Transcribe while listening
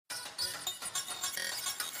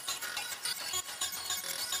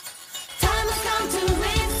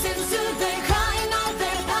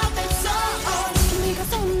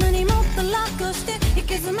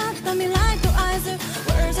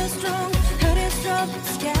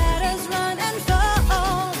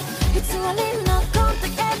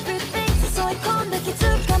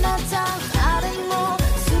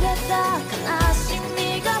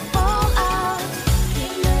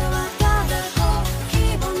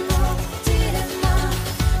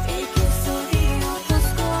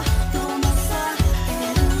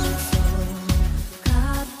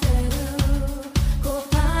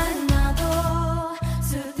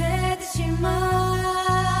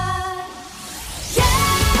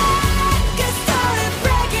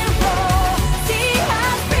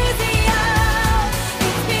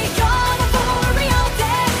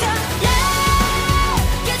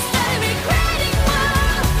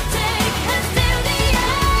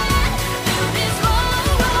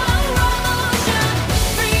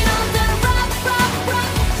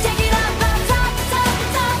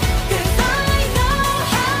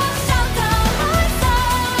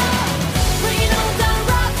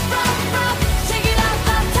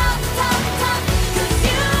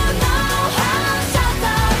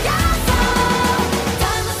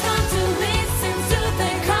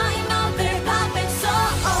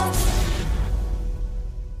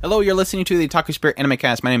Hello, you're listening to the Otaku Spirit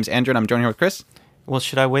Animecast. My name is Andrew, and I'm joined here with Chris. Well,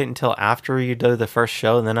 should I wait until after you do the first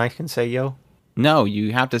show, and then I can say yo? No,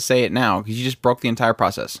 you have to say it now, because you just broke the entire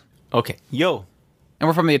process. Okay, yo. And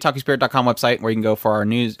we're from the otakuspirit.com website, where you can go for our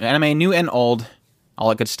news, anime, new and old, all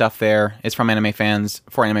that good stuff there. It's from anime fans,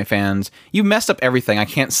 for anime fans. You messed up everything. I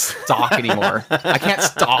can't stalk anymore. I can't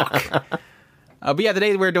stalk. But yeah,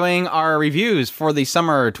 today we're doing our reviews for the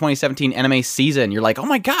summer 2017 anime season. You're like, oh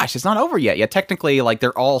my gosh, it's not over yet. Yeah, technically, like,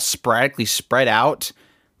 they're all sporadically spread out.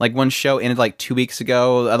 Like, one show ended like 2 weeks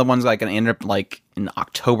ago. The other one's like gonna end up like in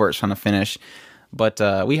October. It's trying to finish. But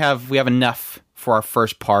we have enough for our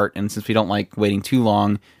first part, and since we don't like waiting too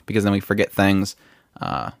long because then we forget things,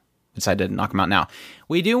 decided to knock them out now.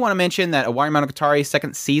 We do want to mention that Owari Monogatari's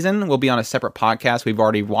second season will be on a separate podcast. We've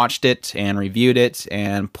already watched it and reviewed it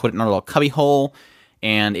and put it in our little cubby hole,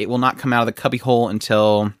 and it will not come out of the cubby hole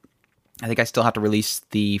until I think I still have to release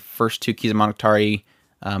the first two Keys of Monogatari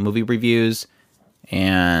movie reviews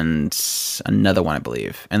and another one, I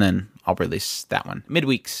believe, and then I'll release that one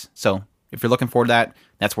midweeks. So if you're looking forward to that,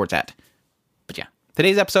 that's where it's at. But yeah,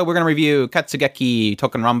 today's episode we're going to review Katsugeki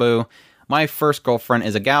Touken Ranbu, My First Girlfriend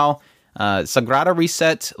is a Gal, Sagrada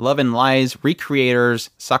Reset, Love and Lies, Recreators,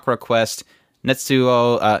 Sakura Quest,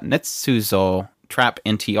 Netsuzou Trap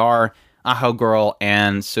NTR, Aho Girl,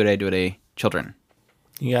 and Tsuredure Children.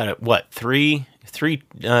 You got it. What, three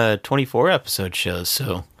 24-episode shows,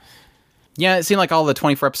 so... Yeah, it seemed like all the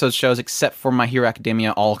 24-episode shows, except for My Hero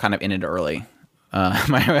Academia, all kind of ended early.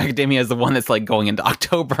 My Hero Academia is the one that's like going into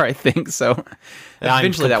October, I think, so...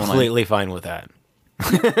 Eventually that one. I'm completely fine with that.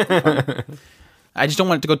 I just don't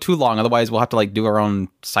want it to go too long, otherwise we'll have to like do our own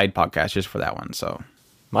side podcast just for that one. So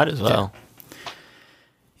might as well.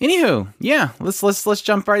 Yeah. Anywho, yeah, let's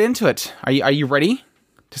jump right into it. Are you ready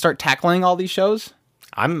to start tackling all these shows?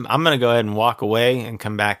 I'm gonna go ahead and walk away and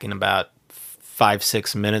come back in about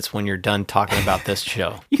 5-6 minutes when you're done talking about this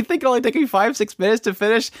show. You think it'll only take me 5-6 minutes to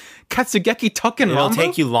finish Katsugeki Touken Ranbu? It'll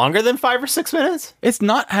take you longer than 5 or 6 minutes? It's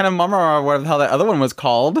not Hanamama or whatever the hell that other one was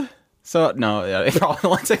called. So, no, it probably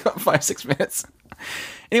will take about 5-6 minutes.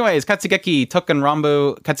 Anyways, Katsugeki Touken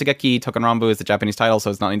Ranbu. Katsugeki Touken Ranbu is the Japanese title, so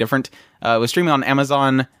it's not any different. It was streaming on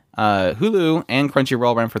Amazon, Hulu, and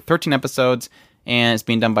Crunchyroll. Ran for 13 episodes, and it's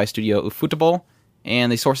being done by Studio Ufotable.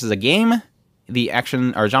 And the source is a game. The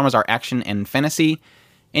action, or genres are action and fantasy.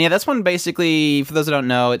 And yeah, this one basically, for those who don't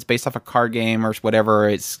know, it's based off a card game or whatever.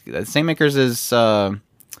 It's the same makers as that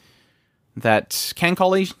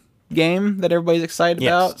Kankali game that everybody's excited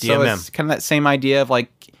about. DMM. So it's kind of that same idea of like,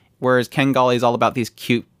 whereas Kengali is all about these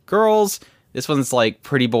cute girls, this one's like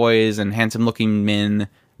pretty boys and handsome looking men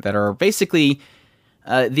that are basically,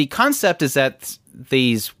 the concept is that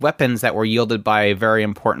these weapons that were yielded by very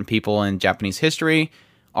important people in Japanese history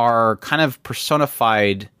are kind of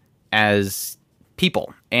personified as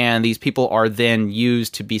people. And these people are then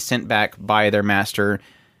used to be sent back by their master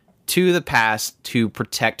to the past to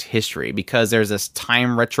protect history, because there's this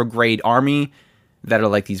time retrograde army that are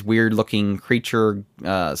like these weird looking creature,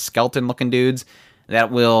 skeleton looking dudes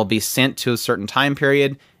that will be sent to a certain time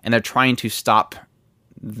period, and they're trying to stop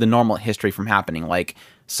the normal history from happening, like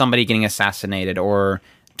somebody getting assassinated, or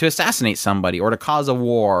to assassinate somebody, or to cause a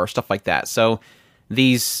war, or stuff like that. So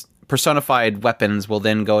these personified weapons will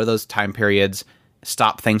then go to those time periods,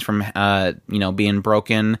 stop things from being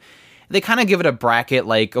broken. They kind of give it a bracket,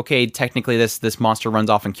 like, okay, technically this monster runs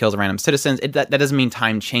off and kills random citizens. That doesn't mean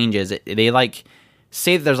time changes. They like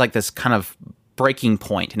say that there's like this kind of breaking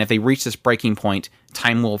point, and if they reach this breaking point,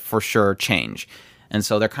 time will for sure change. And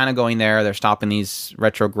so they're kind of going there. They're stopping these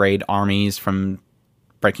retrograde armies from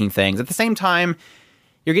breaking things. At the same time,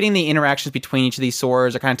 you're getting the interactions between each of these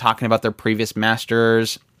swords. They're kind of talking about their previous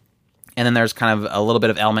masters. And then there's kind of a little bit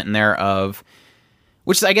of element in there of,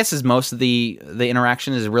 which I guess is most of the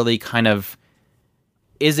interaction is really kind of,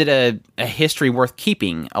 is it a history worth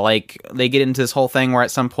keeping? Like, they get into this whole thing where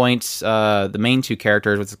at some point, the main two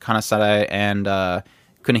characters, with Kanasada and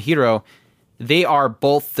Kunihiro, they are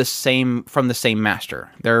both the same, from the same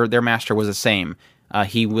master. Their master was the same.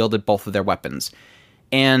 He wielded both of their weapons.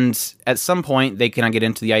 And at some point, they kind of get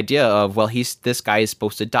into the idea of, well, this guy is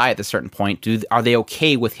supposed to die at a certain point. Are they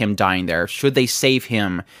okay with him dying there? Should they save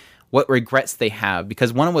him? What regrets they have?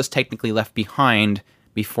 Because one was technically left behind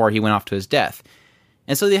before he went off to his death.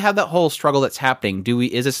 And so they have that whole struggle that's happening.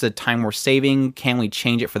 Is this a time we're saving? Can we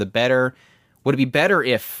change it for the better? Would it be better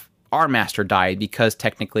if our master died because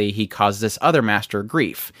technically he caused this other master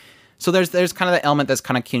grief? So there's kind of that element that's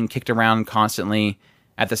kind of getting kicked around constantly.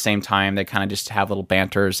 At the same time, they kind of just have little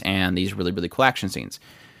banters and these really, really cool action scenes.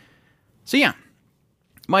 So yeah,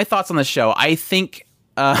 my thoughts on the show. I think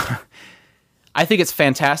it's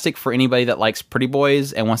fantastic for anybody that likes pretty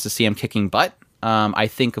boys and wants to see them kicking butt. I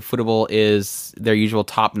think Ufotable is their usual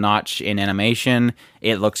top notch in animation.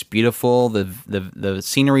 It looks beautiful. The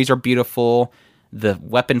sceneries are beautiful. The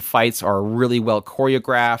weapon fights are really well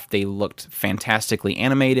choreographed. They looked fantastically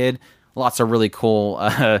animated. Lots of really cool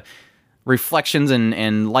reflections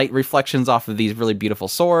and light reflections off of these really beautiful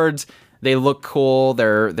swords. They look cool.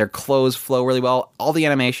 Their clothes flow really well. All the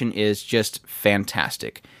animation is just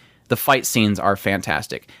fantastic. The fight scenes are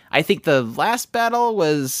fantastic. I think the last battle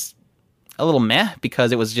was a little meh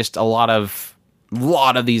because it was just a lot of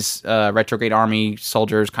these retrograde army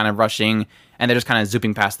soldiers kind of rushing, and they're just kind of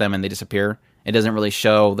zooping past them and they disappear. It doesn't really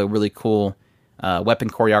show the really cool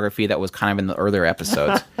weapon choreography that was kind of in the earlier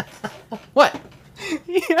episodes. What?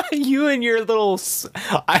 Yeah, you and your little.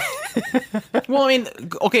 Well, I mean,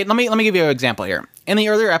 okay. Let me give you an example here. In the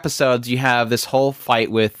earlier episodes, you have this whole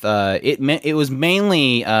fight with it was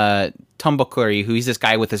mainly Tombokuri, who he's this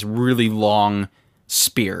guy with this really long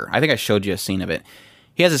spear. I think I showed you a scene of it.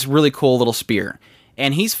 He has this really cool little spear,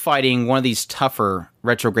 and he's fighting one of these tougher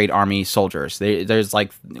retrograde army soldiers. There's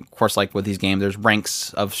like, of course, like with these games, there's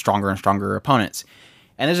ranks of stronger and stronger opponents,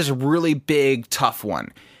 and there's this really big, tough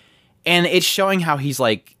one. And it's showing how he's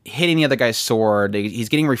like hitting the other guy's sword. He's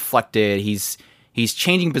getting reflected. He's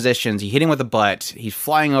changing positions. He's hitting with the butt. He's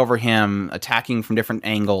flying over him, attacking from different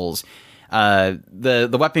angles.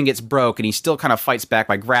 The weapon gets broke, and he still kind of fights back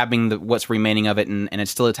by grabbing what's remaining of it, and it's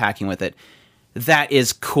still attacking with it. That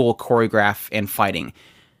is cool choreograph and fighting.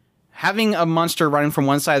 Having a monster running from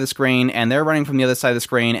one side of the screen, and they're running from the other side of the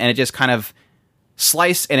screen, and it just kind of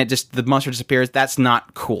slice, and the monster disappears. That's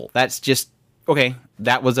not cool. That's just okay.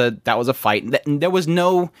 That was a fight. There was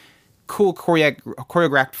no cool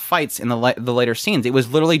choreographed fights in the later scenes. It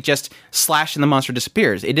was literally just slash and the monster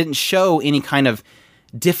disappears. It didn't show any kind of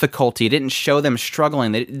difficulty. It didn't show them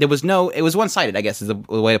struggling. It was one-sided, I guess is the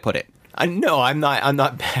way to put it. No, I'm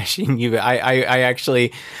not bashing you. I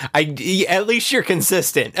actually, at least you're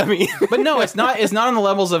consistent. I mean, but no, it's not on the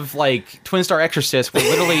levels of like Twin Star Exorcist, where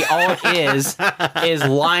literally all it is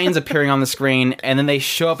lines appearing on the screen, and then they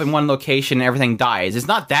show up in one location and everything dies. It's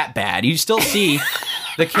not that bad. You still see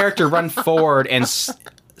the character run forward and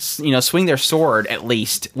swing their sword at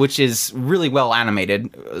least, which is really well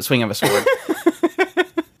animated. Swing of a sword.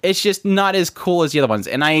 It's just not as cool as the other ones,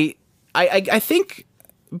 and I think.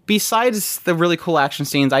 Besides the really cool action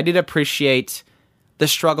scenes, I did appreciate the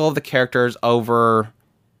struggle of the characters over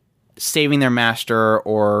saving their master,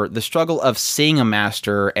 or the struggle of seeing a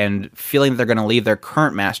master and feeling that they're going to leave their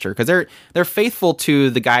current master, because they're faithful to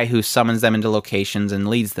the guy who summons them into locations and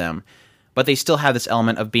leads them, but they still have this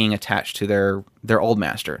element of being attached to their old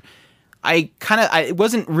master. It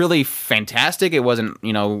wasn't really fantastic. It wasn't,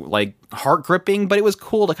 like heart gripping, but it was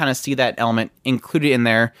cool to kind of see that element included in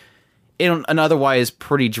there. In an otherwise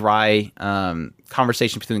pretty dry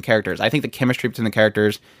conversation between the characters. I think the chemistry between the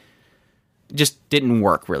characters just didn't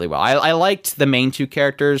work really well. I liked the main two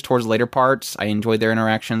characters towards the later parts. I enjoyed their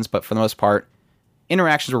interactions, but for the most part,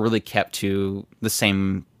 interactions were really kept to the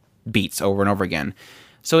same beats over and over again.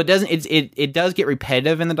 So it does get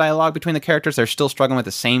repetitive in the dialogue between the characters. They're still struggling with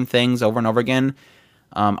the same things over and over again.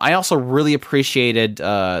 I also really appreciated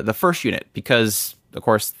the first unit, because of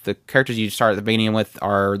course, the characters you start at the beginning with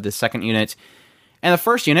are the second unit. And the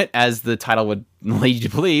first unit, as the title would lead you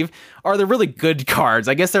to believe, are the really good cards.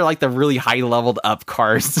 I guess they're like the really high-leveled up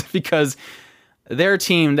cards, because their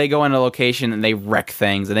team, they go into a location and they wreck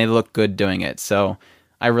things, and they look good doing it. So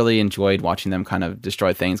I really enjoyed watching them kind of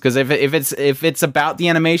destroy things. Because if it's about the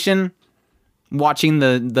animation, watching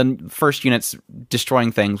the first units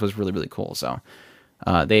destroying things was really, really cool. So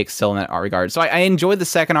They excel in that art regard. So I enjoyed the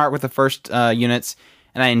second arc with the first units,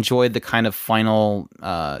 and I enjoyed the kind of final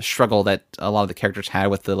struggle that a lot of the characters had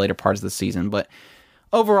with the later parts of the season. But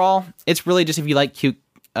overall, it's really just if you like cute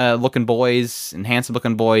looking boys and handsome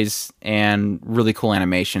looking boys and really cool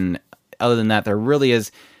animation. Other than that, there really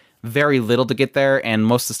is very little to get there, and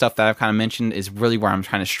most of the stuff that I've kind of mentioned is really where I'm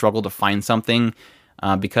trying to struggle to find something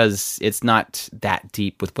because it's not that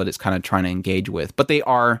deep with what it's kind of trying to engage with. But they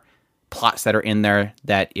are plots that are in there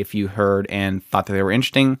that if you heard and thought that they were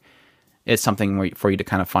interesting, it's something for you to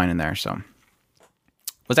kind of find in there. So,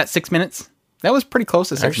 was that 6 minutes? That was pretty close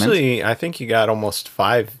to 6 minutes. Actually, I think you got almost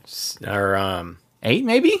 5 or 8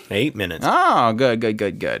 maybe? 8 minutes. Oh,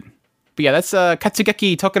 good. But yeah, that's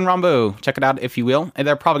Katsugeki Touken Ranbu. Check it out if you will. And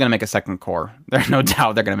they're probably going to make a second core. There's no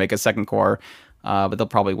doubt they're going to make a second core, but they'll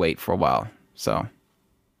probably wait for a while. So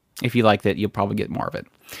if you liked it, you'll probably get more of it.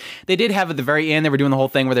 They did have at the very end, they were doing the whole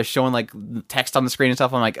thing where they're showing like text on the screen and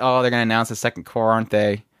stuff. I'm like, oh, they're going to announce a second core, aren't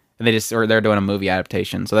they? And they're doing a movie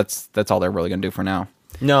adaptation. So that's all they're really going to do for now.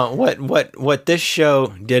 No, what this show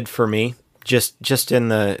did for me, just in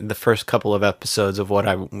the first couple of episodes of what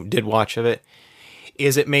I did watch of it,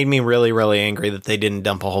 is it made me really, really angry that they didn't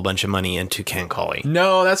dump a whole bunch of money into Kankali.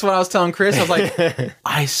 No, that's what I was telling Chris. I was like,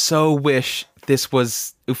 I so wish this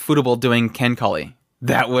was Ufotable doing Kankali.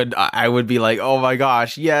 I would be like, oh my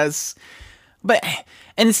gosh, yes.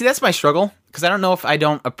 And see, that's my struggle, because I don't know if I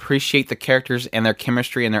don't appreciate the characters and their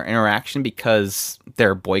chemistry and their interaction because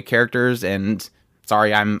they're boy characters, and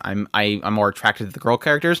sorry, I'm more attracted to the girl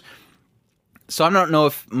characters. So I don't know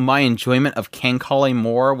if my enjoyment of Kankali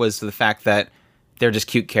more was the fact that they're just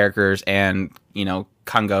cute characters and,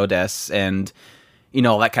 Kango des and,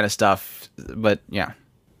 all that kind of stuff. But yeah.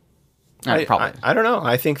 Probably. I don't know.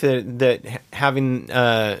 I think that having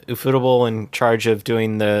Ufotable in charge of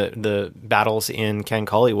doing the battles in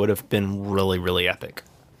Kankali would have been really, really epic.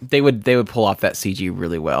 They would pull off that CG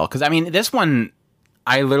really well. Because, this one,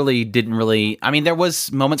 I literally didn't really... there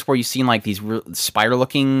was moments where you seen like these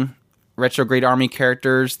spider-looking retrograde army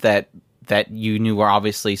characters that you knew were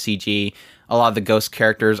obviously CG. A lot of the ghost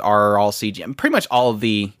characters are all CG. And pretty much all of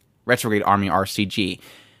the retrograde army are CG.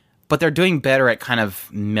 But they're doing better at kind of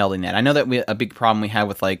melding that. I know that a big problem we had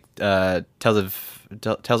with like Tales of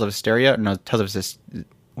Hysteria. No, Tales of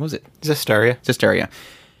what was it? Hysteria.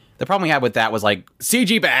 The problem we had with that was like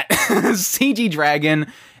CG bat, CG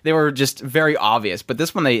dragon. They were just very obvious. But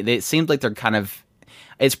this one, they seemed like they're kind of.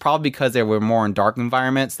 It's probably because they were more in dark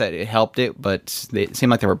environments that it helped it, but it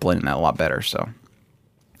seemed like they were blending that a lot better. So,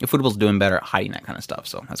 Ufotable's doing better at hiding that kind of stuff.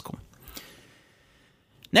 So that's cool.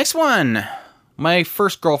 Next one. My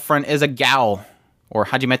first girlfriend is a gal, or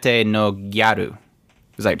Hajimete no Gyaru,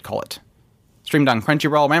 as I'd call it. Streamed on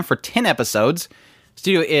Crunchyroll, ran for 10 episodes.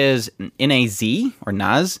 Studio is NAZ, or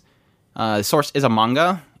Naz. The source is a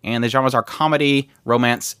manga, and the genres are comedy,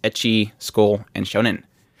 romance, ecchi, school, and shonen.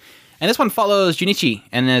 And this one follows Junichi,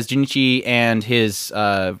 and as Junichi and his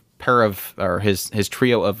his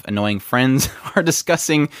trio of annoying friends are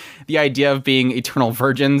discussing the idea of being eternal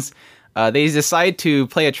virgins, they decide to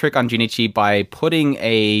play a trick on Junichi by putting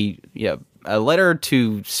a letter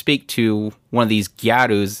to speak to one of these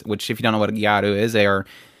gyarus, which, if you don't know what a gyaru is, they are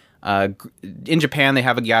in Japan. They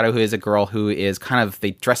have a gyaru who is a girl who is kind of,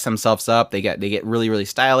 they dress themselves up. They get really, really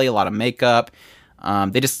stylish, a lot of makeup.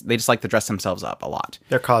 They just like to dress themselves up a lot.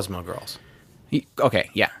 They're Cosmo girls.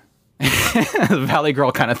 Okay, yeah, Valley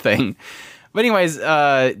Girl kind of thing. But anyways,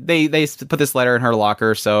 they put this letter in her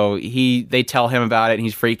locker, so they tell him about it, and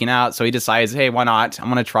he's freaking out. So he decides, hey, why not? I'm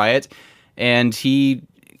gonna try it. And he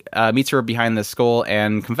meets her behind the school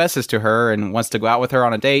and confesses to her and wants to go out with her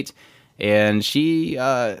on a date. And she,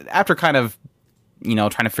 after kind of, trying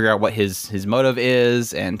to figure out what his motive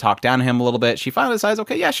is and talk down to him a little bit, she finally decides,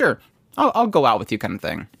 okay, yeah, sure, I'll go out with you, kind of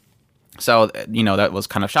thing. So that was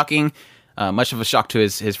kind of shocking, much of a shock to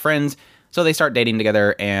his friends. So they start dating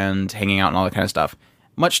together and hanging out and all that kind of stuff.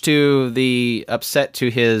 Much to the upset to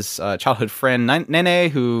his childhood friend Nene,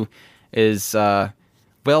 who is well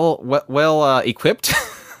equipped,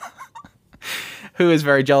 who is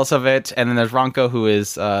very jealous of it. And then there's Ranko, who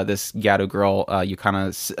is this Gyaru girl,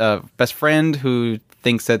 Yukana's best friend, who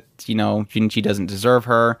thinks that Junichi doesn't deserve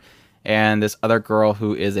her. And this other girl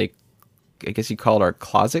who is I guess you call her a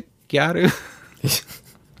closet Gyaru.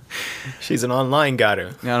 She's an online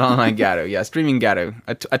Gyaru. Yeah, an online Gyaru. Yeah, streaming Gyaru.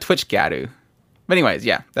 A Twitch Gyaru. But anyways,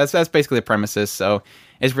 yeah, that's basically the premises. So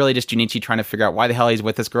it's really just Junichi trying to figure out why the hell he's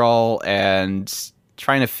with this girl and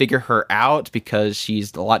trying to figure her out because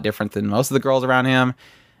she's a lot different than most of the girls around him.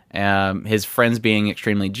 His friends being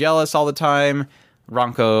extremely jealous all the time.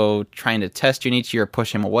 Ranko trying to test Junichi or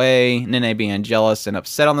push him away. Nene being jealous and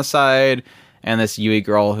upset on the side. and this Yui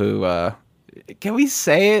girl who can we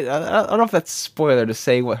say it? I don't know if that's spoiler to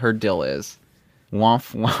say what her deal is.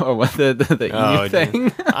 Womp, womp, what the Yu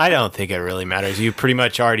thing. I don't think it really matters. You pretty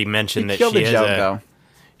much already mentioned that killed she the is joke, though.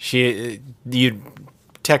 You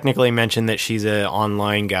technically mentioned that she's an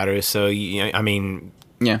online garu, so I mean,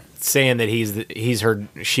 yeah, saying that he's her,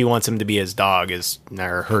 she wants him to be his dog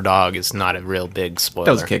or her dog is not a real big spoiler.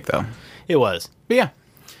 That was a kick, though. It was, but yeah.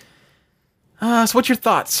 So what's your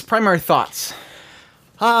thoughts? Primary thoughts?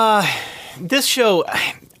 This show,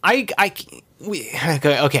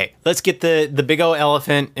 okay, let's get the big old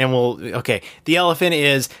elephant, and the elephant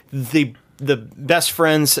is the best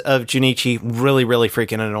friends of Junichi, really, really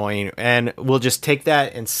freaking annoying, and we'll just take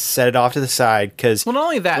that and set it off to the side, because not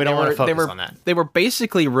only that, we don't want to focus on that. They were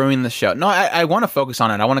basically ruining the show. No, I want to focus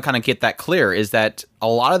on it. I want to kind of get that clear, is that a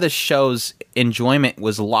lot of the show's enjoyment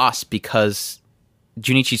was lost because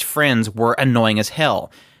Junichi's friends were annoying as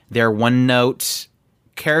hell. They're one-note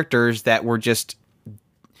characters that were just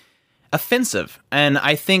offensive, and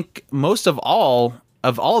I think most of all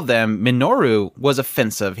of them, Minoru was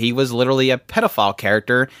offensive. He was literally a pedophile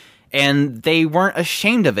character, and they weren't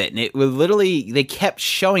ashamed of it. And it was literally, they kept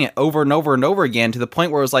showing it over and over and over again, to the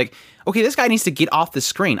point where it was like, okay, this guy needs to get off the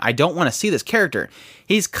screen. I don't want to see this character.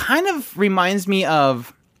 He's kind of reminds me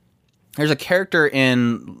of, there's a character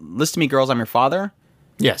in Listen to Me Girls, I'm Your Father.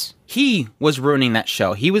 Yes. He was ruining that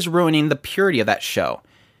show. He was ruining the purity of that show.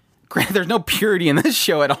 Granted, there's no purity in this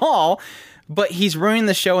show at all, but he's ruining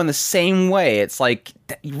the show in the same way. It's like,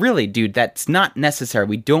 really, dude, that's not necessary.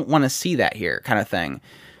 We don't want to see that here, kind of thing.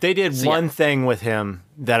 They did one thing with him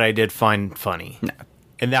that I did find funny. No,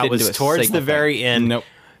 and that was towards the very end. Nope.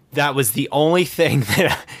 That was the only thing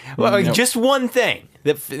that, just one thing.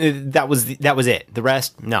 That was it. The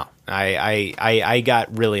rest, no. I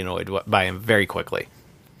got really annoyed by him very quickly.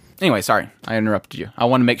 Anyway, sorry, I interrupted you. I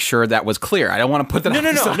want to make sure that was clear. I don't want to put that.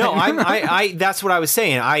 No. I that's what I was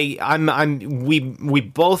saying. We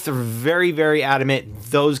both are very, very adamant.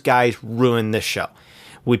 Those guys ruined this show.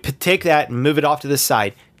 We take that and move it off to the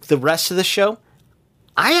side. The rest of the show,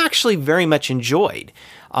 I actually very much enjoyed.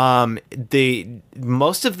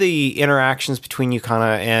 Most of the interactions between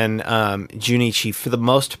Yukana and Junichi, for the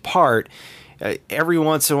most part, every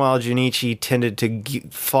once in a while, Junichi tended to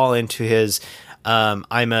fall into his.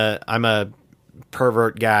 I'm a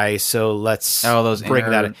pervert guy, so let's bring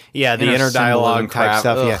that in. Yeah, the inner dialogue type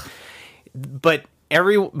stuff. Ugh. Yeah, but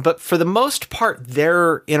for the most part,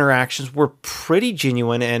 their interactions were pretty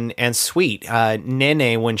genuine and sweet.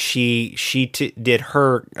 Nene, when she did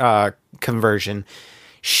her conversion,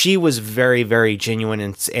 she was very, very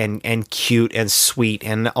genuine and cute and sweet.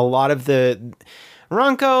 And a lot of the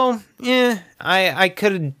Ranko, I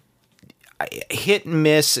could have hit and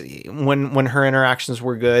miss when her interactions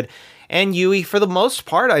were good. And Yui, for the most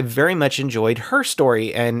part, I very much enjoyed her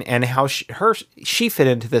story and how she fit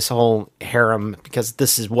into this whole harem, because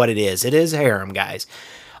this is what it is. It is harem, guys.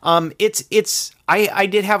 I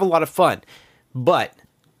did have a lot of fun, but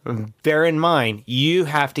bear in mind, you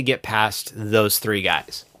have to get past those three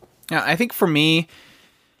guys. Yeah, I think for me,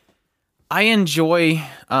 I enjoy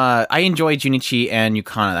Junichi and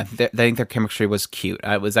Yukana. I think their chemistry was cute.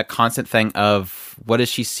 It was that constant thing of, what does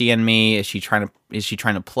she see in me? Is she trying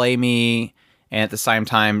to play me? And at the same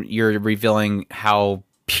time, you're revealing how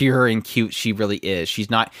pure and cute she really is. She's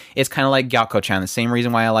not. It's kind of like Gyako-chan. The same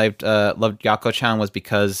reason why I loved Gyako-chan was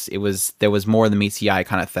because there was more than meets the eye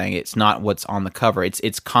kind of thing. It's not what's on the cover.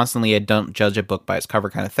 It's constantly a don't judge a book by its cover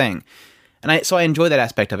kind of thing. And so I enjoy that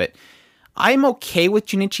aspect of it. I'm okay with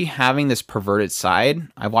Junichi having this perverted side.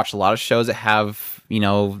 I've watched a lot of shows that have,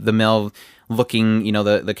 the male looking,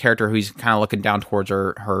 the character who's kind of looking down towards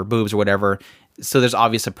her boobs or whatever. So there's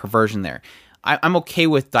obvious a perversion there. I'm okay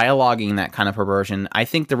with dialoguing that kind of perversion. I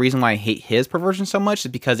think the reason why I hate his perversion so much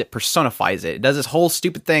is because it personifies it. It does this whole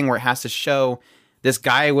stupid thing where it has to show this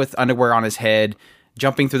guy with underwear on his head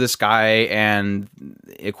jumping through the sky, and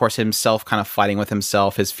of course himself kind of fighting with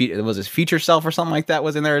himself. His future self or something like that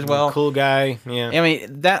was in there as well. Cool guy. Yeah. I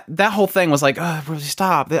mean, that whole thing was like, oh,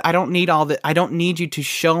 stop. I don't need all that. I don't need you to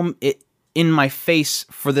show it in my face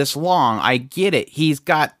for this long. I get it. He's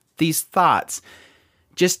got these thoughts.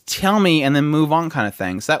 Just tell me and then move on, kind of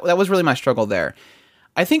thing. So that was really my struggle there.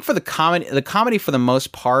 I think for the comedy for the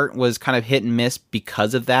most part was kind of hit and miss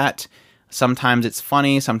because of that. Sometimes it's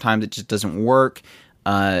funny, sometimes it just doesn't work.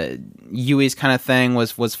 Yui's kind of thing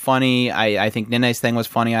was funny. I think Nene's thing was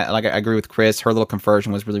funny. I agree with Chris. Her little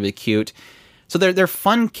conversion was really, really cute. So they're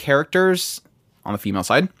fun characters on the female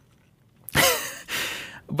side.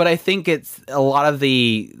 But I think it's a lot of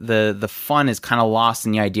the fun is kind of lost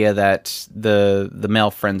in the idea that the male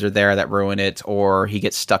friends are there that ruin it, or he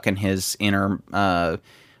gets stuck in his inner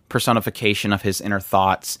personification of his inner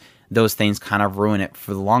thoughts. Those things kind of ruin it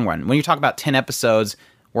for the long run. When you talk about 10 episodes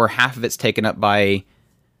where half of it's taken up by,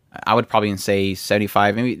 I would probably say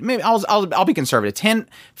 75, maybe I'll be conservative.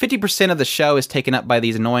 50% of the show is taken up by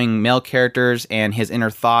these annoying male characters and his inner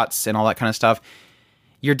thoughts and all that kind of stuff.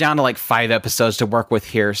 You're down to like 5 episodes to work with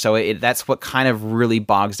here, so that's what kind of really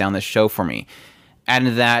bogs down the show for me. Add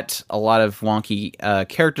to that a lot of wonky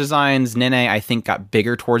character designs. Nene, I think, got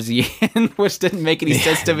bigger towards the end, which didn't make any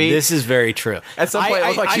sense to me. This is very true. At some point, I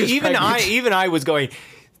was like, I was going,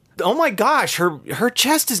 oh my gosh, her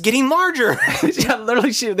chest is getting larger. Yeah,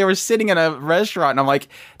 literally, they were sitting in a restaurant, and I'm like,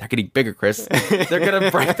 they're getting bigger, Chris. They're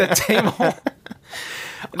gonna break the table.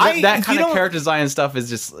 That kind of character design stuff is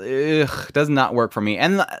just does not work for me.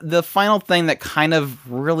 And the final thing that kind of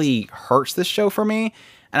really hurts this show for me,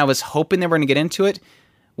 and I was hoping they were going to get into it,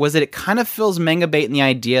 was that it kind of feels manga bait in the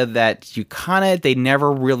idea that they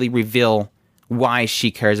never really reveal why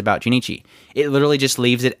she cares about Junichi. It literally just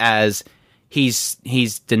leaves it as he's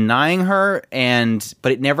denying her,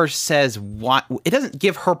 but it never says why. It doesn't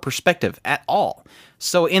give her perspective at all.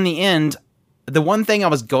 So in the end, the one thing I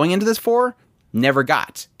was going into this for never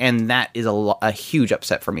got, and that is a huge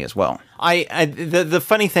upset for me as well. The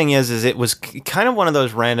funny thing is it was kind of one of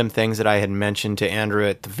those random things that I had mentioned to Andrew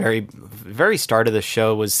at the very start of the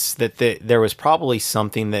show, was that there was probably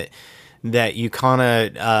something that you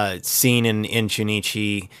kind of seen in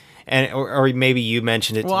Junichi. And or maybe you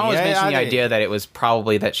mentioned it to me. Well, I was mentioning the idea that it was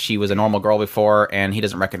probably that she was a normal girl before, and he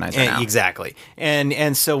doesn't recognize her now. Exactly.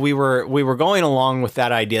 And so we were going along with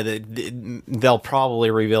that idea that they'll probably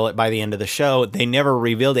reveal it by the end of the show. They never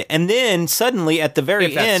revealed it. And then suddenly at the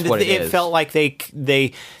very end, it felt like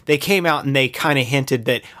they came out and they kind of hinted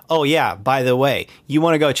that, oh yeah, by the way, you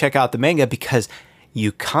want to go check out the manga because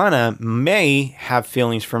you kind of may have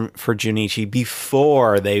feelings for Junichi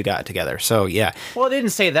before they got together. So, yeah. Well, it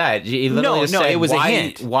didn't say that. No, it was a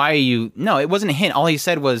hint. No, it wasn't a hint. All he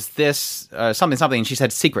said was this, something, and she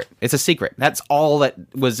said secret. It's a secret. That's all that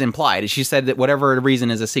was implied. She said that whatever reason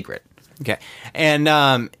is a secret. Okay.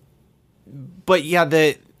 And, but yeah,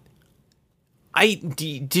 did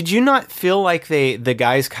you not feel like the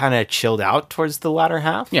guys kind of chilled out towards the latter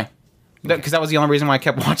half? Yeah. Because that was the only reason why I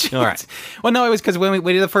kept watching. All right. Well, no, it was because when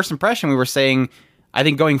we did the first impression, we were saying, I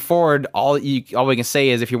think going forward, all we can say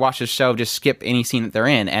is if you watch the show, just skip any scene that they're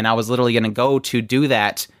in. And I was literally going to go to do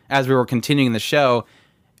that as we were continuing the show,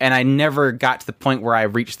 and I never got to the point where I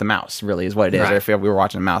reached the mouse, really, is what it is. Right. Or if we were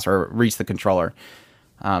watching the mouse or reached the controller.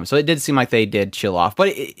 So it did seem like they did chill off. But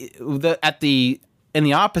in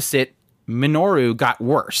the opposite, Minoru got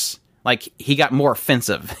worse. Like, he got more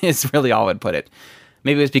offensive, is really all I would put it.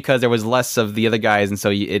 Maybe it was because there was less of the other guys, and so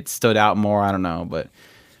it stood out more. I don't know, but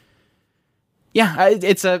yeah,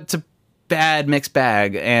 it's a bad mixed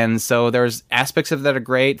bag, and so there's aspects of that are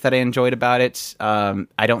great that I enjoyed about it.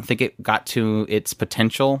 I don't think it got to its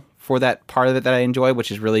potential for that part of it that I enjoyed, which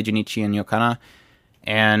is really Junichi and Yokana,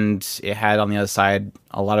 and it had on the other side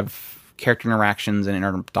a lot of character interactions and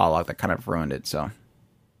inner dialogue that kind of ruined it. So,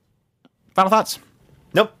 final thoughts?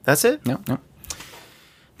 Nope, that's it. Nope.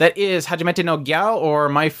 That is Hajimete no Gyal, or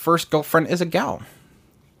My First Girlfriend is a Gal.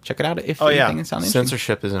 Check it out if anything sounds interesting.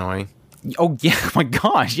 Censorship is annoying. Oh, yeah. Oh, my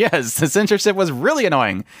gosh. Yes. The censorship was really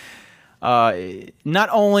annoying. Not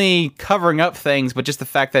only covering up things, but just the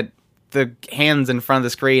fact that the hands in front of the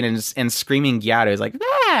screen and screaming Gyaru is like,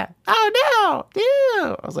 ah, oh, no.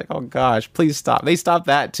 Ew. I was like, oh, gosh, please stop. They stopped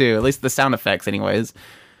that, too. At least the sound effects, anyways.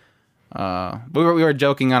 We were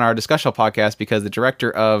joking on our discussion podcast because the director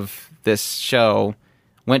of this show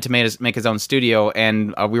went to make his own studio,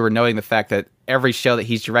 and we were noting the fact that every show that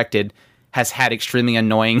he's directed has had extremely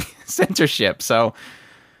annoying censorship. So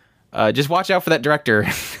just watch out for that director.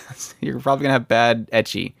 You're probably going to have bad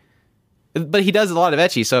ecchi. But he does a lot of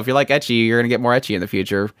ecchi, so if you like ecchi, you're going to get more ecchi in the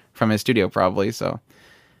future from his studio, probably. So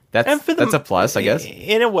that's a plus, I guess.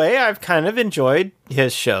 In a way, I've kind of enjoyed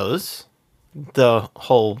his shows, the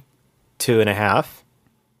whole 2.5.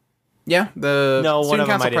 Yeah, the Student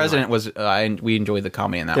Council President was. We enjoyed the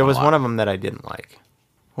comedy in that. There was one one of them that I didn't like.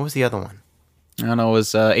 What was the other one? I don't know. It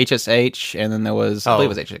was HSH, and then there was. I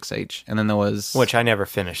believe it was HXH, and then there was. Which I never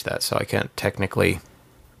finished that, so I can't technically.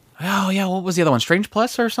 Oh yeah, what was the other one? Strange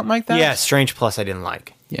Plus or something like that? Yeah, Strange Plus I didn't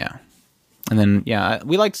like. Yeah, and then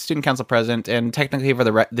we liked Student Council President, and technically for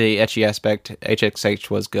the ecchi aspect, HXH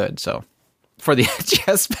was good. So for the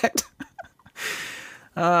ecchi aspect,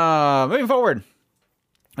 moving forward.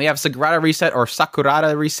 We have Sagrada Reset or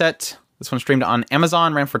Sakurada Reset. This one streamed on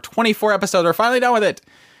Amazon, ran for 24 episodes. We're finally done with it.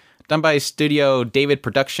 Done by Studio David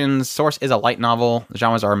Productions. Source is a light novel. The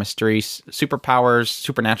genres are mystery, superpowers,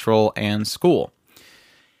 supernatural, and school.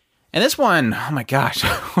 And this one, oh my gosh,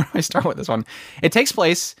 where do I start with this one? It takes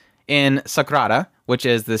place in Sagrada, which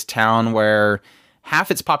is this town where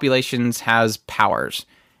half its population has powers.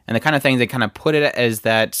 And the kind of thing they kind of put it as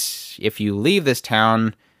that if you leave this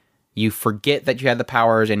town, you forget that you had the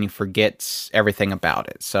powers and you forget everything about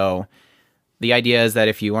it. So the idea is that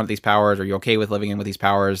if you want these powers or you're okay with living in with these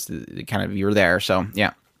powers, kind of you're there. So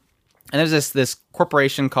yeah. And there's this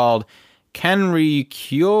corporation called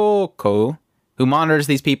Kanrykyoko who monitors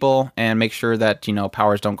these people and makes sure that,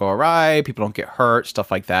 powers don't go awry, people don't get hurt,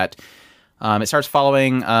 stuff like that. It starts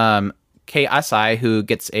following Kei Asai, who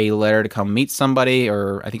gets a letter to come meet somebody,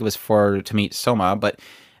 or I think it was to meet Soma. But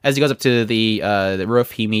as he goes up to the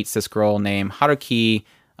roof, he meets this girl named Haruki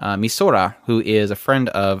Misora, who is a friend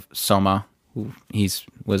of Soma, who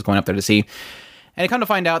was going up there to see. And I come to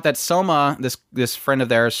find out that Soma, this friend of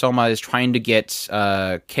theirs, Soma, is trying to get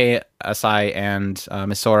Kei Asai and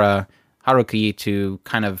Misora Haruki to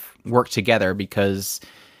kind of work together because,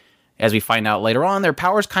 as we find out later on, their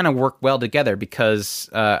powers kind of work well together because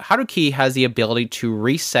Haruki has the ability to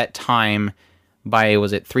reset time by,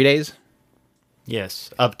 was it 3 days?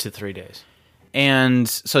 Yes, up to 3 days. And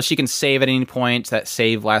so she can save at any point. That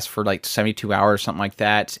save lasts for like 72 hours, something like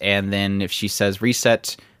that. And then if she says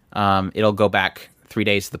reset, it'll go back 3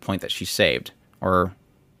 days to the point that she saved. Or,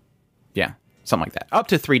 yeah, something like that. Up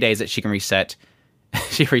to 3 days that she can reset.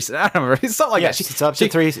 She reset. I don't remember. It's something like that. It's up to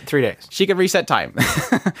three days. She can reset time.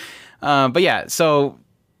 But yeah, so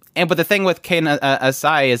but the thing with Kei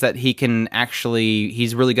Asai is that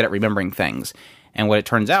he's really good at remembering things. And what it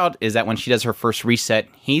turns out is that when she does her first reset,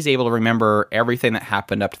 he's able to remember everything that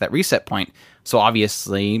happened up to that reset point. So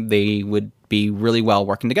obviously they would be really well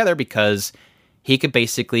working together because he could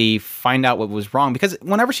basically find out what was wrong. Because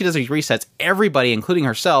whenever she does these resets, everybody, including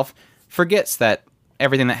herself, forgets that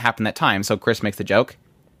everything that happened that time. So Chris makes the joke.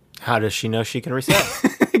 How does she know she can reset?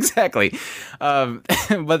 Exactly. But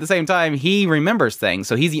at the same time, he remembers things.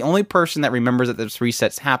 So he's the only person that remembers that this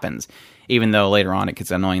resets happens. Even though later on it gets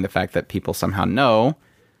annoying the fact that people somehow know,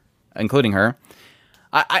 including her.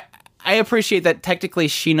 I appreciate that technically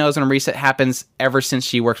she knows when a reset happens ever since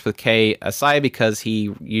she works with Kei Asai because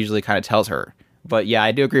he usually kind of tells her. But yeah,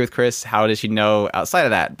 I do agree with Chris. How does she know outside of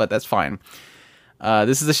that? But that's fine.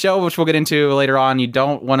 This is a show which we'll get into later on. You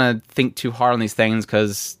don't want to think too hard on these things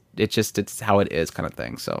because it's how it is kind of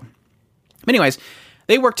thing. So, anyways,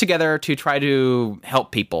 they work together to try to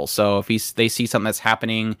help people. So if they see something that's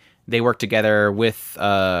happening, they work together with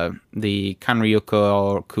the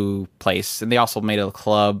Kanryuku place. And they also made a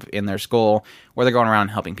club in their school where they're going around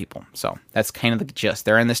helping people. So that's kind of the gist.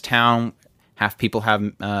 They're in this town. Half people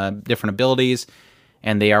have different abilities.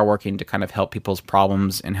 And they are working to kind of help people's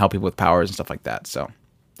problems and help people with powers and stuff like that. So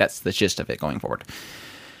that's the gist of it going forward.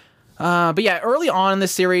 But yeah, early on in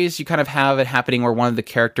this series, you kind of have it happening where one of the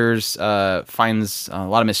characters finds a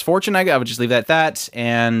lot of misfortune. I would just leave it at that.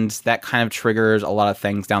 And that kind of triggers a lot of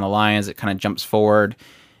things down the line as it kind of jumps forward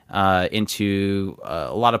into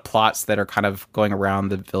a lot of plots that are kind of going around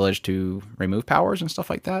the village to remove powers and stuff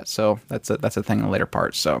like that. So that's a thing in the later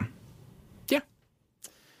parts. So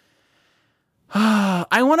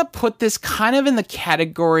I want to put this kind of in the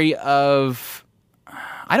category of,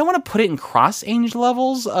 I don't want to put it in cross-age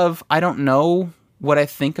levels of, I don't know what I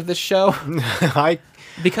think of this show.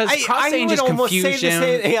 Because cross-age is confusion.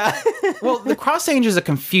 Well, the cross-age is a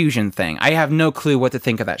confusion thing. I have no clue what to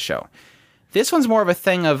think of that show. This one's more of a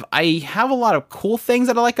thing of, I have a lot of cool things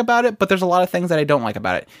that I like about it, but there's a lot of things that I don't like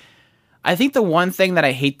about it. I think the one thing that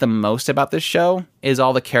I hate the most about this show is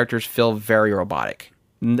all the characters feel very robotic.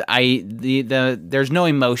 There's no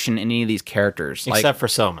emotion in any of these characters, except for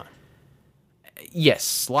Soma.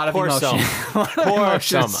 Yes, a lot of emotion. Poor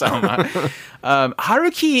Soma.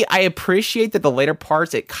 Haruki, I appreciate that the later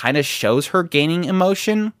parts it kind of shows her gaining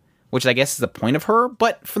emotion, which I guess is the point of her.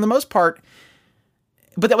 But for the most part,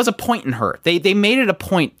 that was a point in her. They made it a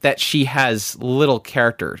point that she has little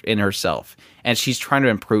character in herself, and she's trying to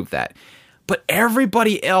improve that. But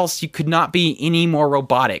everybody else, you could not be any more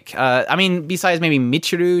robotic. I mean, besides maybe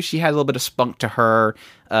Michiru, she has a little bit of spunk to her.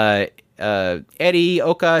 Eri,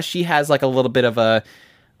 Oka, she has like a little bit of a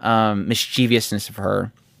mischievousness of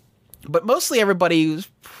her. But mostly everybody was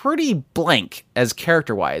pretty blank as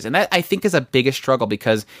character-wise. And that, I think, is a biggest struggle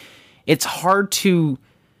because it's hard to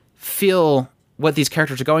feel what these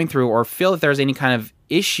characters are going through or feel that there's any kind of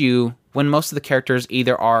issue when most of the characters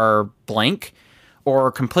either are blank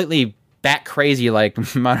or completely bat crazy like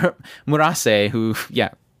Murase, who, yeah,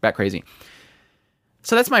 bat crazy.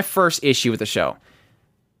 So that's my first issue with the show.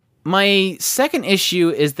 My second issue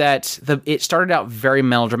is that it started out very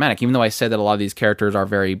melodramatic. Even though I said that a lot of these characters are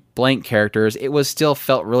very blank characters, it was still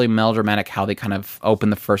felt really melodramatic how they kind of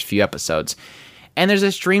opened the first few episodes. And there's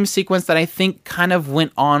this dream sequence that I think kind of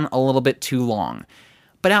went on a little bit too long.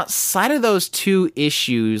 But outside of those two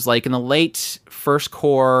issues, like in the late first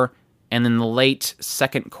core and then the late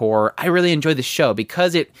second core, I really enjoyed the show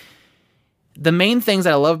because the main things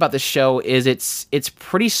that I love about the show is it's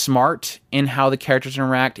pretty smart in how the characters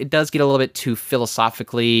interact. It does get a little bit too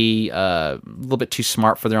philosophically, a little bit too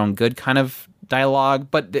smart for their own good kind of dialogue,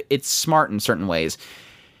 but it's smart in certain ways.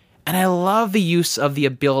 And I love the use of the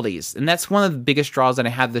abilities. And that's one of the biggest draws that I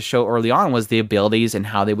had the show early on was the abilities and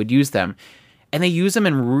how they would use them. And they use them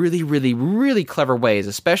in really, really, really clever ways,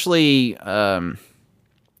 especially how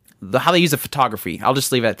they use the photography. I'll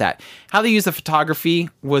just leave it at that. How they use the photography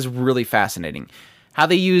was really fascinating. How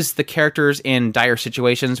they use the characters in dire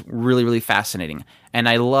situations, really, really fascinating. And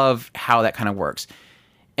I love how that kind of works.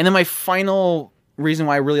 And then my final reason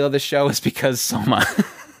why I really love this show is because Soma.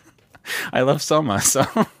 I love Soma, so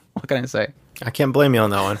what can I say? I can't blame you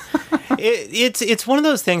on that one. It's one of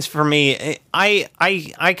those things for me. I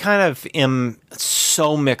kind of am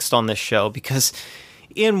so mixed on this show because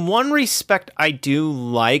in one respect I do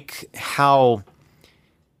like how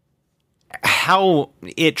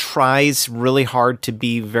it tries really hard to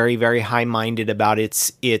be very, very high-minded about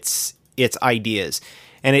its ideas,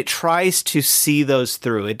 and it tries to see those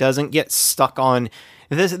through. It doesn't get stuck on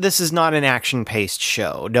this is not an action-paced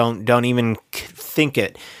show. Don't even think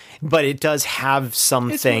it. But it does have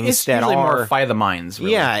some things that are more fight of the minds.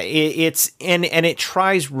 Really. Yeah, it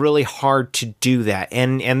tries really hard to do that,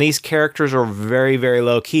 and these characters are very, very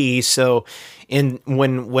low key. So,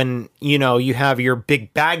 when you have your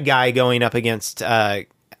big bad guy going up against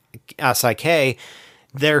SIK,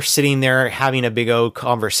 they're sitting there having a big old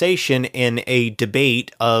conversation in a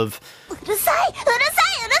debate of,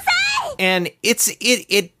 and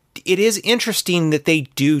it is interesting that they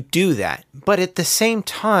do that. But at the same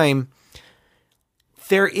time,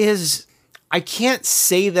 I can't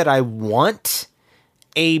say that I want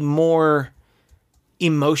a more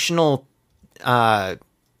emotional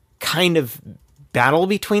kind of battle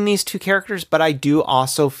between these two characters, but I do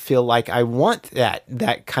also feel like I want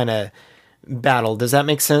that kind of battle. Does that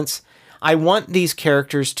make sense? I want these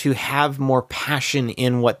characters to have more passion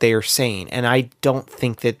in what they are saying, and I don't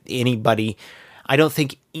think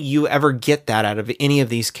you ever get that out of any of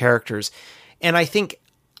these characters. And I think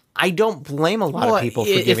I don't blame a lot of people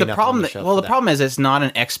for giving up on the show. Well, the problem is it's not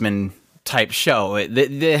an X-Men type show.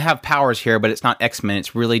 They have powers here, but it's not X-Men.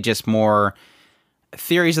 It's really just more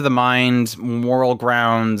theories of the mind, moral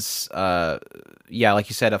grounds. Like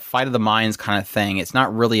you said, a fight of the minds kind of thing. It's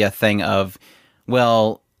not really a thing of,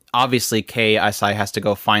 well, obviously KSI has to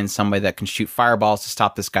go find somebody that can shoot fireballs to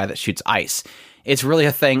stop this guy that shoots ice. It's really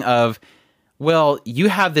a thing of, well, you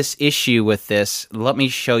have this issue with this. Let me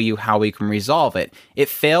show you how we can resolve it. It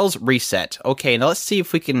fails, reset. Okay, now let's see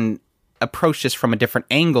if we can approach this from a different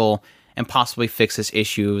angle and possibly fix this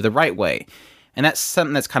issue the right way. And that's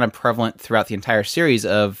something that's kind of prevalent throughout the entire series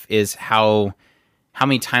is how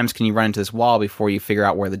many times can you run into this wall before you figure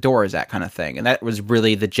out where the door is at kind of thing. And that was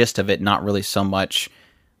really the gist of it, not really so much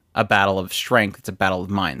a battle of strength. It's a battle of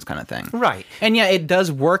minds kind of thing. Right. And yeah, it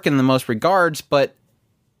does work in the most regards, but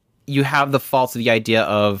you have the faults of the idea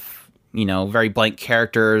of, very blank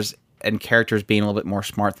characters and characters being a little bit more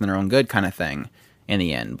smart than their own good kind of thing in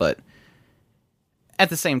the end. But at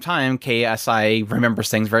the same time, KSI remembers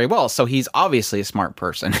things very well, so he's obviously a smart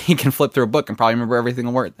person. He can flip through a book and probably remember everything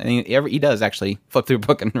in word. And he does actually flip through a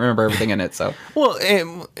book and remember everything in it. So well,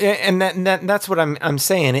 and that's what I'm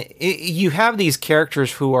saying. You have these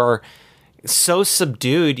characters who are so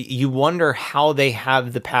subdued, you wonder how they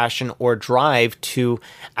have the passion or drive to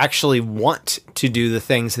actually want to do the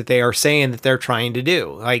things that they are saying that they're trying to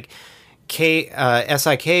do. Like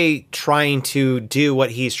SIK trying to do what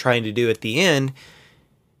he's trying to do at the end.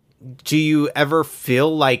 Do you ever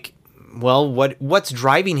feel like, well, what's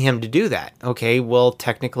driving him to do that? Okay, well,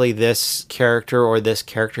 technically this character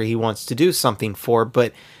he wants to do something for,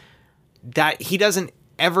 but that he doesn't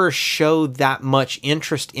ever show that much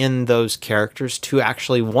interest in those characters to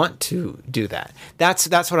actually want to do that. That's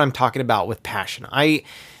what I'm talking about with passion.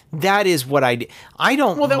 That is what I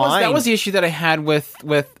don't mind. That was the issue that I had with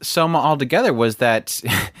Soma altogether, was that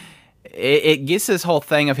it gets this whole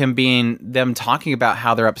thing of them talking about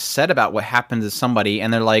how they're upset about what happened to somebody,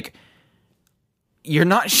 and they're like, you're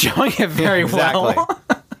not showing it very well.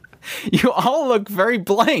 You all look very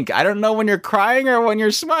blank. I don't know when you're crying or when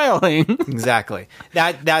you're smiling. Exactly.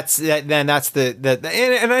 That's and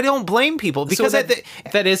I don't blame people because so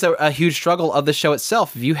that is a huge struggle of the show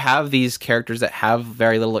itself. If you have these characters that have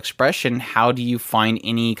very little expression, how do you find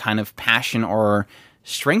any kind of passion or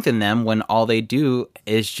strength in them when all they do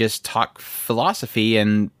is just talk philosophy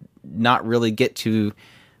and not really get to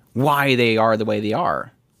why they are the way they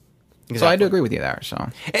are? Exactly. So I do agree with you there. So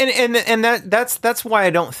and that's why I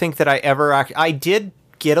don't think that I did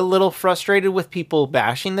get a little frustrated with people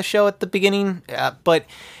bashing the show at the beginning, but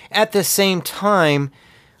at the same time,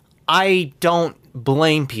 I don't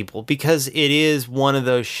blame people because it is one of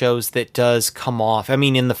those shows that does come off. I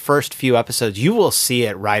mean, in the first few episodes, you will see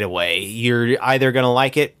it right away. You're either going to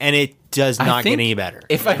like it, and it does not get any better.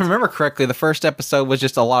 If I remember correctly, the first episode was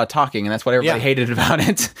just a lot of talking, and that's what everybody hated about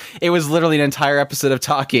it. It was literally an entire episode of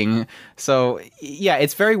talking. So, yeah,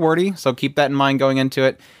 it's very wordy, so keep that in mind going into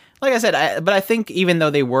it. Like I said, but I think even though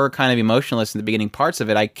they were kind of emotionless in the beginning parts of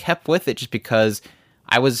it, I kept with it just because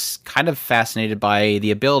I was kind of fascinated by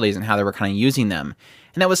the abilities and how they were kind of using them.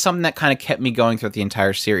 And that was something that kind of kept me going throughout the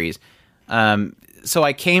entire series. So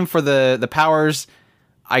I came for the powers.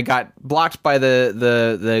 I got blocked by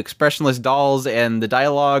the expressionless dolls and the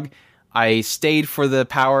dialogue. I stayed for the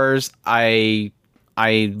powers. I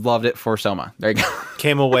loved it for Soma. There you go.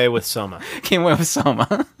 Came away with Soma. Came away with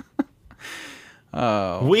Soma.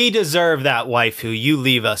 Oh. We deserve that waifu. You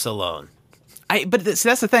leave us alone. But that's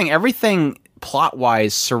the thing. Everything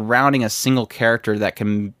plot-wise surrounding a single character that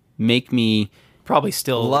can make me probably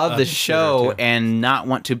still love the show and not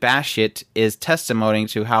want to bash it is testimony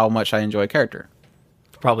to how much I enjoy a character.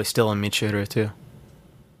 Probably still in Michiru too.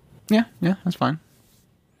 Yeah, that's fine.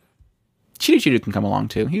 Chiru can come along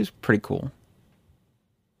too. He was pretty cool.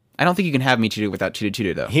 I don't think you can have Michiru without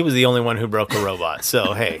Chiru though. He was the only one who broke a robot,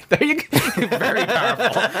 so hey. There you go. Very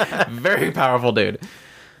powerful. Very powerful dude.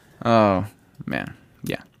 Oh, man.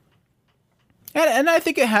 Yeah. And I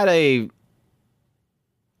think it had a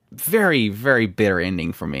very, very bitter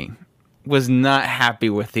ending for me. Was not happy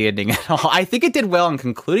with the ending at all. I think it did well in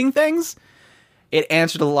concluding things. It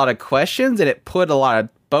answered a lot of questions, and it put a lot of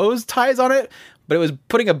bow ties on it, but it was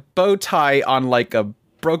putting a bow tie on like a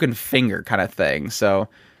broken finger kind of thing. So,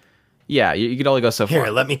 yeah, you could only go so far.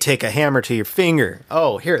 Here, let me take a hammer to your finger.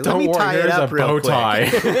 Oh, here, let me tie it up real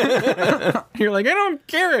quick. You're like, I don't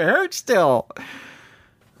care. It hurts still.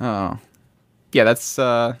 Oh. Yeah, that's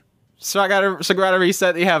Sagrada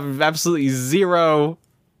Reset. You have absolutely zero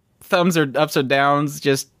thumbs or ups or downs.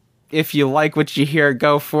 Just if you like what you hear,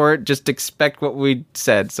 go for it. Just expect what we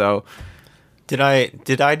said. So, did I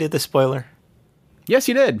do the spoiler? Yes,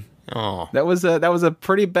 you did. Oh, that was a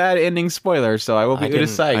pretty bad ending spoiler. So I will be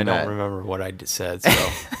saying that. I don't remember what I said. So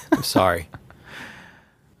I'm sorry.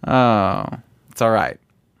 Oh, it's all right.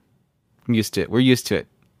 I'm used to it. We're used to it.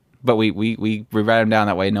 But we write them down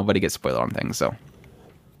that way. Nobody gets spoiled on things. So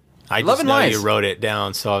I just know you wrote it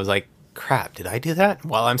down. So I was like, crap, did I do that?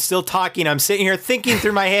 While I'm still talking, I'm sitting here thinking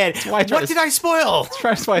through my head, what did I spoil?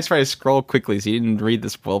 That's why I tried to scroll quickly so you didn't read the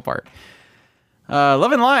spoil part.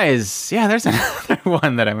 Love and Lies. Yeah, there's another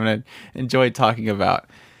one that I'm going to enjoy talking about.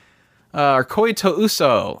 Koi to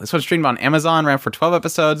Uso. This one's streamed on Amazon, ran for 12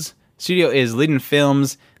 episodes. Studio is Leading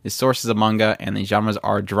Films. The source is a manga, and the genres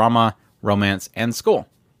are drama, romance, and school.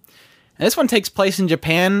 And this one takes place in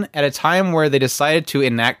Japan at a time where they decided to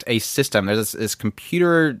enact a system. There's this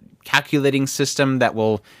computer calculating system that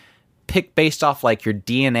will pick based off like your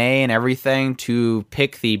DNA and everything to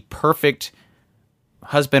pick the perfect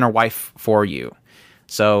husband or wife for you.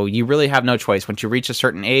 So you really have no choice. Once you reach a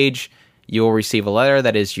certain age, you'll receive a letter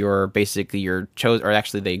that is your chosen, or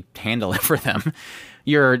actually they handle it for them,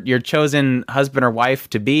 your chosen husband or wife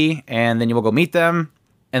to be, and then you will go meet them,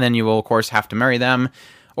 and then you will of course have to marry them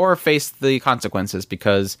or face the consequences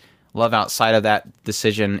because love outside of that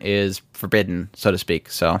decision is forbidden, so to speak.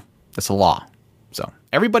 So that's a law. So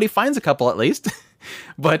everybody finds a couple at least,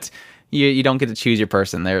 but you don't get to choose your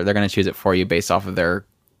person. They're going to choose it for you based off of their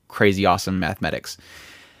crazy awesome mathematics.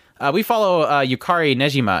 We follow Yukari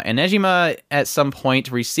Nejima, and Nejima at some point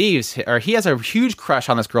he has a huge crush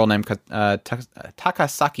on this girl named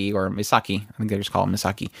Takasaki or Misaki. I think they just call him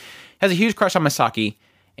Misaki. Has a huge crush on Misaki,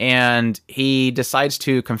 and he decides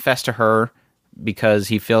to confess to her because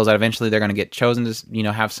he feels that eventually they're going to get chosen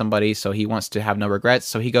to, have somebody. So he wants to have no regrets.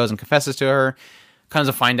 So he goes and confesses to her. Comes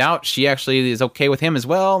to find out she actually is okay with him as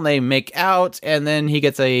well. And they make out, and then he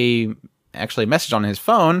gets a message on his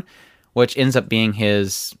phone, which ends up being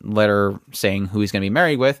his letter saying who he's going to be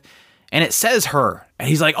married with. And it says her. And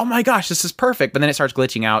he's like, oh my gosh, this is perfect. But then it starts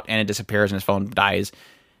glitching out and it disappears and his phone dies.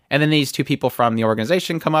 And then these two people from the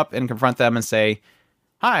organization come up and confront them and say,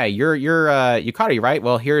 "Hi, you're Yukari, right?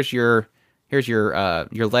 Well, here's your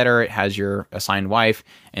letter. It has your assigned wife."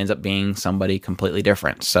 Ends up being somebody completely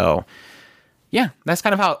different. So yeah, that's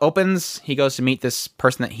kind of how it opens. He goes to meet this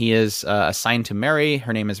person that he is assigned to marry.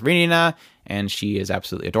 Her name is Rinina, and she is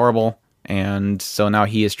absolutely adorable. And so now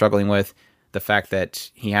he is struggling with the fact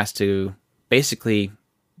that he has to basically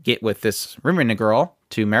get with this Rinina girl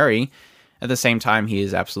to marry. At the same time, he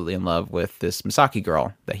is absolutely in love with this Misaki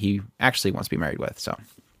girl that he actually wants to be married with. So,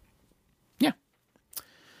 yeah.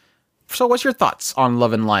 So what's your thoughts on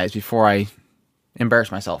Love and Lies before I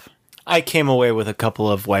embarrass myself? I came away with a couple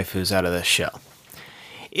of waifus out of this show.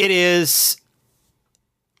 It is...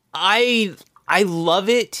 I love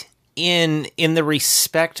it in the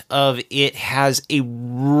respect of it has a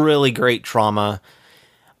really great drama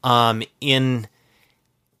in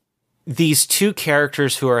these two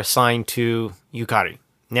characters who are assigned to Yukari.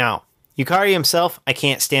 Now, Yukari himself, I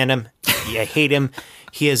can't stand him. I hate him.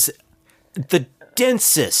 He is the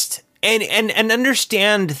densest. And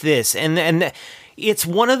understand this. And it's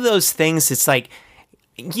one of those things, it's like,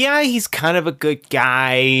 yeah, he's kind of a good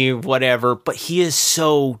guy, whatever, but he is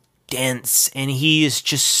so dense, and he is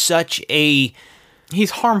just such a...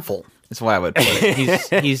 He's harmful, is what I would put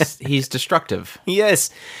it. He's destructive. Yes.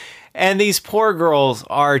 And these poor girls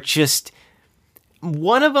are just...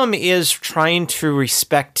 One of them is trying to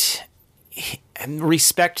respect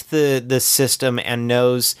the system and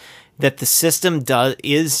knows that the system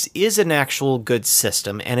is an actual good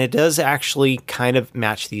system, and it does actually kind of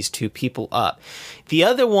match these two people up. The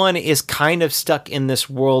other one is kind of stuck in this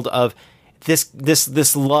world of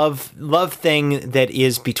this love thing that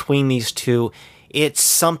is between these two. It's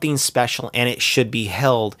something special, and it should be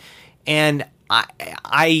held. And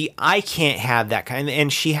I can't have that kind.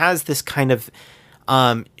 And she has this kind of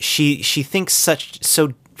she thinks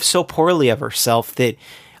so poorly of herself that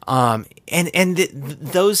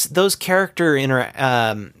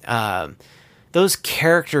those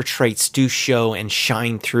character traits do show and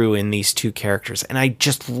shine through in these two characters, and I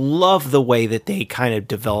just love the way that they kind of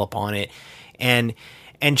develop on it, and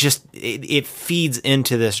just it feeds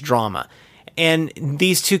into this drama, and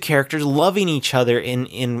these two characters loving each other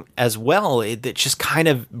in as well. It just kind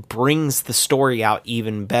of brings the story out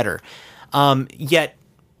even better. Yet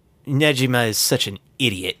Negima is such an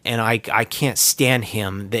idiot, and I can't stand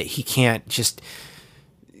him that he can't just...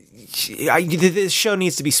 This show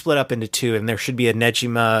needs to be split up into two, and there should be a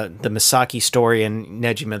Negima, the Misaki story, and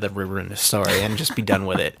Negima, the Riruna story, and just be done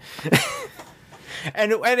with it.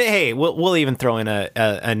 and hey, we'll even throw in a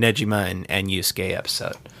Negima and Yusuke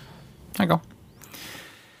episode. There you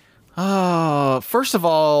go. First of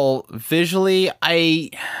all, visually, I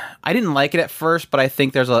didn't like it at first, but I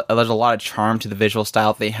think there's a lot of charm to the visual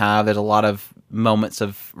style that they have. There's a lot of moments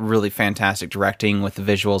of really fantastic directing with the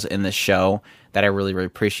visuals in this show that I really, really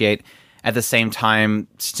appreciate. At the same time,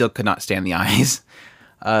 still could not stand the eyes.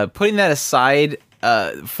 Putting that aside,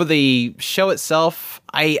 for the show itself,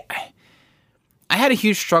 I had a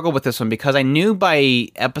huge struggle with this one because I knew by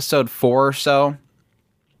episode 4 or so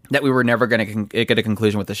that we were never going to get a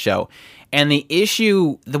conclusion with the show. And the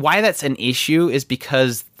issue, why that's an issue is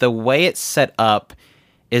because the way it's set up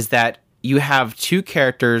is that you have two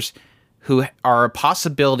characters who are a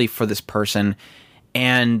possibility for this person,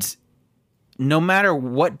 and no matter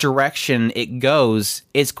what direction it goes,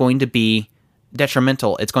 it's going to be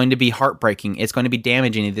detrimental. It's going to be heartbreaking. It's going to be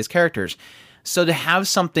damaging to these characters. So to have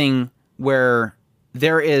something where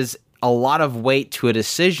there is a lot of weight to a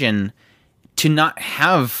decision, to not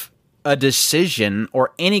have a decision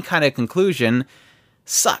or any kind of conclusion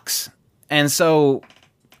sucks. And so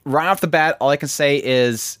right off the bat, all I can say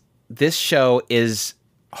is this show is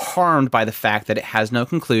harmed by the fact that it has no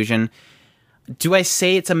conclusion. Do I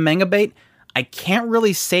say it's a manga bait? I can't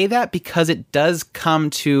really say that because it does come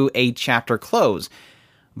to a chapter close,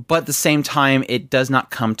 but at the same time, it does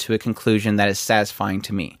not come to a conclusion that is satisfying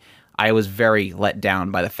to me. I was very let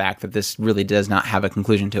down by the fact that this really does not have a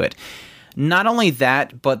conclusion to it. Not only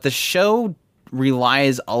that, but the show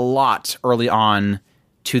relies a lot early on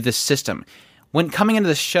to the system. When coming into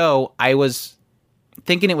the show, I was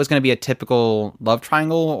thinking it was going to be a typical love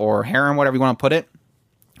triangle or harem, whatever you want to put it.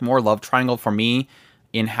 More love triangle for me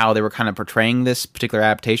in how they were kind of portraying this particular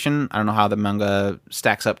adaptation. I don't know how the manga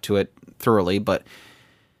stacks up to it thoroughly, but...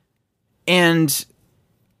 And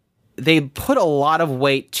they put a lot of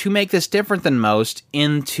weight to make this different than most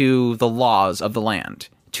into the laws of the land,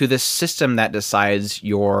 to this system that decides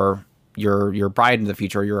your bride in the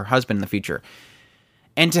future, or your husband in the future.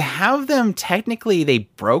 And to have them, technically, they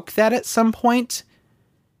broke that at some point,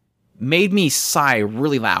 made me sigh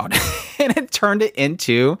really loud. And it turned it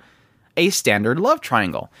into a standard love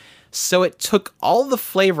triangle. So it took all the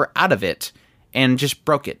flavor out of it and just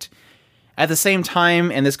broke it. At the same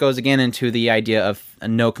time, and this goes again into the idea of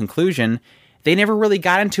no conclusion, they never really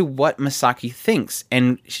got into what Misaki thinks.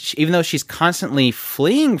 And even though she's constantly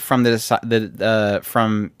fleeing from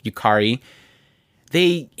from Yukari,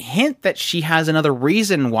 they hint that she has another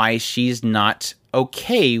reason why she's not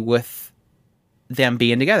okay with them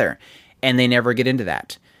being together. And they never get into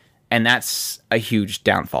that. And that's a huge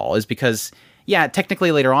downfall, is because, yeah,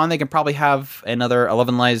 technically later on they can probably have another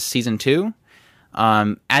 11 Lives Season 2.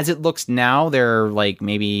 As it looks now, they're like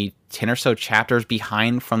maybe 10 or so chapters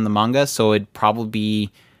behind from the manga, so it'd probably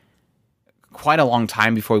be quite a long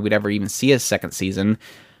time before we would ever even see a second season.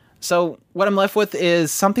 So what I'm left with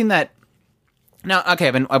is something that... Now, okay,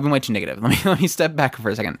 I've been way too negative. Let me step back for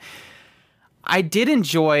a second. I did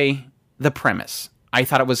enjoy the premise. I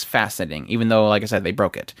thought it was fascinating, even though, like I said, they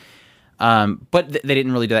broke it. But they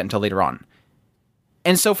didn't really do that until later on.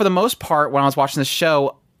 And so for the most part, when I was watching the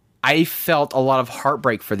show, I felt a lot of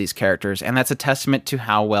heartbreak for these characters, and that's a testament to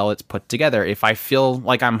how well it's put together. If I feel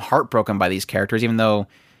like I'm heartbroken by these characters, even though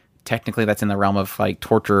technically that's in the realm of like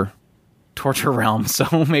torture realm,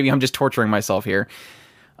 so maybe I'm just torturing myself here.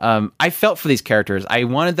 I felt for these characters. I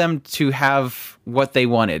wanted them to have what they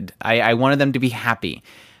wanted. I wanted them to be happy.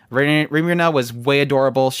 Rimurina was way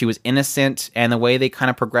adorable. She was innocent, and the way they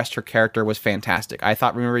kind of progressed her character was fantastic. I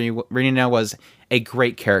thought Rimurina was a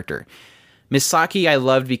great character. Misaki I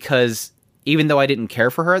loved because even though I didn't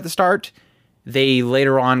care for her at the start, they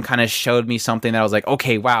later on kind of showed me something that I was like,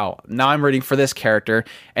 okay, wow, now I'm rooting for this character,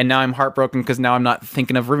 and now I'm heartbroken because now I'm not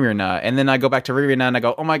thinking of Rimurina. And then I go back to Rimurina and I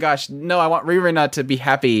go, oh my gosh, no, I want Rimurina to be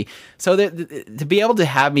happy. So to be able to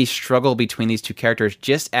have me struggle between these two characters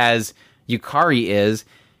just as Yukari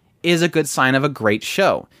is a good sign of a great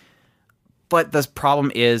show. But the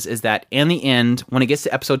problem is that in the end, when it gets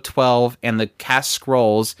to episode 12 and the cast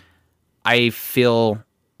scrolls, I feel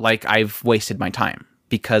like I've wasted my time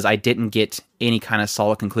because I didn't get any kind of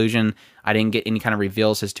solid conclusion. I didn't get any kind of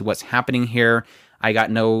reveals as to what's happening here. I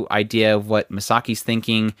got no idea of what Misaki's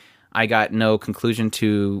thinking. I got no conclusion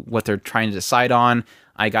to what they're trying to decide on.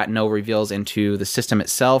 I got no reveals into the system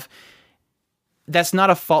itself. That's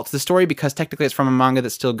not a fault to the story because technically it's from a manga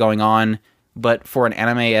that's still going on, but for an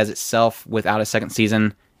anime as itself without a second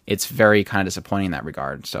season, it's very kind of disappointing in that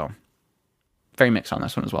regard. So very mixed on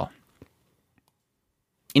this one as well.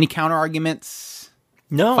 Any counter arguments?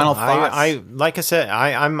 No. Final thoughts? I like I said,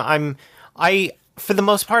 I for the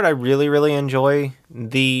most part I really enjoy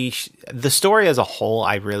the story as a whole.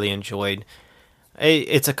 I really enjoyed.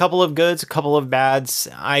 It's a couple of goods, a couple of bads.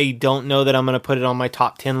 I don't know that I'm going to put it on my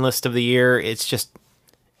top 10 list of the year. It's just,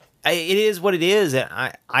 it is what it is.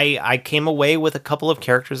 I came away with a couple of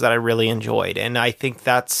characters that I really enjoyed. And I think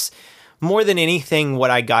that's more than anything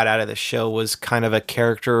what I got out of the show was kind of a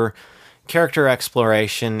character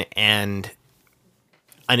exploration and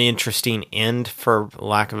an interesting end, for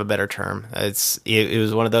lack of a better term. It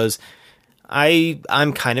was one of those,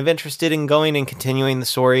 I'm kind of interested in going and continuing the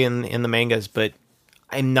story in the mangas, but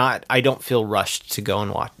I don't feel rushed to go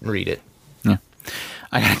and read it. Yeah.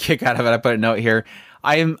 I got a kick out of it. I put a note here.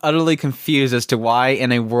 I am utterly confused as to why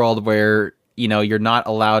in a world where, you're not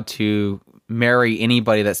allowed to marry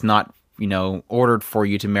anybody that's not, ordered for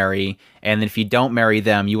you to marry. And if you don't marry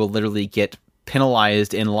them, you will literally get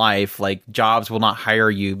penalized in life. Like jobs will not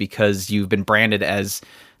hire you because you've been branded as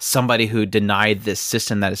somebody who denied this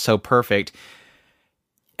system that is so perfect.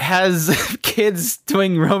 Has kids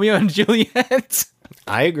doing Romeo and Juliet?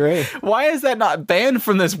 I agree. Why is that not banned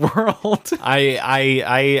from this world?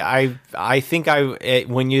 I think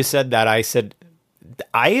when you said that, I said,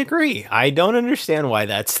 I agree. I don't understand why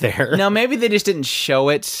that's there. Now, maybe they just didn't show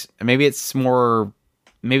it. Maybe it's more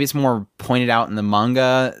pointed out in the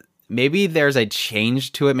manga. Maybe there's a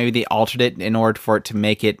change to it. Maybe they altered it in order for it to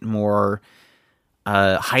make it more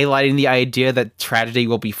highlighting the idea that tragedy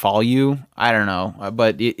will befall you. I don't know,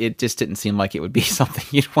 but it just didn't seem like it would be something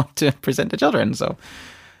you'd want to present to children. So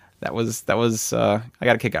that was I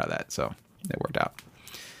got a kick out of that. So it worked out.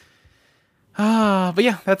 But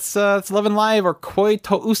yeah, that's Love and Live or Koi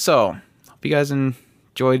to Uso. Hope you guys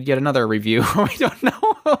enjoyed yet another review. We don't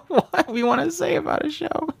know what we want to say about a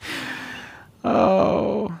show.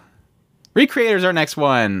 Oh, Recreators, our next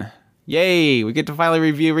one. Yay, we get to finally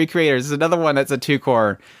review Recreators. This is another one that's a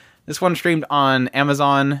 2-core. This one streamed on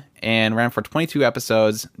Amazon and ran for 22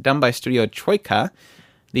 episodes, done by Studio Troika.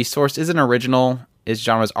 The source is an original. Its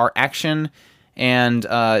genres are action, and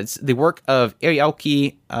it's the work of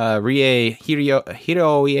Ariaoki Rie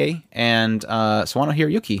Hiroie and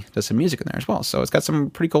SawanoHiroyuki does some music in there as well. So it's got some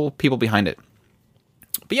pretty cool people behind it.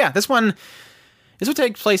 But yeah, this one, This would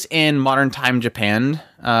take place in modern time Japan.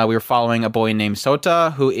 We were following a boy named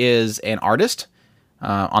Sota, who is an artist.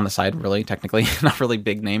 On the side, really, technically. Not really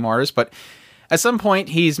big name artist, but at some point,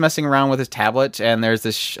 he's messing around with his tablet, and there's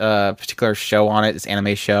this particular show on it, this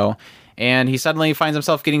anime show, and he suddenly finds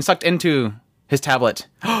himself getting sucked into his tablet.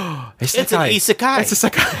 It's an isekai. It's a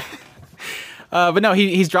isekai. But no,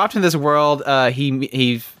 he's dropped into this world.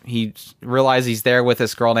 He realizes he's there with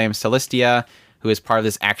this girl named Celestia, who is part of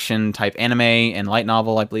this action-type anime and light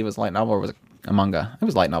novel. I believe it was a light novel, or was it a manga? It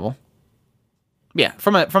was light novel. Yeah,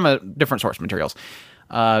 from a different source materials.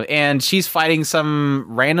 And she's fighting some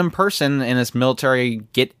random person in this military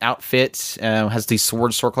outfit, has these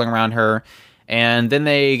swords circling around her, and then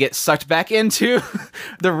they get sucked back into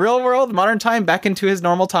the real world, modern time, back into his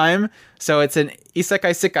normal time. So it's an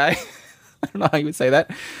isekai sikai. I don't know how you would say that.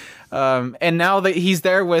 And now that he's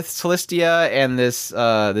there with Celestia and this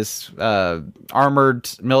armored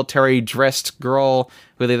military dressed girl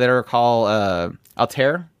who they later call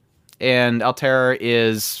Altair. And Altair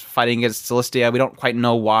is fighting against Celestia. We don't quite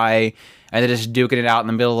know why. And they're just duking it out in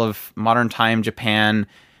the middle of modern time Japan.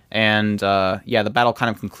 And the battle kind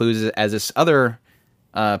of concludes as this other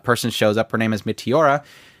person shows up. Her name is Meteora.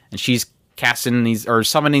 And she's casting these, or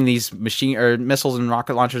summoning these missiles and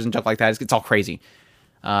rocket launchers and stuff like that. It's all crazy.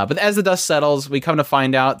 But as the dust settles, we come to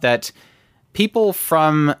find out that people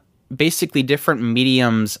from basically different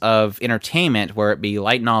mediums of entertainment, where it be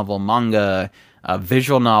light novel, manga,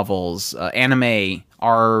 visual novels, anime,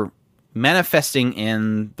 are manifesting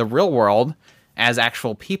in the real world as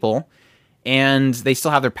actual people, and they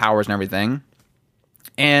still have their powers and everything.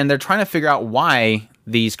 And they're trying to figure out why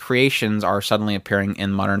these creations are suddenly appearing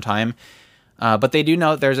in modern time. But they do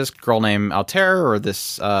know that there's this girl named Altair, or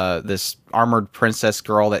this armored princess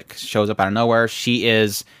girl that shows up out of nowhere. She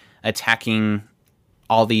is attacking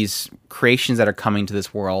all these creations that are coming to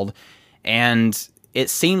this world, and it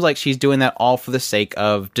seems like she's doing that all for the sake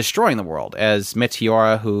of destroying the world, as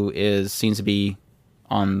Meteora, who seems to be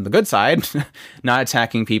on the good side, not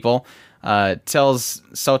attacking people, tells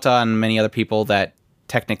Sota and many other people that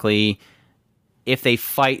technically, if they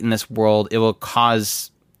fight in this world, it will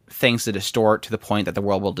cause things to distort to the point that the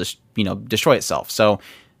world will just, destroy itself. So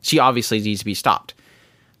she obviously needs to be stopped.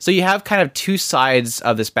 So you have kind of two sides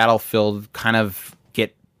of this battlefield kind of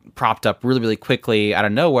get propped up really, really quickly out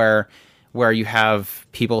of nowhere, where you have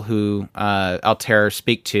people who Altair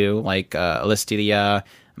speak to, like Alistelia,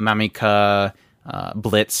 Mamika,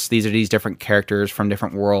 Blitz. These are these different characters from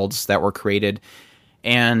different worlds that were created.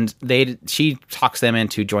 And she talks them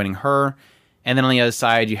into joining her. And then on the other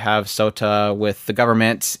side, you have Sota with the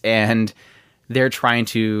government, and they're trying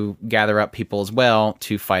to gather up people as well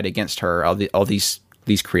to fight against her, all these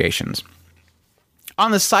creations.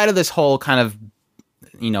 On the side of this whole kind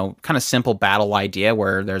of simple battle idea,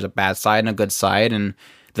 where there's a bad side and a good side, and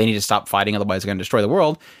they need to stop fighting, otherwise they're going to destroy the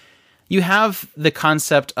world. You have the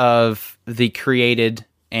concept of the created,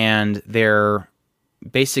 and they're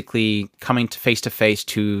basically coming to face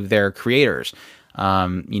to their creators.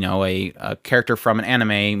 A character from an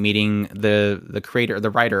anime meeting the creator, the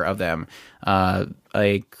writer of them,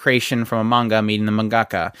 a creation from a manga meeting the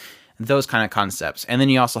mangaka, those kind of concepts. And then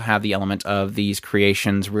you also have the element of these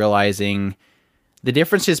creations realizing the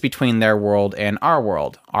differences between their world and our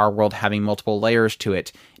world having multiple layers to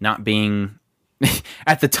it, not being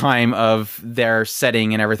at the time of their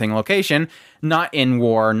setting and everything location, not in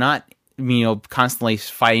war, not, constantly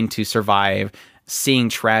fighting to survive, seeing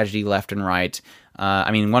tragedy left and right.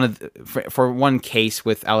 For one case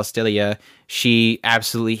with Alistelia, she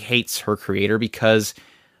absolutely hates her creator because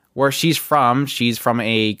where she's from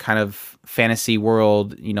a kind of fantasy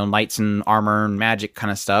world, knights and armor and magic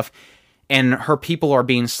kind of stuff. And her people are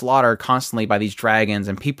being slaughtered constantly by these dragons,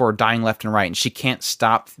 and people are dying left and right. And she can't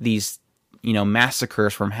stop these,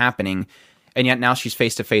 massacres from happening. And yet now she's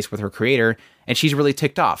face to face with her creator, and she's really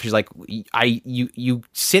ticked off. She's like, you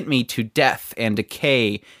sent me to death and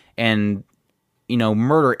decay and,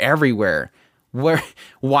 murder everywhere.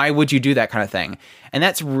 Why would you do that kind of thing? And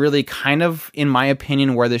that's really kind of, in my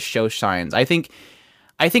opinion, where this show shines. I think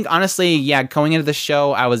honestly, yeah, going into the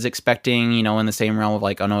show, I was expecting, in the same realm of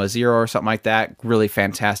like Onoa Zero or something like that. Really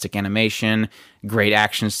fantastic animation, great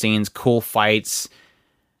action scenes, cool fights.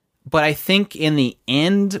 But I think in the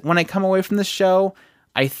end, when I come away from the show,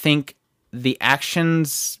 I think the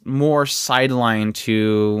action's more sidelined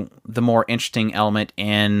to the more interesting element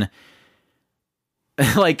in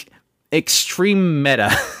like extreme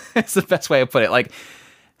meta. It's the best way to put it. Like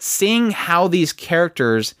seeing how these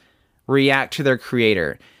characters react to their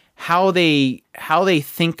creator, how they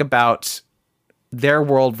think about their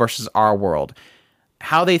world versus our world,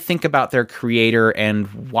 how they think about their creator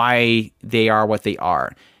and why they are what they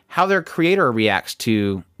are. How their creator reacts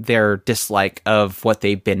to their dislike of what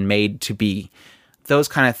they've been made to be. Those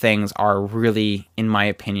kind of things are really, in my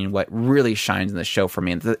opinion, what really shines in the show for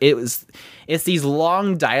me. It's these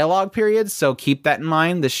long dialogue periods, so keep that in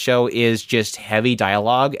mind. The show is just heavy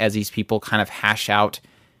dialogue as these people kind of hash out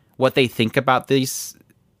what they think about these,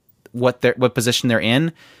 what position they're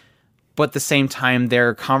in. But at the same time,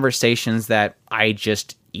 they're conversations that I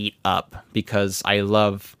just eat up because I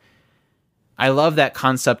love that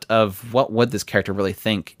concept of what would this character really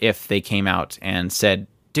think if they came out and said,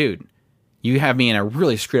 dude, you have me in a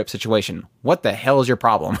really screwed up situation. What the hell is your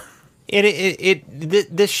problem?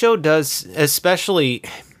 This show does, especially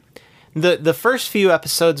the first few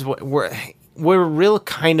episodes were a real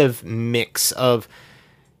kind of mix of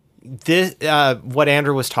this, what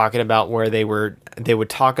Andrew was talking about, where they would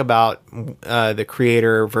talk about the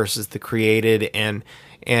creator versus the created,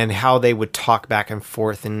 and how they would talk back and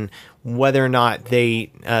forth, and whether or not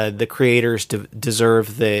the creators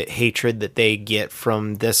deserve the hatred that they get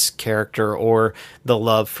from this character or the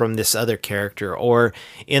love from this other character, or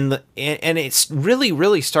and it's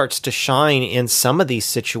really starts to shine in some of these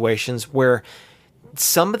situations where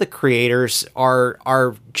some of the creators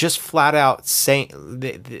are just flat out saying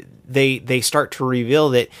they start to reveal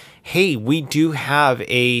that, hey, we do have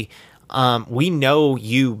we know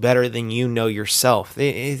you better than you know yourself.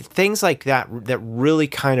 Things like that really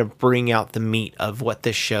kind of bring out the meat of what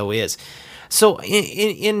this show is. So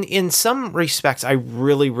in some respects, I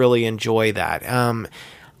really enjoy that.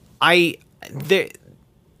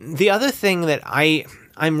 The other thing that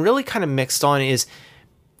I'm really kind of mixed on is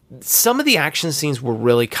some of the action scenes were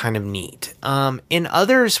really kind of neat. And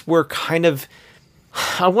others were kind of,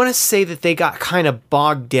 I want to say that they got kind of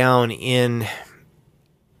bogged down in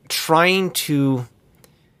trying to,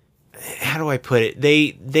 how do I put it?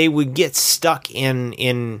 They would get stuck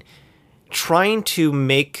in trying to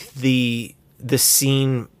make the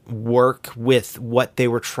scene work with what they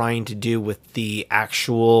were trying to do with the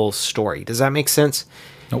actual story. Does that make sense?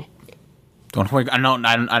 Nope. I'm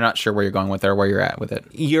not sure where you're going with it or where you're at with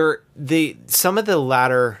it. Some of the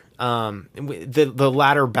latter the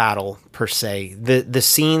latter battle per se, the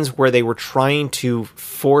scenes where they were trying to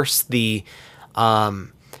force the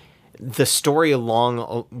story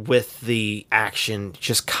along with the action,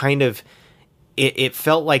 just kind of, it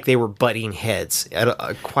felt like they were butting heads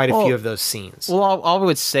at quite a few of those scenes. Well, all I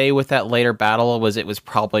would say with that later battle was it was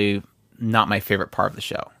probably not my favorite part of the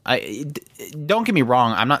show. Don't get me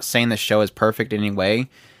wrong, I'm not saying the show is perfect in any way.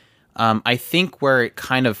 I think where it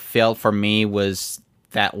kind of failed for me was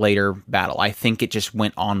that later battle. I think it just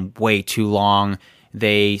went on way too long.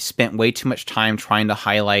 They spent way too much time trying to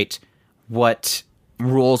highlight what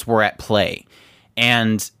rules were at play.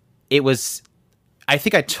 And it was, I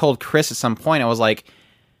think I told Chris at some point, I was like,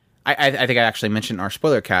 I think I actually mentioned in our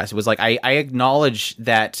spoiler cast, it was like, I acknowledge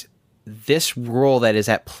that this rule that is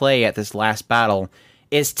at play at this last battle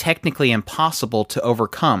is technically impossible to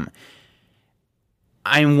overcome.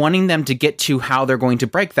 I'm wanting them to get to how they're going to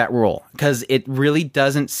break that rule, because it really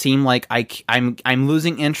doesn't seem like I'm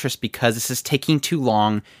losing interest because this is taking too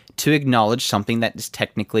long to acknowledge something that is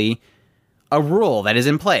technically a rule that is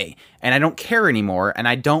in play, and I don't care anymore, and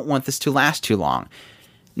I don't want this to last too long.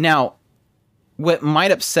 Now, what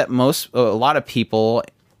might upset a lot of people,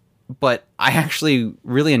 but I actually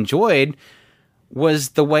really enjoyed, was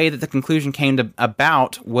the way that the conclusion came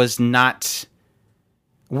about was not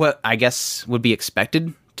what I guess would be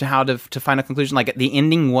expected to find a conclusion. Like, the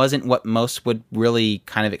ending wasn't what most would really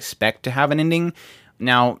kind of expect to have an ending.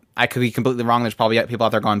 Now, I could be completely wrong. There's probably people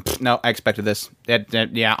out there going, no, I expected this.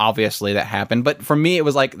 Yeah, obviously that happened. But for me, it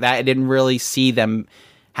was like that. I didn't really see them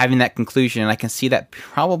having that conclusion. And I can see that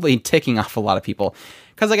probably ticking off a lot of people.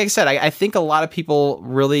 Because like I said, I think a lot of people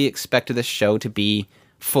really expected this show to be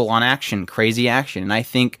full-on action, crazy action. And I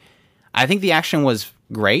think the action was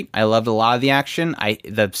great. I loved a lot of the action.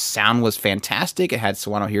 The sound was fantastic. It had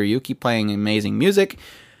SawanoHiroyuki playing amazing music.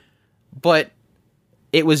 But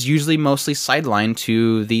it was usually mostly sidelined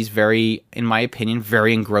to these very, in my opinion,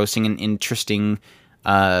 very engrossing and interesting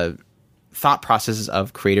thought processes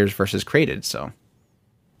of creators versus created. So,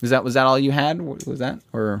 was that all you had? Was that,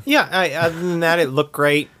 or yeah? Other than that, it looked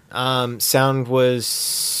great. Sound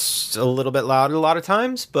was a little bit loud a lot of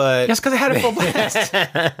times, but yes, because I had a full blast.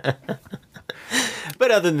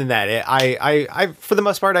 But other than that, I for the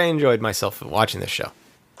most part, I enjoyed myself watching this show.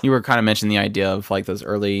 You were kind of mentioning the idea of like those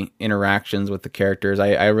early interactions with the characters.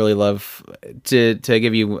 I really love to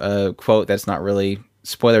give you a quote that's not really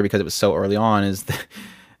spoiler because it was so early on, is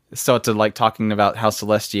Sota like talking about how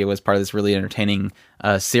Celestia was part of this really entertaining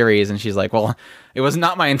series, and she's like, well, it was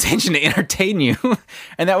not my intention to entertain you.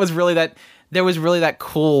 And that was really there was really that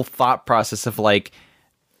cool thought process of like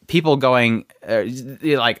people going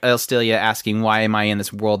like Elstelia asking, why am I in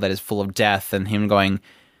this world that is full of death, and him going,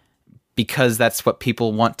 because that's what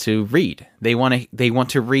people want to read. They want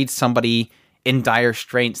to read somebody in dire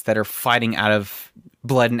straits that are fighting out of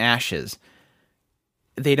blood and ashes.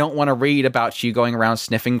 They don't want to read about you going around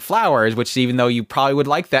sniffing flowers, which even though you probably would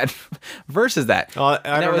like that versus that. Well,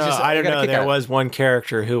 I don't know. There was one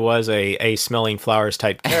character who was a smelling flowers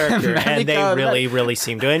type character, and they really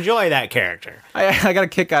seemed to enjoy that character. I got a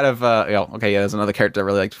kick out of, there's another character that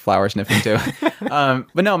really liked flower sniffing too.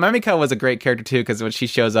 But no, Mamika was a great character too, because when she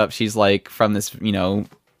shows up, she's like from this,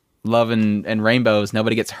 love and rainbows,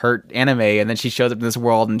 nobody gets hurt anime, and then she shows up in this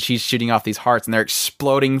world and she's shooting off these hearts and they're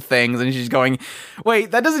exploding things, and she's going,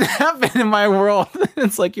 wait, that doesn't happen in my world.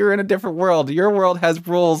 It's like, you're in a different world. Your world has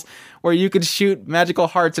rules where you can shoot magical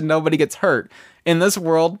hearts and nobody gets hurt. In this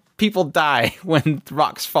world, people die when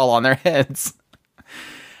rocks fall on their heads.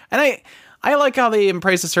 And I like how they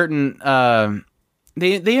embrace a certain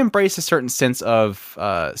they embrace a certain sense of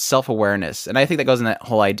self-awareness, and I think that goes in that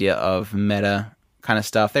whole idea of meta kind of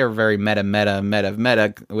stuff. They were very meta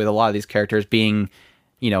with a lot of these characters being,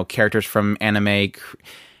 characters from anime.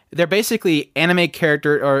 They're basically anime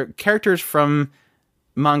characters from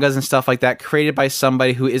mangas and stuff like that, created by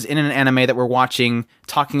somebody who is in an anime that we're watching,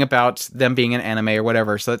 talking about them being an anime or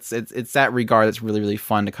whatever. So it's that regard that's really, really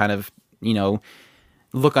fun to kind of,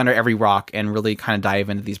 look under every rock and really kind of dive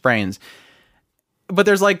into these brains. But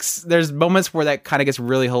there's moments where that kind of gets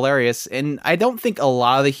really hilarious, and I don't think a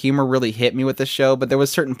lot of the humor really hit me with the show, but there was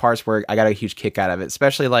certain parts where I got a huge kick out of it,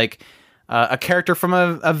 especially like a character from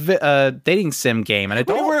a dating sim game. And I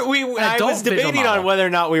was debating on whether or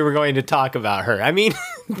not we were going to talk about her. I mean,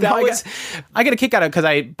 I get a kick out of it because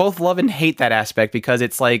I both love and hate that aspect, because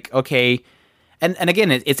it's like, okay, and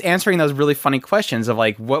again, it's answering those really funny questions of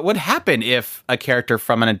like, what would happen if a character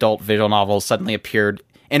from an adult visual novel suddenly appeared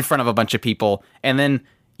in front of a bunch of people, and then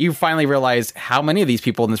you finally realize how many of these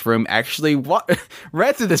people in this room actually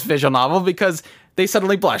read through this visual novel, because they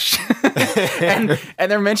suddenly blush. and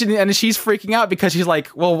they're mentioning, and she's freaking out because she's like,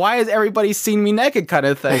 well, why has everybody seen me naked kind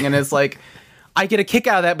of thing? And it's like, I get a kick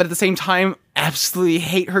out of that, but at the same time, absolutely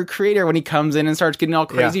hate her creator when he comes in and starts getting all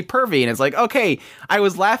crazy pervy. And it's like, okay, I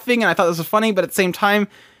was laughing and I thought this was funny, but at the same time,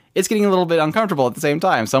 it's getting a little bit uncomfortable at the same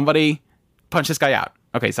time. Somebody punch this guy out.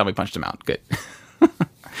 Okay, somebody punched him out. Good.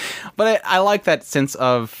 But I like that sense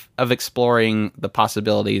of exploring the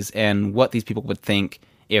possibilities and what these people would think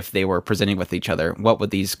if they were presenting with each other. What would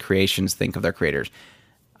these creations think of their creators?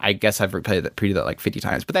 I guess I've repeated that like 50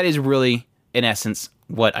 times, but that is really, in essence,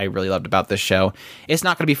 what I really loved about this show. It's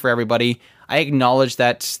not going to be for everybody. I acknowledge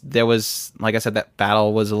that there was, like I said, that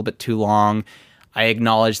battle was a little bit too long. I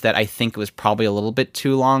acknowledge that I think it was probably a little bit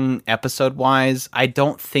too long episode-wise. I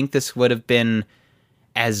don't think this would have been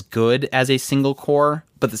as good as a single core,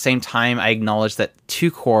 but at the same time, I acknowledge that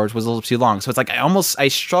 2 cores was a little too long. So it's like I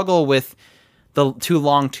struggle with the too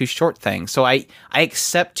long, too short thing. So I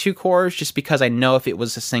accept 2 cores just because I know if it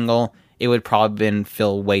was a single, it would probably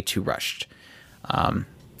feel way too rushed. And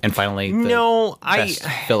finally, best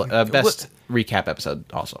recap episode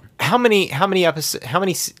also. How many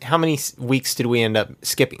weeks did we end up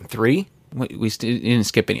skipping? 3? We didn't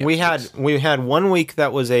skip any. We had 1 week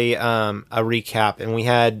that was a recap, and we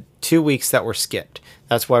had 2 weeks that were skipped.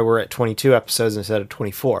 That's why we're at 22 episodes instead of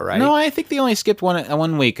 24, right? No, I think they only skipped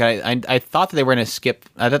one week. I thought that they were going to skip.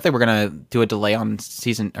 I thought they were going to do a delay on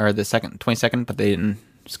season or the 22nd, but they didn't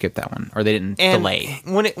skip that one, or they didn't delay.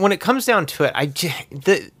 When it comes down to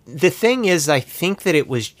it, the thing is, I think that it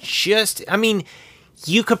was just. I mean,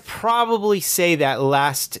 you could probably say that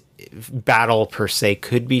last battle per se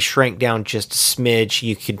could be shrank down just a smidge.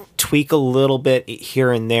 You could tweak a little bit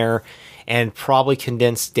here and there and probably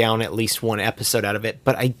condense down at least 1 episode out of it.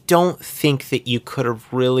 But I don't think that you could have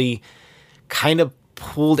really kind of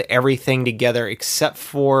pulled everything together, except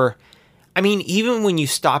for, I mean, even when you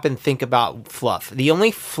stop and think about fluff, the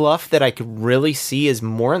only fluff that I could really see is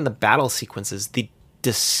more in the battle sequences. The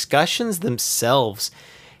discussions themselves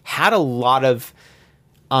had a lot of,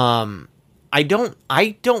 I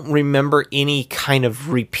don't remember any kind of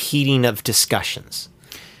repeating of discussions.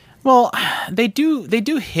 Well, they do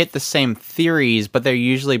hit the same theories, but they're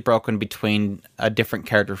usually broken between a different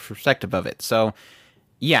character's perspective of it. So,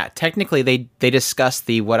 yeah, technically they discuss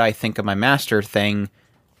the what I think of my master thing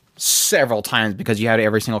several times, because you had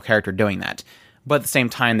every single character doing that. But at the same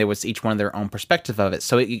time, there was each one of their own perspective of it.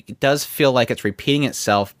 So it does feel like it's repeating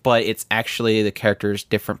itself, but it's actually the character's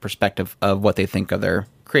different perspective of what they think of their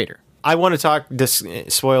creator. I want to talk this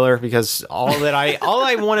spoiler because all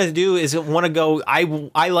I want to do is want to go.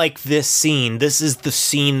 I like this scene. This is the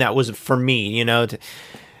scene that was for me. You know,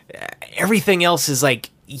 everything else is like,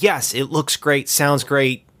 yes, it looks great, sounds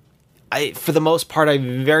great. For the most part, I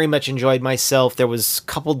very much enjoyed myself. There was a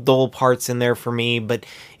couple dull parts in there for me, but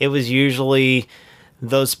it was usually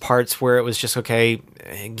those parts where it was just okay,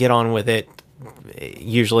 get on with it.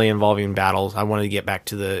 Usually involving battles. I wanted to get back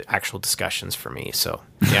to the actual discussions for me, so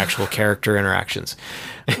the actual character interactions.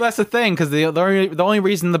 Well, that's the thing, because the only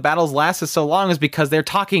reason the battles lasted so long is because they're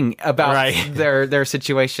talking about their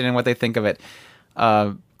situation and what they think of it.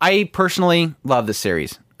 I personally love this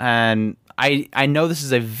series, and I know this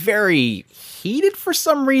is a very heated, for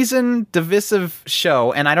some reason, divisive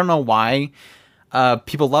show, and I don't know why.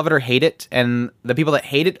 People love it or hate it, and the people that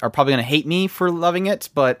hate it are probably going to hate me for loving it,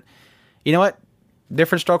 but you know what?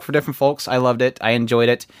 Different stroke for different folks. I loved it. I enjoyed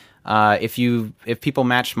it. If people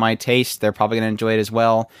match my taste, they're probably going to enjoy it as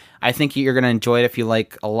well. I think you're going to enjoy it if you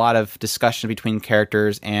like a lot of discussion between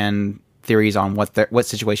characters and theories on what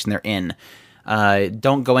situation they're in.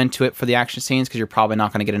 Don't go into it for the action scenes because you're probably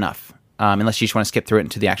not going to get enough, unless you just want to skip through it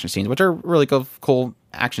into the action scenes, which are really cool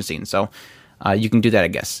action scenes. So you can do that, I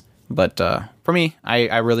guess. But for me,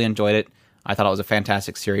 I really enjoyed it. I thought it was a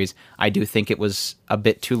fantastic series. I do think it was a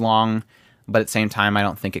bit too long, but at the same time, I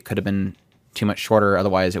don't think it could have been too much shorter.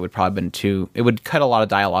 Otherwise, it would probably been it would cut a lot of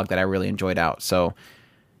dialogue that I really enjoyed out. So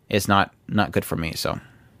it's not good for me. So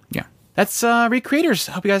yeah, that's Recreators.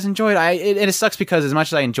 Hope you guys enjoyed it. It sucks because as much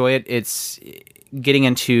as I enjoy it, it's getting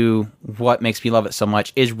into what makes me love it so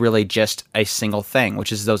much is really just a single thing,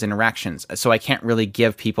 which is those interactions. So I can't really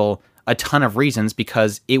give people a ton of reasons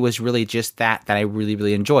because it was really just that I really,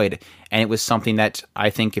 really enjoyed. And it was something that I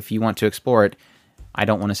think if you want to explore it, I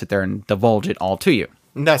don't want to sit there and divulge it all to you.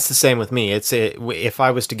 That's the same with me. If I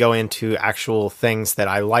was to go into actual things that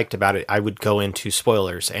I liked about it, I would go into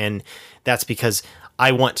spoilers. And that's because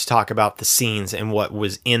I want to talk about the scenes and what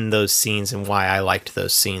was in those scenes and why I liked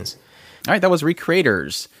those scenes. All right, that was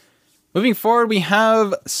Recreators. Moving forward, we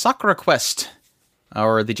have Sakura Quest,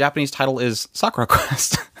 or the Japanese title is Sakura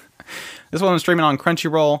Quest. This one was streaming on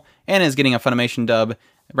Crunchyroll and is getting a Funimation dub. It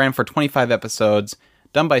ran for 25 episodes,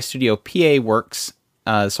 done by Studio PA Works.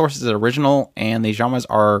 The source is original, and the genres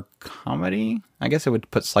are comedy. I guess it would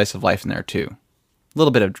put slice of life in there too. A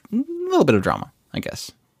little bit of drama, I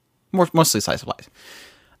guess. Mostly slice of life.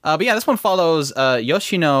 But yeah, this one follows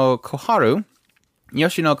Yoshino Koharu.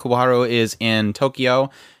 Yoshino Koharu is in Tokyo,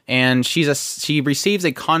 and she receives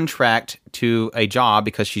a contract to a job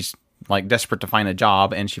because she's like desperate to find a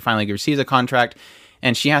job, and she finally receives a contract,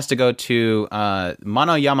 and she has to go to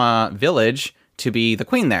Manoyama village to be the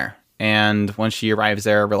queen there. And when she arrives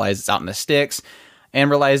there, realizes it's out in the sticks, and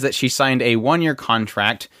realizes that she signed a 1-year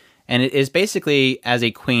contract, and it is basically as a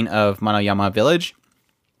queen of Manoyama village,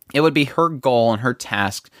 it would be her goal and her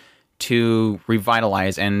task to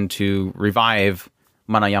revitalize and to revive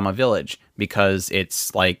Manoyama village, because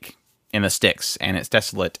it's like in the sticks and it's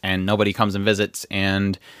desolate and nobody comes and visits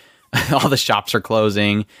and all the shops are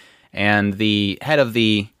closing, and the head of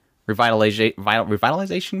the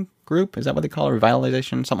revitalization group, is that what they call it?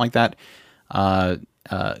 Revitalization, something like that.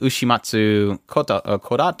 Ushimatsu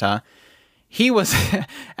Kodata, he was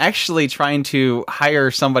actually trying to hire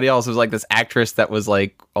somebody else. It was like this actress that was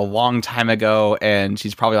like a long time ago, and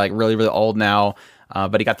she's probably like really, really old now,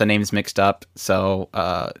 but he got the names mixed up. So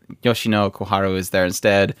Yoshino Koharu is there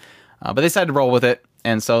instead. But they decided to roll with it.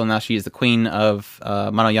 And so now she's the queen of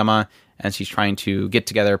Manoyama, and she's trying to get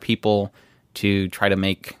together people to try to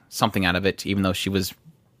make something out of it, even though she was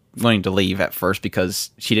wanting to leave at first because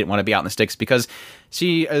she didn't want to be out in the sticks, because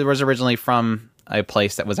she was originally from a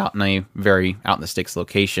place that was out in a very out in the sticks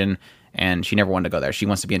location, and she never wanted to go there. She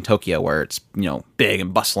wants to be in Tokyo, where it's, you know, big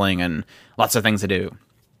and bustling and lots of things to do.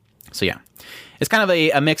 So yeah, it's kind of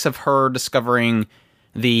a mix of her discovering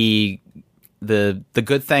the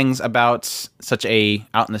good things about such a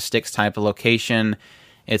out in the sticks type of location.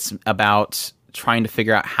 It's about trying to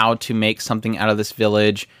figure out how to make something out of this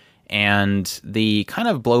village, and the kind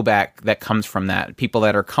of blowback that comes from that. People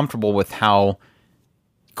that are comfortable with how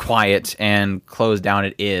quiet and closed down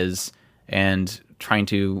it is, and trying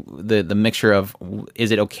to the mixture of,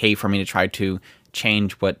 is it okay for me to try to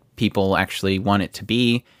change what people actually want it to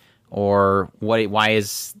be, or why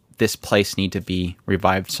is this place need to be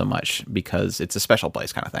revived so much because it's a special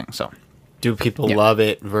place kind of thing. So do people love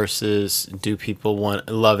it versus do people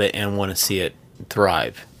love it and want to see it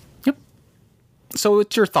thrive? Yep. So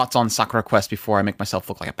what's your thoughts on Sakura Quest before I make myself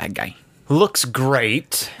look like a bad guy? Looks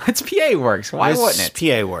great. It's PA Works. Why wouldn't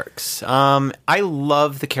it? PA Works. I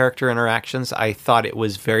love the character interactions. I thought it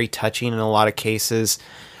was very touching in a lot of cases.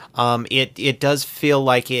 It does feel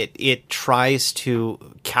like it tries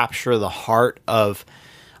to capture the heart of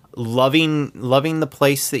loving the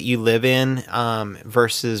place that you live in,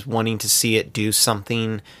 versus wanting to see it do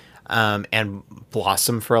something and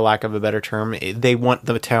blossom, for a lack of a better term. They want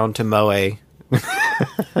the town to moe.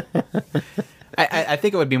 I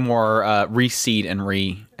think it would be more reseed and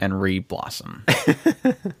re-blossom.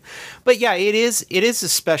 But yeah, it is a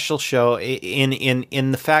special show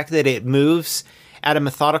in the fact that it moves at a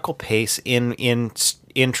methodical pace in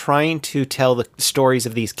trying to tell the stories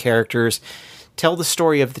of these characters, tell the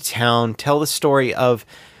story of the town, tell the story of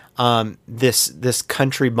this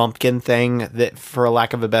country bumpkin thing, that, for a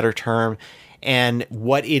lack of a better term, and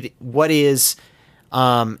what is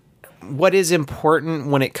important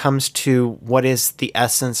when it comes to what is the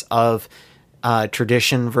essence of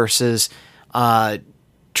tradition versus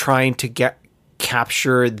trying to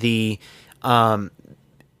capture the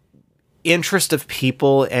interest of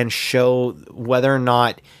people and show whether or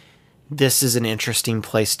not this is an interesting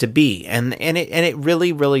place to be. And it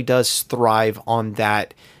really does thrive on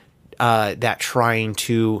that trying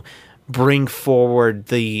to bring forward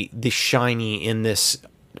the shiny in this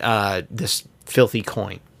filthy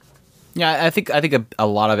coin. Yeah, I think a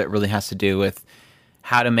lot of it really has to do with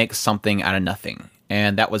how to make something out of nothing.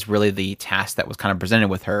 And that was really the task that was kind of presented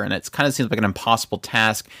with her. And it kind of seems like an impossible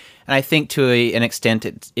task. And I think to an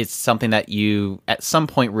extent, it's something that you at some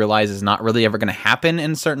point realize is not really ever going to happen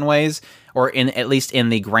in certain ways, or at least in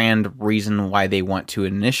the grand reason why they want to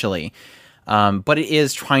initially. But it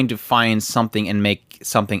is trying to find something and make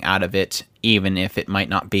something out of it, even if it might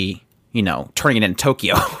not be, turning it into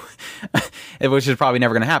Tokyo, which is probably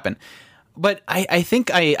never going to happen. But I think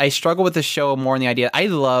I struggle with this show more in the idea. I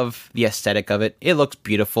love the aesthetic of it. It looks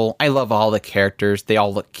beautiful. I love all the characters. They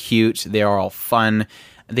all look cute. They are all fun.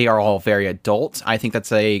 They are all very adult. I think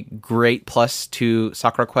that's a great plus to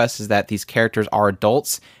Sakura Quest, is that these characters are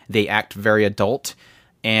adults. They act very adult.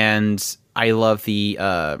 And I love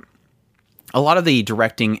a lot of the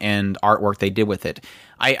directing and artwork they did with it.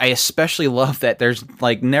 I especially love that there's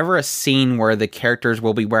like never a scene where the characters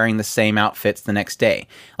will be wearing the same outfits the next day.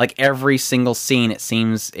 Like every single scene, it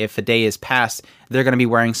seems, if a day is passed, they're going to be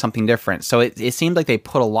wearing something different. So it seems like they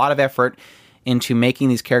put a lot of effort into making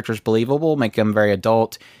these characters believable, make them very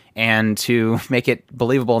adult, and to make it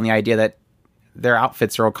believable in the idea that their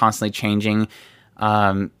outfits are all constantly changing.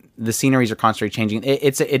 The sceneries are constantly changing.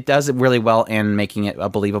 It does it really well in making it a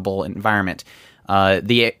believable environment.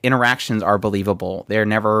 The interactions are believable. They're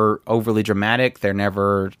never overly dramatic. They're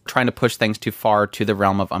never trying to push things too far to the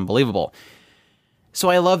realm of unbelievable. So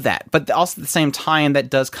I love that. But also at the same time, that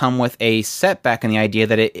does come with a setback in the idea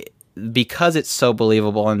that because it's so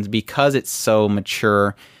believable and because it's so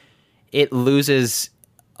mature, it loses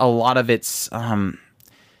a lot of its... a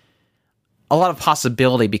lot of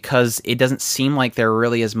possibility, because it doesn't seem like there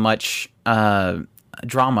really is much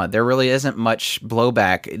drama. There really isn't much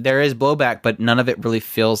blowback. There is blowback, but none of it really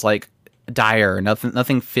feels like dire.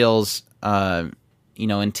 Nothing feels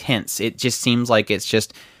intense. It just seems like it's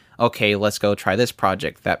just, okay, let's go try this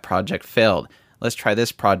project. That project failed. Let's try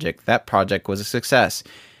this project. That project was a success.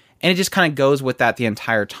 And it just kind of goes with that the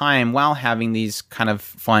entire time while having these kind of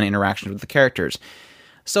fun interactions with the characters.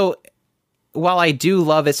 So while I do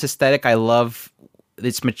love its aesthetic, I love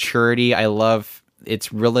its maturity, I love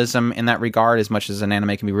its realism in that regard, as much as an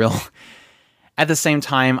anime can be real. At the same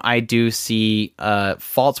time, I do see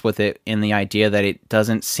faults with it in the idea that it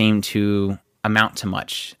doesn't seem to amount to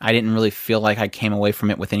much. I didn't really feel like I came away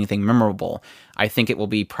from it with anything memorable. I think it will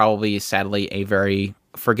be probably, sadly, a very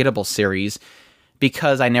forgettable series,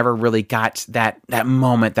 because I never really got that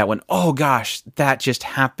moment that went, oh gosh, that just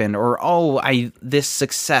happened, or this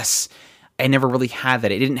success. I never really had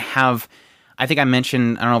that. It didn't have, I think I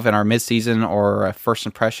mentioned, I don't know if in our mid-season or a first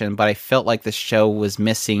impression, but I felt like the show was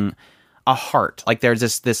missing a heart. Like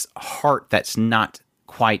there's this heart that's not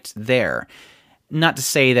quite there. Not to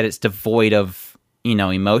say that it's devoid of,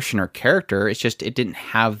 emotion or character. It's just, it didn't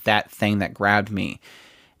have that thing that grabbed me.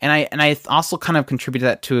 And I also kind of contributed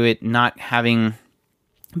that to it not having,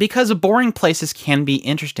 because boring places can be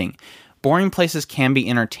interesting. Boring places can be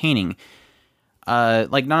entertaining.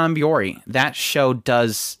 Like Nanbiori, that show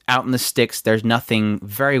does out in the sticks, there's nothing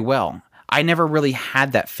very well. I never really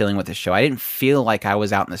had that feeling with the show. I didn't feel like I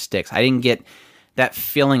was out in the sticks. I didn't get that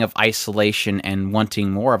feeling of isolation and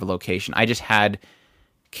wanting more of a location. I just had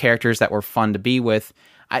characters that were fun to be with.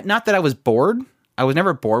 Not that I was bored. I was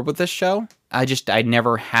never bored with this show. I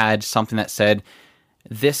never had something that said,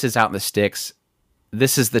 this is out in the sticks.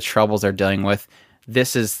 This is the troubles they're dealing with.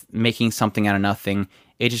 This is making something out of nothing.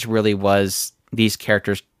 It just really was these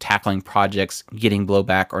characters tackling projects, getting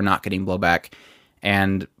blowback or not getting blowback.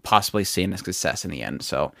 and possibly seeing a success in the end.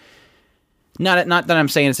 So not that I'm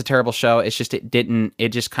saying it's a terrible show. It's just it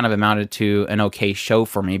just kind of amounted to an okay show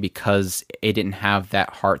for me because it didn't have that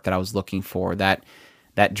heart that I was looking for, that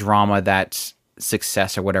drama, that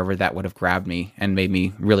success or whatever that would have grabbed me and made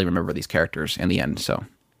me really remember these characters in the end. So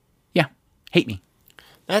yeah, hate me.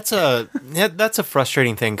 That's a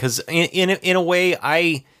frustrating thing because in a way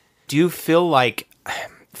I do feel like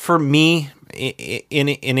for me in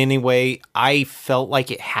any way I felt like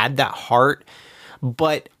it had that heart,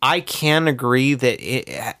 but I can agree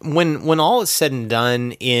that when all is said and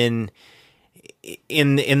done in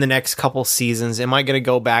the next couple seasons, am I going to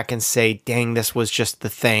go back and say, dang, this was just the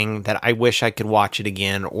thing that I wish I could watch it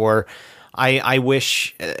again, or I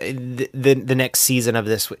wish the next season of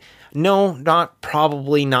this. No,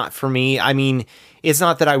 probably not for me. I mean, it's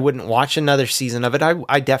not that I wouldn't watch another season of it.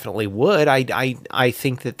 I definitely would. I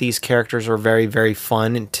think that these characters are very, very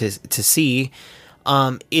fun to see.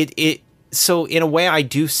 So in a way, I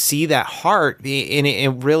do see that heart, and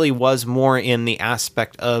it really was more in the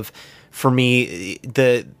aspect of, for me,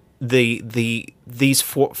 these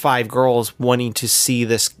 5 girls wanting to see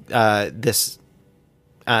this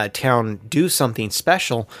town do something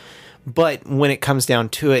special. But when it comes down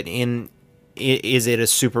to it, is it a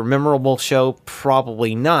super memorable show?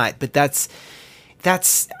 Probably not. But that's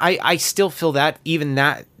I still feel that even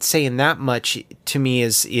that saying that much to me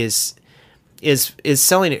is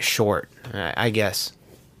selling it short, I guess.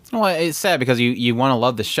 Well, it's sad because you want to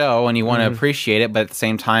love the show and you want to appreciate it, but at the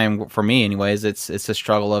same time, for me anyways, it's a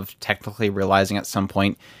struggle of technically realizing at some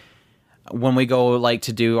point when we go like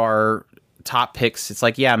to do our top picks, it's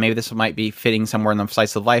like, yeah, maybe this might be fitting somewhere in the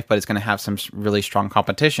slice of life, but it's going to have some really strong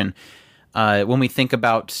competition. When we think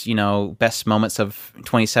about, best moments of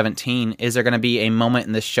 2017, is there going to be a moment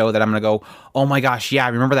in this show that I'm going to go, oh my gosh, yeah, I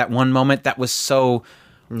remember that one moment that was so...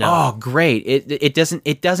 No. Oh, great! It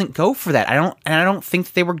doesn't go for that. I don't think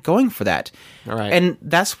that they were going for that. All right. And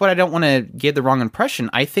that's what I don't want to give the wrong impression.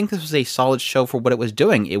 I think this was a solid show for what it was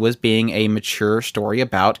doing. It was being a mature story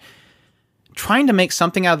about trying to make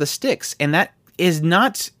something out of the sticks, and that is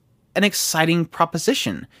not an exciting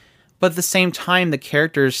proposition. But at the same time, the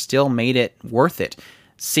characters still made it worth it.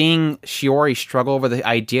 Seeing Shiori struggle over the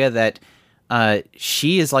idea that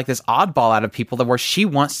she is like this oddball out of people, where she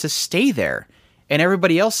wants to stay there. And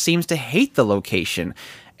everybody else seems to hate the location.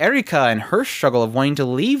 Erika and her struggle of wanting to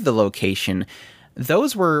leave the location,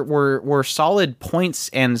 those were solid points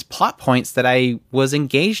and plot points that I was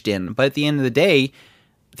engaged in. But at the end of the day,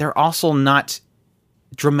 they're also not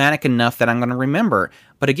dramatic enough that I'm going to remember.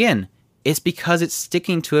 But again, it's because it's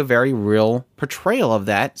sticking to a very real portrayal of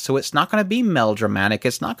that. So it's not going to be melodramatic.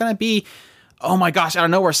 It's not going to be... oh my gosh, out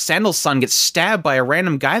of nowhere, Sandal's son gets stabbed by a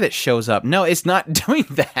random guy that shows up. No, it's not doing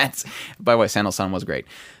that. By the way, Sandal's son was great.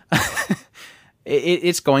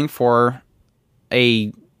 It's going for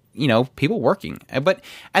people working. But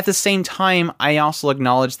at the same time, I also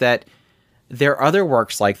acknowledge that there are other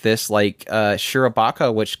works like this, like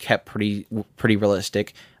Shirobaka, which kept pretty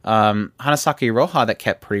realistic. Hanasaki Roha, that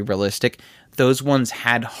kept pretty realistic. Those ones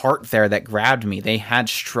had heart there that grabbed me. They had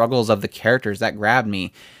struggles of the characters that grabbed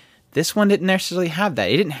me. This one didn't necessarily have that.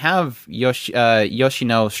 It didn't have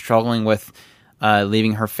Yoshino struggling with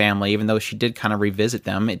leaving her family, even though she did kind of revisit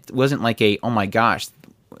them. It wasn't like oh my gosh,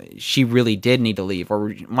 she really did need to leave,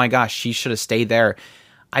 or oh my gosh, she should have stayed there.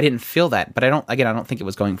 I didn't feel that, but I don't think it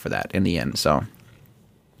was going for that in the end. So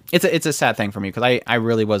it's a sad thing for me because I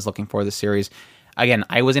really was looking for the series. Again,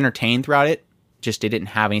 I was entertained throughout it. Just it didn't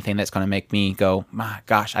have anything that's going to make me go, my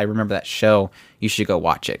gosh, I remember that show. You should go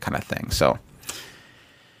watch it, kind of thing. So.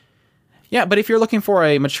 Yeah, but if you're looking for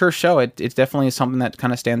a mature show, it's definitely something that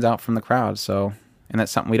kind of stands out from the crowd. So, and that's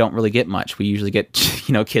something we don't really get much. We usually get,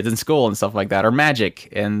 kids in school and stuff like that, or magic,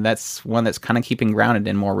 and that's one that's kind of keeping grounded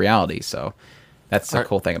in more reality. So, that's a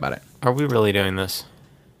cool thing about it. Are we really doing this?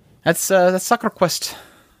 That's Sakura Quest.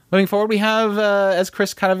 Moving forward, we have, as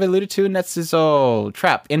Chris kind of alluded to, Netsuzou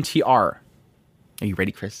Trap NTR. Are you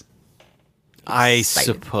ready, Chris? I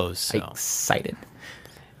suppose so. Excited.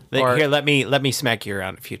 Here, let me smack you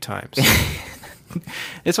around a few times.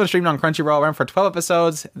 This one streamed on Crunchyroll, ran for 12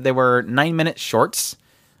 episodes. They were 9-minute shorts.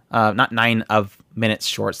 Not 9 of minutes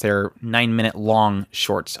shorts. They're 9-minute long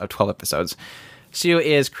shorts of 12 episodes. Studio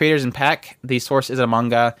is Creators in Pack. The source is a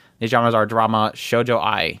manga. The genres are drama, shoujo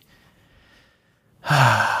ai.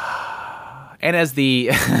 And as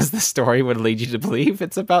the story would lead you to believe,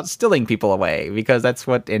 it's about stealing people away, because that's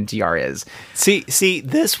what NTR is. See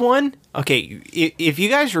this one? Okay, if you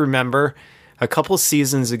guys remember, a couple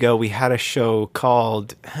seasons ago, we had a show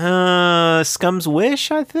called Scum's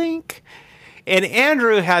Wish, I think? And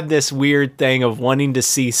Andrew had this weird thing of wanting to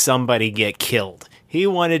see somebody get killed. He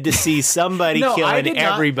wanted to see somebody killing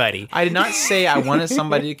everybody. I did not say I wanted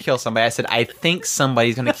somebody to kill somebody. I said, I think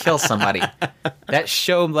somebody's going to kill somebody. That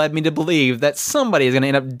show led me to believe that somebody is going to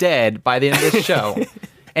end up dead by the end of the show.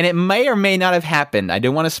 And it may or may not have happened. I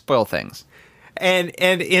don't want to spoil things. And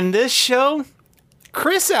in this show,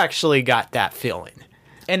 Chris actually got that feeling.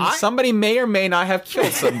 And somebody may or may not have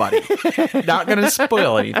killed somebody. Not going to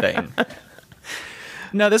spoil anything.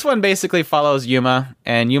 No, this one basically follows Yuma,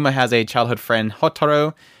 and Yuma has a childhood friend,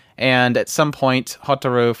 Hotaru, and at some point,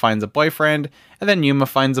 Hotaru finds a boyfriend, and then Yuma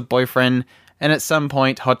finds a boyfriend, and at some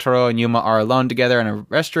point, Hotaru and Yuma are alone together in a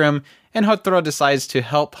restroom, and Hotaru decides to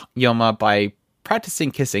help Yuma by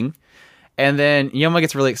practicing kissing, and then Yuma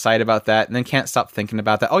gets really excited about that, and then can't stop thinking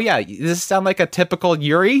about that. Oh yeah, does this sound like a typical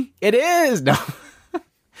Yuri? It is! No.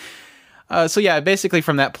 So yeah, basically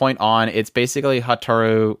from that point on, it's basically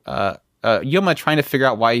Hotaru... Yuma trying to figure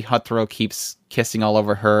out why Hotaru keeps kissing all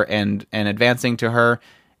over her and advancing to her,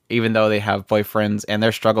 even though they have boyfriends, and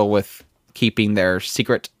their struggle with keeping their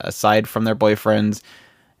secret aside from their boyfriends,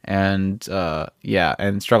 and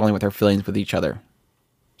and struggling with their feelings with each other.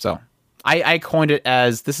 So I coined it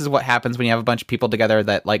as, this is what happens when you have a bunch of people together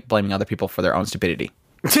that like blaming other people for their own stupidity.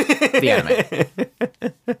 The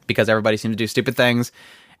anime. Because everybody seems to do stupid things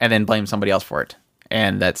and then blame somebody else for it.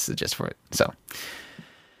 And that's the gist for it. So...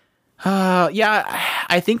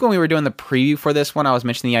 I think when we were doing the preview for this one, I was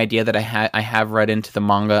mentioning the idea that I have read into the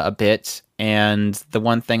manga a bit, and the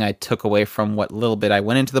one thing I took away from what little bit I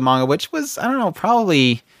went into the manga, which was, I don't know,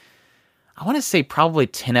 probably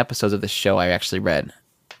 10 episodes of the show I actually read.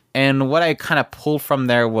 And what I kind of pulled from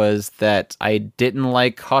there was that I didn't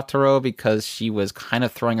like Hotaru because she was kind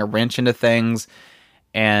of throwing a wrench into things,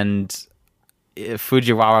 and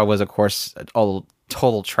Fujiwara was, of course, all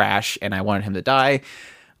total trash, and I wanted him to die.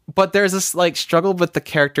 But there's this like struggle with the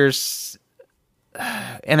characters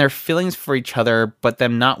and their feelings for each other, but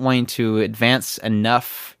them not wanting to advance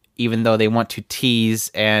enough, even though they want to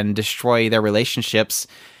tease and destroy their relationships.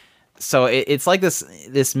 So it's like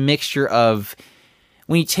this mixture of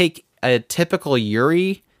when you take a typical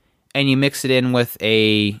Yuri and you mix it in with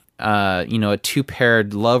a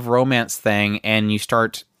two-paired love romance thing, and you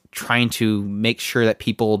start trying to make sure that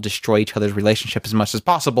people destroy each other's relationship as much as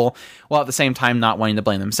possible, while at the same time not wanting to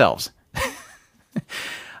blame themselves.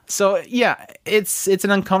 So yeah, it's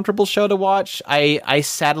an uncomfortable show to watch. I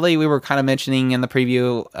sadly, we were kind of mentioning in the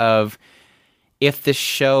preview of if this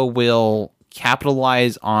show will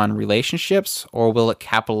capitalize on relationships or will it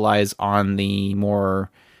capitalize on the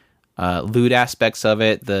more lewd aspects of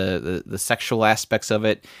it, the sexual aspects of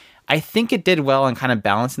it. I think it did well in kind of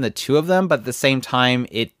balancing the two of them, but at the same time,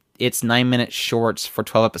 its 9-minute shorts for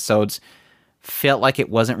 12 episodes felt like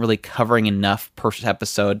it wasn't really covering enough per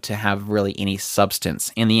episode to have really any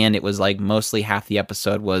substance. In the end, it was like mostly half the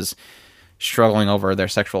episode was struggling over their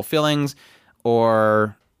sexual feelings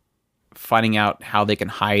or finding out how they can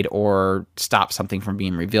hide or stop something from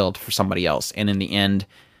being revealed for somebody else. And in the end,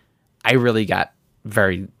 I really got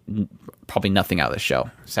probably nothing out of the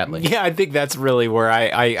show, sadly. Yeah, I think that's really where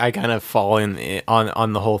I kind of fall in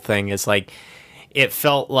on the whole thing. It's like, it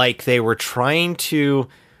felt like they were trying to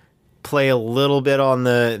play a little bit on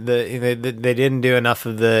they didn't do enough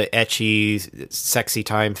of the ecchi, sexy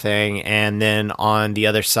time thing, and then on the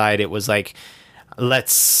other side, it was like,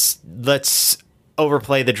 let's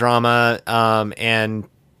overplay the drama and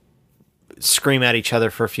scream at each other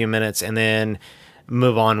for a few minutes, and then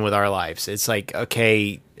move on with our lives. It's like,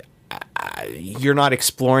 okay, you're not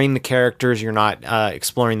exploring the characters, you're not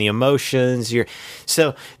exploring the emotions.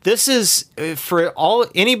 So this is for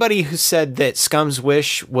anybody who said that Scum's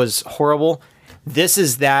Wish was horrible. This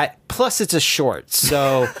is that. Plus, it's a short.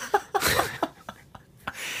 So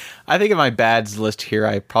I think in my bads list here,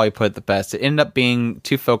 I probably put it the best. It ended up being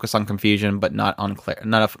too focused on confusion, but not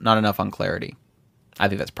enough on clarity. I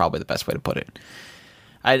think that's probably the best way to put it.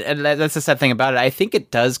 And that's the sad thing about it. I think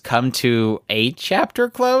it does come to a chapter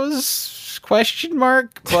close, question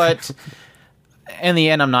mark, but in the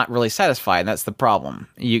end, I'm not really satisfied. That's the problem.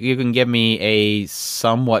 You can give me a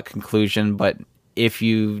somewhat conclusion, but if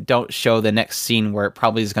you don't show the next scene where it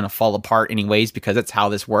probably is going to fall apart anyways, because that's how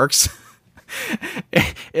this works,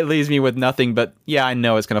 it leaves me with nothing but, yeah, I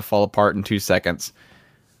know it's going to fall apart in 2 seconds.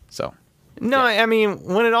 So, no, yeah. I mean,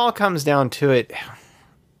 when it all comes down to it,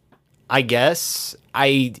 I guess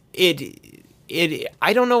I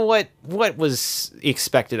don't know what was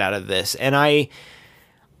expected out of this, and I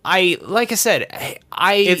like I said,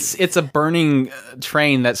 it's a burning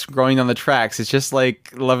train that's growing on the tracks. It's just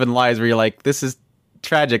like Love and Lies, where you're like, this is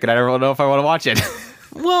tragic, and I don't know if I want to watch it.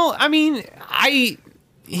 Well, I mean,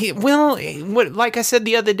 Like I said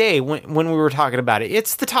the other day when we were talking about it,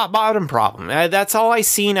 it's the top bottom problem. That's all I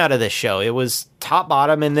seen out of this show. It was top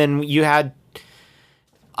bottom, and then you had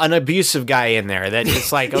an abusive guy in there that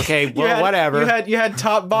it's like, okay, well, whatever. You had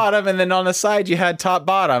top bottom, and then on the side you had top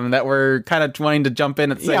bottom that were kind of wanting to jump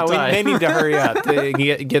in at the same time. They need to hurry up to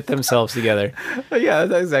get themselves together. Yeah,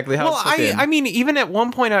 that's exactly how. Well, I mean, even at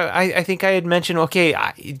one point, I think I had mentioned, okay,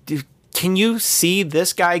 can you see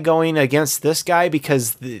this guy going against this guy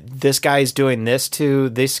because this guy's doing this to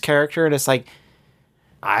this character, and it's like,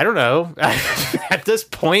 I don't know. At this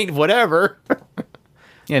point, whatever.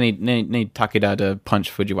 Yeah, need Takeda to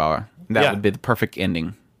punch Fujiwara. That would be the perfect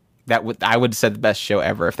ending. I would have said the best show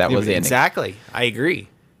ever if that was the ending. Exactly. I agree.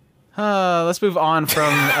 Let's move on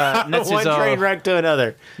from Netsuzou. One train wreck to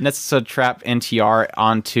another. Netsuzou Trap NTR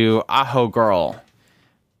onto Aho Girl.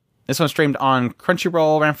 This one streamed on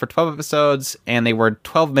Crunchyroll, ran for 12 episodes, and they were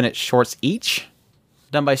 12-minute shorts each.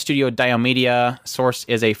 Done by Studio Dio Media. Source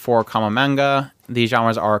is a 4-comma manga. The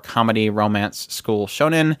genres are comedy, romance, school,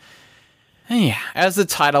 shonen. And yeah, as the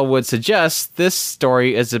title would suggest, this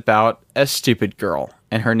story is about a stupid girl,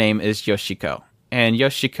 and her name is Yoshiko. And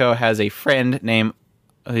Yoshiko has a friend named,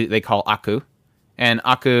 they call Aku. And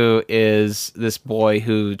Aku is this boy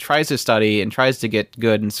who tries to study and tries to get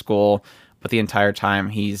good in school, but the entire time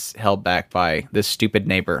he's held back by this stupid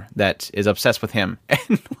neighbor that is obsessed with him and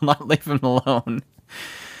will not leave him alone.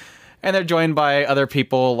 And they're joined by other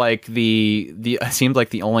people, like it seems like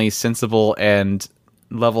the only sensible and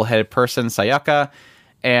level-headed person, Sayaka,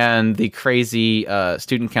 and the crazy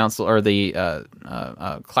student council, or the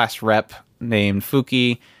class rep named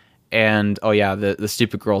Fuki, and the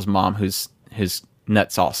stupid girl's mom, who's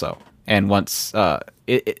nuts also. And once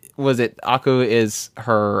Aku is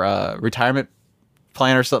her retirement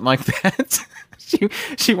plan or something like that.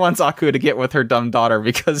 She wants Aku to get with her dumb daughter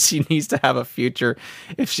because she needs to have a future.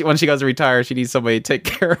 When she goes to retire, she needs somebody to take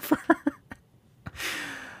care of her.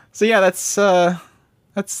 So yeah, that's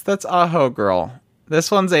Aho Girl.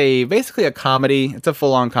 This one's basically a comedy. It's a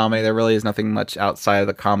full-on comedy. There really is nothing much outside of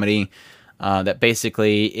the comedy. That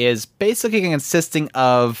is consisting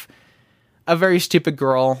of a very stupid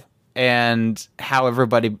girl and how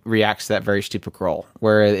everybody reacts to that very stupid girl.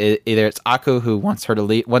 Where either it's Aku who wants her to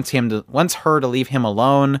leave him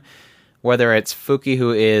alone, whether it's Fuki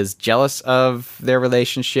who is jealous of their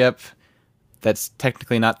relationship that's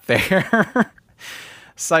technically not there.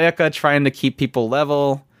 Sayaka trying to keep people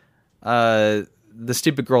level. The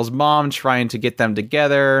stupid girl's mom trying to get them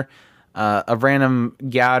together. A random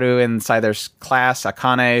Gyaru inside their class,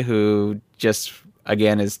 Akane, who just,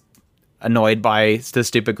 again, is annoyed by the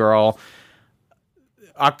stupid girl.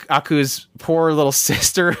 Aku's poor little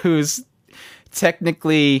sister, who's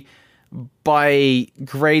technically, by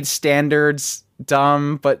grade standards,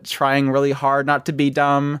 dumb, but trying really hard not to be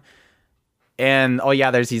dumb. And,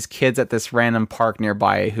 there's these kids at this random park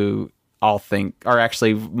nearby who all think are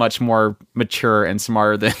actually much more mature and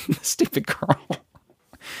smarter than the stupid girl.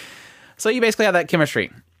 So you basically have that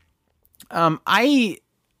chemistry.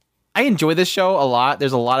 I enjoy this show a lot.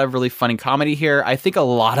 There's a lot of really funny comedy here. I think a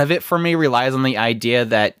lot of it for me relies on the idea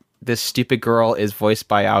that this stupid girl is voiced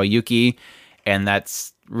by Aoyuki, and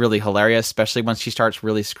that's really hilarious, especially when she starts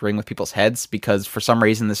really screwing with people's heads, because for some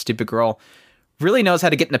reason this stupid girl really knows how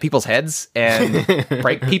to get into people's heads and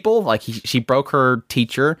break people. Like she broke her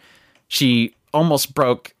teacher. She almost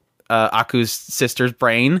broke Aku's sister's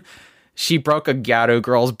brain. She broke a Gyaru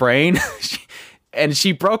girl's brain. And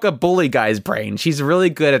she broke a bully guy's brain. She's really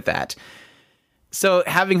good at that. So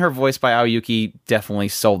having her voiced by Aoyuki definitely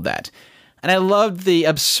sold that. And I loved the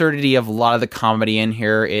absurdity of a lot of the comedy in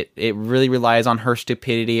here. It really relies on her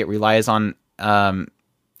stupidity. It relies on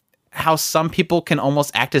how some people can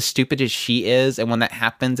almost act as stupid as she is. And when that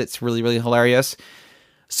happens, it's really, really hilarious.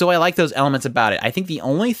 So I like those elements about it. I think the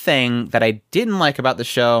only thing that I didn't like about the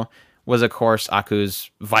show was, of course, Aku's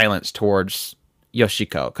violence towards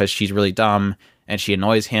Yoshiko, because she's really dumb and she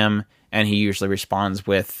annoys him, and he usually responds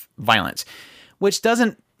with violence, which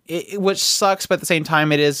sucks, but at the same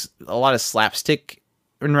time, it is a lot of slapstick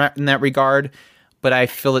in that regard. But I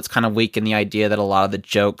feel it's kind of weak in the idea that a lot of the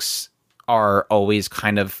jokes are always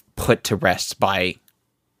kind of put to rest by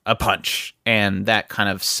a punch, and that kind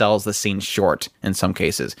of sells the scene short in some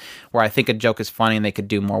cases, where I think a joke is funny and they could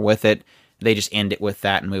do more with it. They just end it with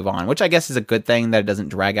that and move on, which I guess is a good thing, that it doesn't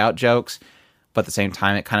drag out jokes, but at the same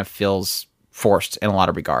time, it kind of feels forced in a lot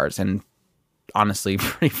of regards, and honestly,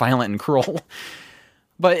 pretty violent and cruel.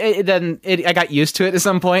 But I got used to it at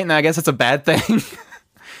some point, and I guess it's a bad thing.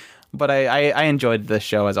 But I enjoyed the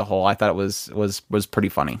show as a whole. I thought it was pretty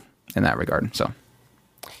funny in that regard. So,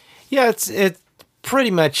 yeah, it's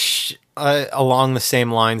pretty much along the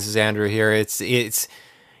same lines as Andrew here.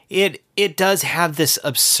 It does have this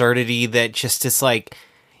absurdity that just is like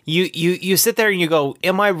you sit there and you go,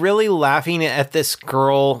 am I really laughing at this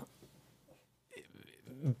girl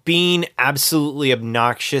being absolutely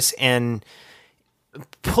obnoxious and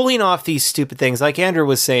pulling off these stupid things? Like Andrew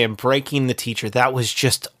was saying, breaking the teacher, that was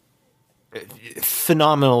just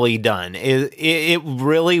phenomenally done. It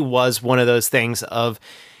really was one of those things of,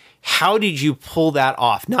 how did you pull that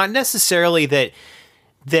off? Not necessarily that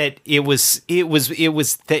it was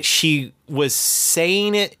that she was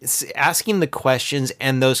saying it, asking the questions,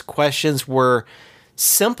 and those questions were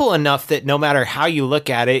simple enough that no matter how you look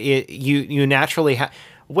at it, you naturally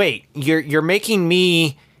wait, you're breaking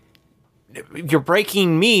me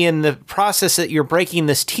in the process that you're breaking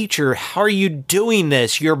this teacher. How are you doing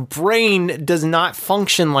this? Your brain does not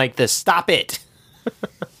function like this. Stop it.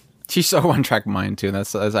 She's so one-track mind, too. And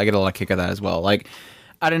I get a lot of kick of that as well. Like,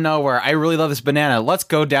 out of nowhere, I really love this banana. Let's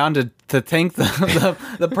go down to thank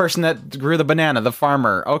the person that grew the banana, the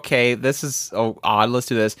farmer. Okay, this is odd. Let's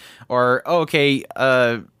do this. Or, okay,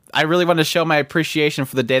 I really want to show my appreciation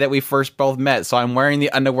for the day that we first both met, so I'm wearing the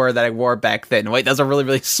underwear that I wore back then. Wait, those are really,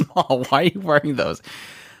 really small. Why are you wearing those?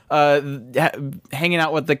 Hanging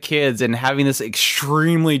out with the kids and having this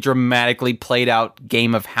extremely dramatically played out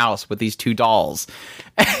game of house with these two dolls.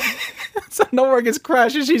 So nowhere gets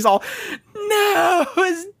crushed, and she's all, no,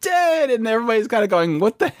 it's dead. And everybody's kind of going,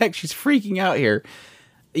 what the heck? She's freaking out here.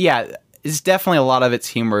 Yeah, it's definitely a lot of its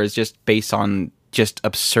humor is just based on just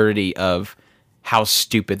absurdity of how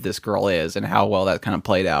stupid this girl is and how well that kind of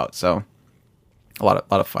played out. So a lot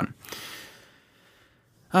of fun.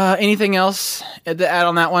 Anything else to add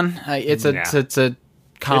on that one? It's a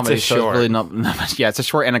comedy, it's so it's really not much. Yeah, it's a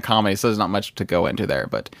short and a comedy, so there's not much to go into there.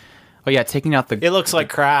 But yeah, taking out it looks like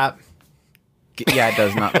crap. Yeah, it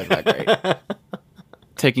does not look that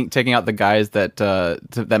great. Taking out the guys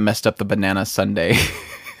that messed up the banana sundae,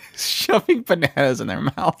 shoving bananas in their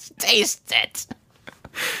mouths. Taste it.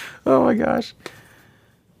 Oh my gosh.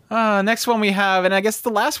 Next one we have, and I guess the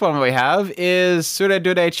last one we have, is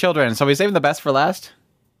Tsuredure Children. So we saving the best for last,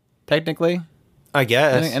 technically. I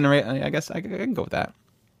guess. I guess I can go with that.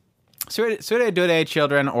 Tsuredure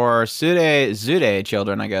Children, or Tsuredure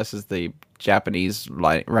Children, I guess, is the Japanese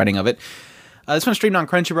writing of it. This one streamed on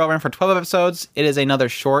Crunchyroll, ran for 12 episodes. It is another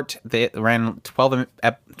short. They ran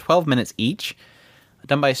 12 minutes each.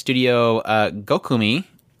 Done by Studio Gokumi.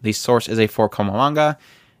 The source is a 4-koma manga.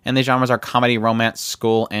 And the genres are comedy, romance,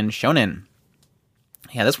 school, and shonen.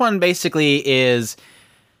 Yeah, this one basically is...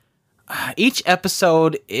 each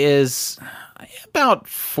episode is about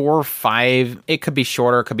 4 or 5. It could be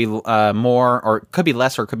shorter, it could be more, or it could be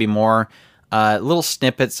less, or it could be more. Little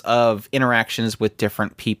snippets of interactions with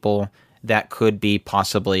different people that could be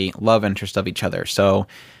possibly love interest of each other. So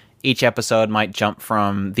each episode might jump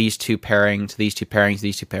from these two pairings to these two pairings,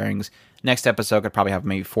 these two pairings. Next episode could probably have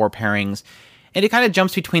maybe 4 pairings. And it kind of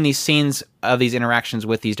jumps between these scenes of these interactions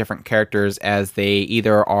with these different characters as they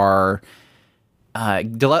either are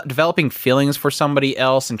developing feelings for somebody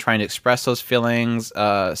else and trying to express those feelings.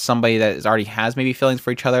 Somebody that already has maybe feelings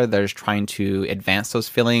for each other, they're just trying to advance those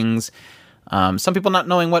feelings. Some people not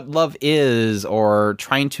knowing what love is, or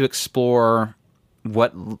trying to explore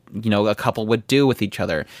what a couple would do with each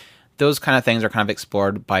other. Those kind of things are kind of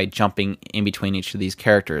explored by jumping in between each of these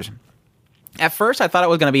characters. At first, I thought it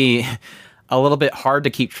was going to be a little bit hard to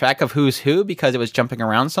keep track of who's who because it was jumping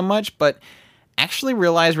around so much, but actually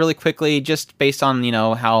realized really quickly, just based on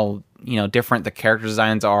how different the character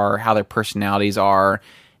designs are, how their personalities are,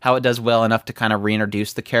 how it does well enough to kind of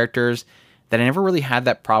reintroduce the characters, that I never really had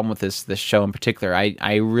that problem with this show in particular.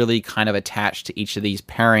 I really kind of attached to each of these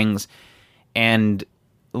pairings, and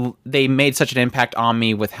they made such an impact on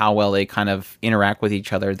me with how well they kind of interact with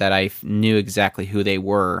each other that I knew exactly who they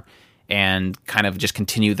were and kind of just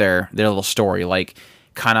continue their little story. Like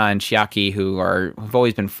Kana and Chiaki, who've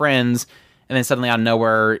always been friends, and then suddenly out of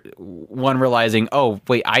nowhere, one realizing, oh,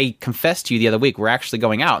 wait, I confessed to you the other week, we're actually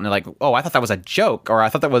going out. And they're like, oh, I thought that was a joke, or I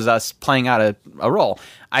thought that was us playing out a role.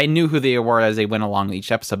 I knew who they were as they went along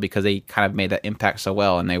each episode because they kind of made that impact so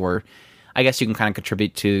well. And they were, I guess you can kind of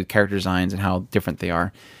contribute to character designs and how different they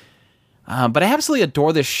are. But I absolutely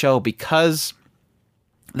adore this show because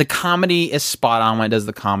the comedy is spot on when it does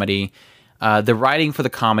the comedy. The writing for the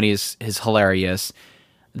comedy is hilarious.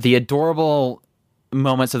 The adorable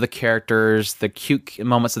moments of the characters, the cute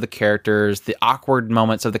moments of the characters, the awkward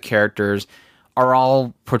moments of the characters are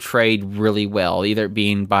all portrayed really well, either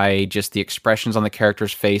being by just the expressions on the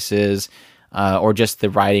characters' faces or just the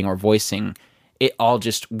writing or voicing. It all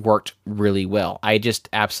just worked really well. I just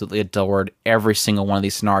absolutely adored every single one of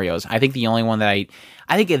these scenarios. I think the only one that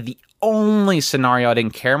I think the only scenario I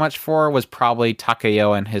didn't care much for was probably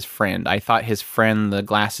Takeo and his friend. I thought his friend, the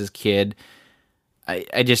glasses kid,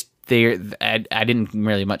 I didn't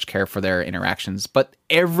really much care for their interactions. But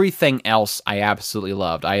everything else I absolutely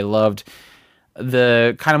loved. I loved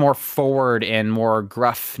the kind of more forward and more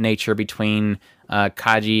gruff nature between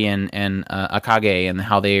Kaji and Akage, and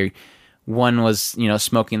how one was,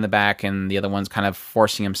 smoking in the back and the other one's kind of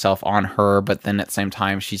forcing himself on her, but then at the same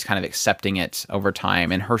time she's kind of accepting it over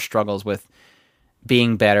time, and her struggles with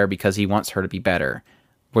being better because he wants her to be better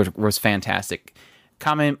was fantastic.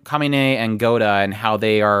 Kamine and Goda, and how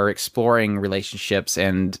they are exploring relationships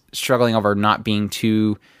and struggling over not being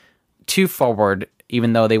too forward,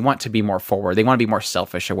 even though they want to be more forward. They want to be more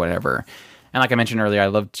selfish or whatever. And like I mentioned earlier, I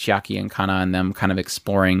loved Chiaki and Kana and them kind of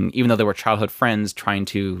exploring, even though they were childhood friends, trying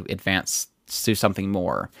to advance to something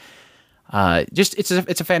more. It's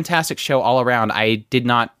a fantastic show all around. I did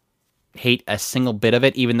not hate a single bit of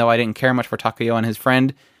it, even though I didn't care much for Takeo and his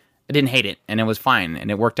friend. I didn't hate it, and it was fine,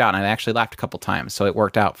 and it worked out, and I actually laughed a couple times, so it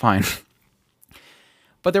worked out fine.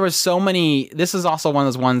 But there was so many. This is also one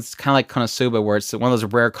of those ones, kind of like Konosuba, where it's one of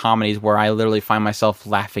those rare comedies where I literally find myself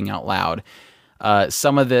laughing out loud.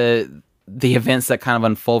 Some of the events that kind of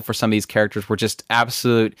unfold for some of these characters were just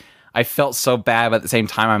absolute. I felt so bad, but at the same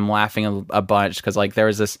time, I'm laughing a bunch because, like, there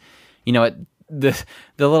was this, the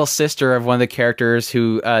little sister of one of the characters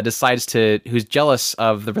who who's jealous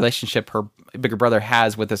of the relationship her bigger brother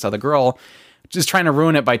has with this other girl, just trying to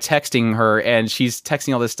ruin it by texting her, and she's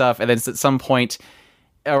texting all this stuff, and then at some point,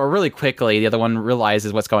 or really quickly, the other one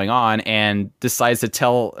realizes what's going on and decides to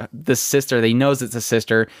tell this sister, that he knows it's a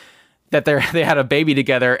sister, that they had a baby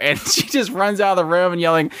together, and she just runs out of the room and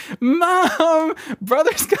yelling, "Mom,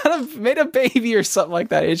 brother's made a baby," or something like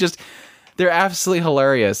that. It's just, they're absolutely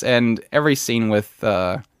hilarious. And every scene with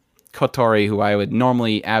Kotori, who I would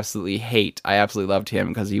normally absolutely hate, I absolutely loved him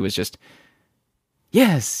because he was just,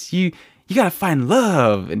 yes, you gotta find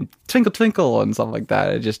love and twinkle twinkle and stuff like that.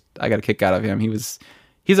 I got a kick out of him. He was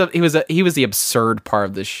the absurd part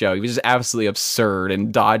of this show. He was just absolutely absurd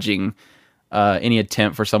and dodging any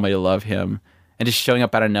attempt for somebody to love him, and just showing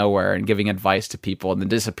up out of nowhere and giving advice to people and then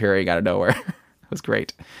disappearing out of nowhere. It was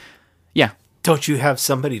great. Yeah. Don't you have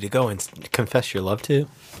somebody to go and confess your love to?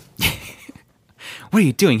 What are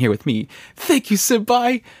you doing here with me? Thank you,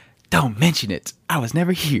 senpai. Don't mention it. I was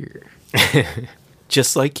never here.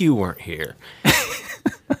 Just like you weren't here.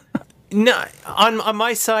 No, on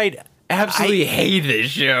my side, absolutely hate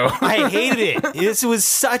this show. I hated it. This was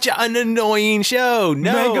such an annoying show.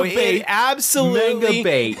 No, Mega bait. Absolutely. Mega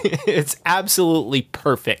bait. It's absolutely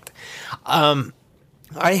perfect.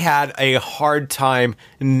 I had a hard time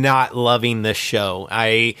not loving this show.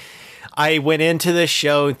 I went into this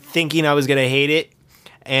show thinking I was going to hate it,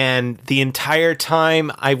 and the entire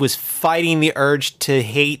time I was fighting the urge to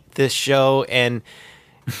hate this show, and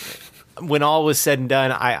when all was said and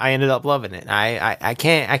done, I ended up loving it. I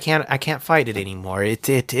can't fight it anymore.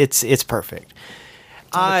 It's perfect.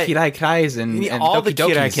 All the kirai-kirais and all doki the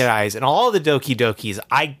kirai-kirais and all the doki dokis.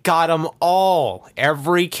 I got them all.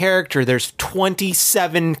 Every character. There's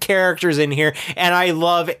 27 characters in here, and I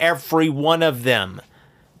love every one of them.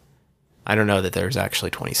 I don't know that there's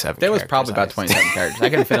actually 27. There was probably about 27 characters. I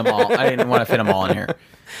couldn't fit them all. I didn't want to fit them all in here.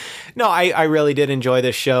 No, I really did enjoy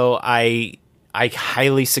this show. I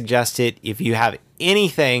highly suggest it. If you have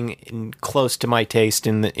anything close to my taste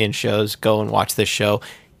in shows, go and watch this show.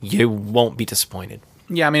 You won't be disappointed.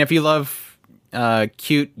 Yeah, I mean, if you love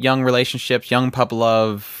cute young relationships, young pup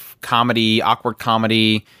love, comedy, awkward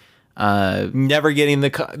comedy, never getting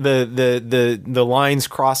the lines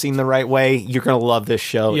crossing the right way, you're gonna love this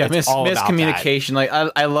show. Yeah, miscommunication. Like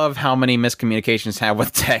I love how many miscommunications have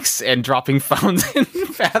with texts and dropping phones in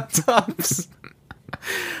bathtubs.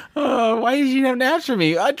 Why did you not answer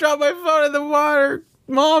me? I dropped my phone in the water.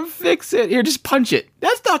 Mom, fix it. Here, just punch it.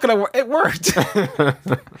 That's not gonna work. It worked.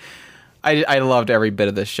 I loved every bit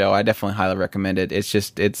of this show. I definitely highly recommend it.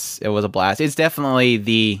 It was a blast. It's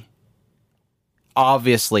definitely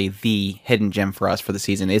obviously the hidden gem for us for the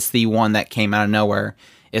season. It's the one that came out of nowhere.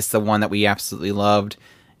 It's the one that we absolutely loved.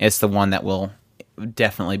 It's the one that will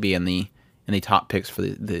definitely be in the top picks for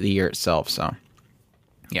the year itself. So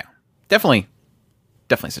yeah, definitely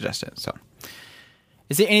suggest it. So.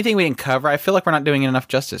 Is there anything we didn't cover? I feel like we're not doing it enough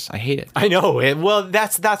justice. I hate it. I know. Well,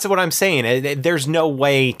 that's what I'm saying. There's no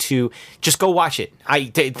way to just go watch it.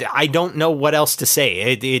 I don't know what else to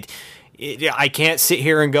say. I can't sit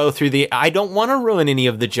here and go through I don't want to ruin any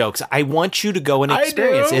of the jokes. I want you to go and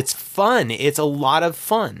experience. It's fun. It's a lot of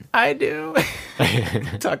fun. I do.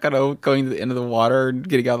 Talking about going to the end of the water and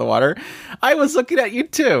getting out of the water. I was looking at you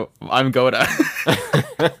too. I'm Goda.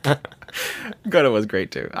 Goto was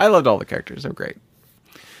great too. I loved all the characters. They're great.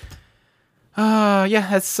 Yeah,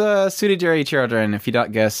 that's Tsuredure Children. If you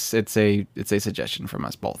don't guess, it's a suggestion from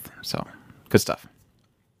us both. So good stuff.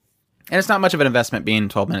 And it's not much of an investment being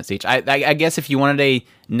 12 minutes each. I guess if you wanted a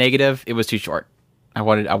negative, it was too short. I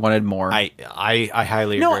wanted more. I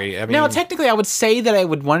highly agree. I mean, now, technically, I would say that I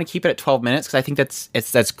would want to keep it at 12 minutes because I think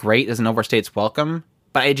that's great. It doesn't overstay its welcome.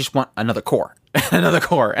 But I just want another core, another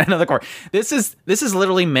core. This is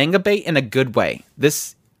literally manga bait in a good way.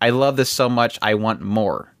 I love this so much. I want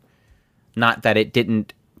more. Not that it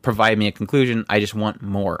didn't provide me a conclusion. I just want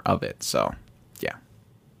more of it. So, yeah,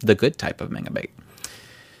 the good type of manga bait.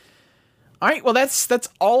 All right, well, that's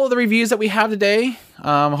all of the reviews that we have today.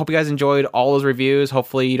 I hope you guys enjoyed all those reviews.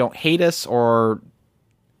 Hopefully you don't hate us, or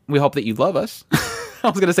we hope that you love us. I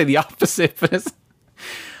was going to say the opposite,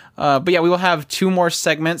 but yeah, we will have 2 more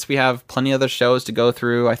segments. We have plenty of other shows to go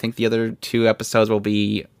through. I think the other 2 episodes will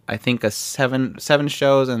be, I think, a 7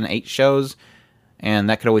 shows and 8 shows, and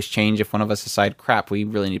that could always change if one of us decide, crap, we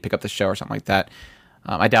really need to pick up the show or something like that.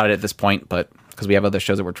 I doubt it at this point, but because we have other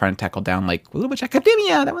shows that we're trying to tackle down, like Little Witch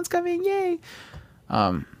Academia. That one's coming, yay!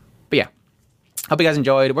 But yeah, hope you guys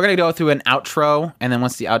enjoyed. We're going to go through an outro, and then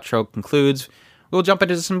once the outro concludes, we'll jump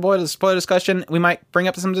into some spoiler discussion. We might bring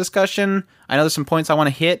up some discussion. I know there's some points I want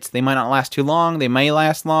to hit. They might not last too long. They may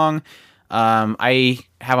last long. I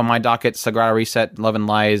have on my docket Sagrada Reset, Love and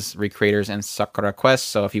Lies, Recreators, and Sakura Quest.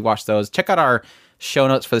 So if you watch those, check out our show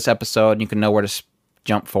notes for this episode, and you can know where to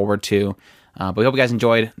jump forward to. But we hope you guys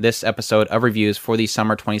enjoyed this episode of reviews for the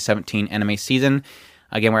summer 2017 anime season.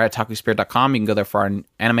 Again, we're at otakuspirit.com. You can go there for our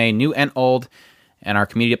anime, new and old, and our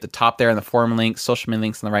community up the top there, and the forum links, social media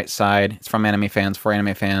links on the right side. It's from anime fans, for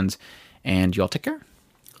anime fans, and you all take care.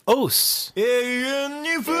 Os!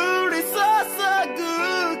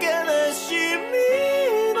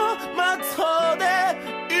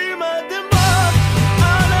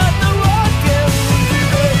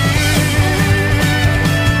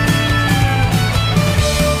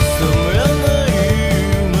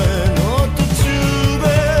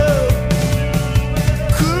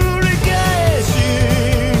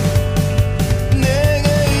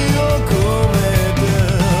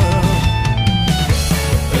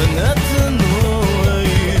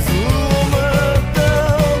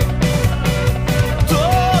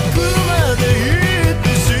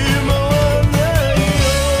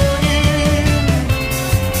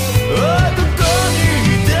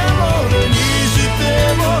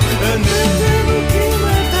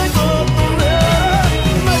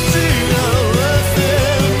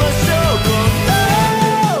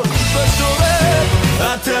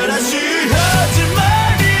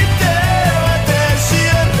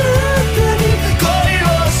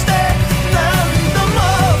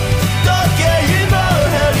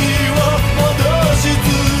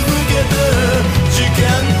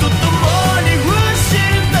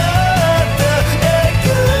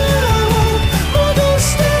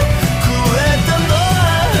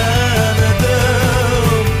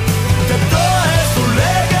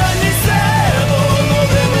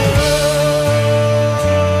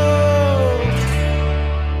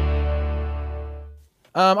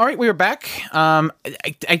 All right, we are back. I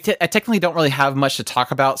technically don't really have much to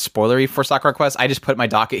talk about spoilery for Sakura Quest. I just put my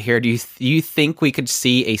docket here. Do you think we could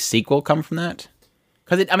see a sequel come from that?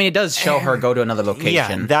 Because it does show her go to another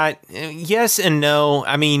location. Yeah, that yes and no.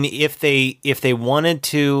 I mean, if they wanted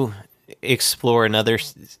to explore another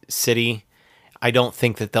city, I don't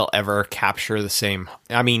think that they'll ever capture the same.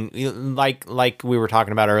 I mean, like we were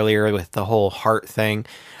talking about earlier with the whole heart thing.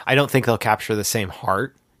 I don't think they'll capture the same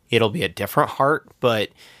heart. It'll be a different heart, but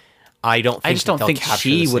I just don't think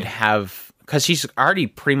she would have, because she's already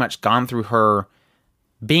pretty much gone through her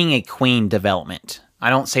being a queen development. I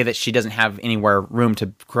don't say that she doesn't have anywhere room to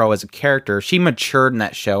grow as a character. She matured in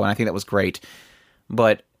that show, and I think that was great.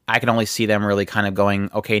 But I can only see them really kind of going,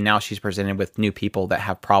 okay, now she's presented with new people that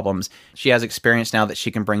have problems. She has experience now that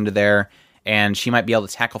she can bring to there, and she might be able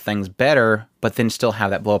to tackle things better, but then still have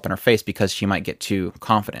that blow up in her face because she might get too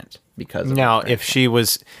confident. Because of now, if she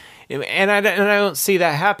was, and I don't see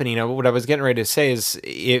that happening. What I was getting ready to say is,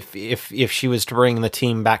 if she was to bring the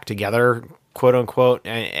team back together, quote unquote,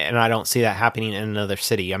 and I don't see that happening in another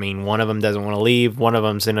city. I mean, one of them doesn't want to leave. One of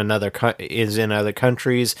them's in other countries.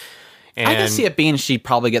 And I can see it being she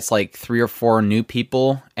probably gets like 3 or 4 new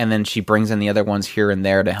people, and then she brings in the other ones here and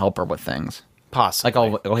there to help her with things. Possibly.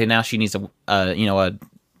 Like, okay, now she needs a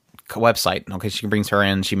website. Okay, she brings her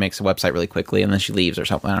in, she makes a website really quickly, and then she leaves or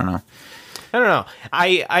something. I don't know.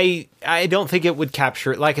 I don't think it would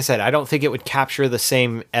capture, like I said, I don't think it would capture the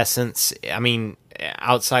same essence. I mean,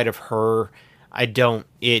 outside of her,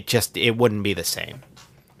 it wouldn't be the same.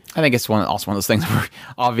 I think it's also one of those things where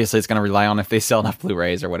obviously it's going to rely on if they sell enough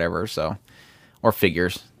Blu-rays or whatever, so, or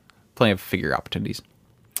figures. Plenty of figure opportunities.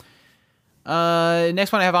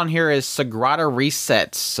 Next one I have on here is Sagrada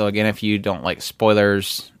Reset. So again, if you don't like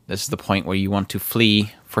spoilers, this is the point where you want to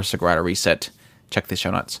flee for Sagrada Reset. Check the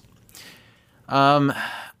show notes.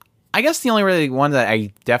 I guess the only really one that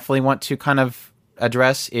I definitely want to kind of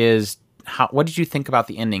address is what did you think about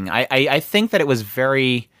the ending? I think that it was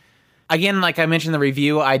very, again, like I mentioned in the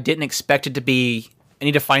review, I didn't expect it to be, I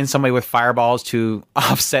need to find somebody with fireballs to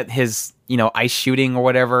offset his, ice shooting or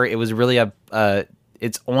whatever. It was really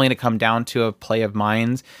it's only to come down to a play of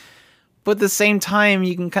minds. But at the same time,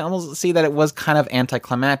 you can kind of almost see that it was kind of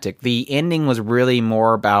anticlimactic. The ending was really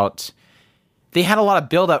more about, they had a lot of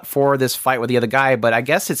build-up for this fight with the other guy, but I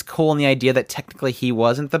guess it's cool in the idea that technically he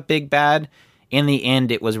wasn't the big bad. In the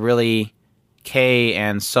end, it was really Kei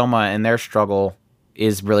and Soma and their struggle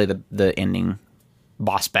is really the ending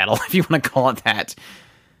boss battle, if you want to call it that.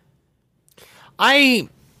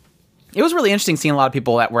 It was really interesting seeing a lot of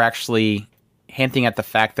people that were actually hinting at the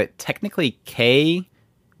fact that technically Kei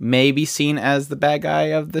may be seen as the bad guy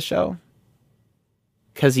of the show.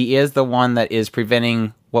 Because he is the one that is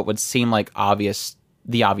preventing what would seem like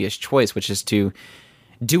the obvious choice, which is do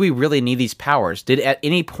we really need these powers? At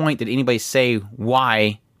any point did anybody say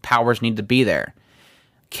why powers need to be there?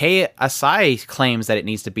 Kei Asai claims that it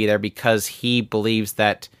needs to be there because he believes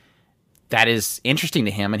that is interesting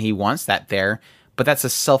to him and he wants that there, but that's a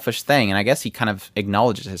selfish thing, and I guess he kind of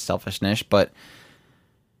acknowledges his selfishness, but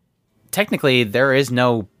technically there is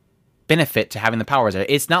no benefit to having the powers there.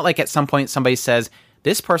 It's not like at some point somebody says,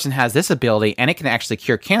 this person has this ability and it can actually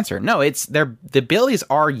cure cancer. No, the abilities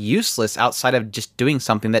are useless outside of just doing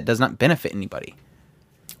something that does not benefit anybody.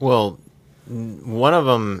 Well, one of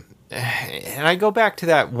them, and I go back to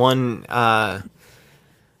that one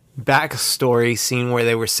backstory scene where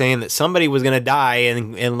they were saying that somebody was going to die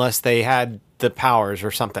unless they had the powers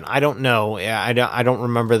or something. I don't know. I don't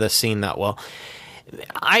remember the scene that well.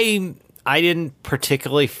 I didn't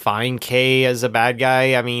particularly find Kei as a bad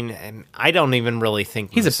guy. I mean, I don't even really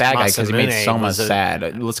think he's a bad guy because he made Soma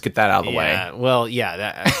sad. Let's get that out of the way. Well,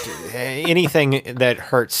 yeah. Anything that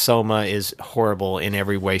hurts Soma is horrible in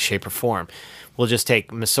every way, shape, or form. We'll just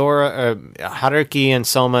take Misora, Haruki, and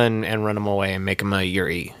Soma and run them away and make them a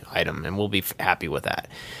Yuri item, and we'll be happy with that.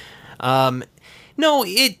 No,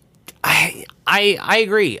 I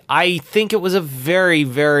agree. I think it was a very,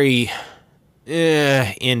 very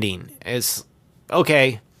ending. It's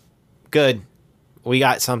okay, good. We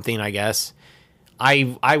got something, I guess.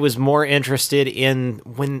 I was more interested in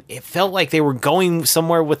when it felt like they were going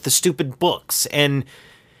somewhere with the stupid books, and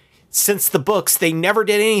since the books, they never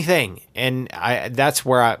did anything, and that's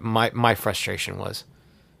where my frustration was.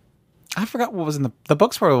 I forgot what was in the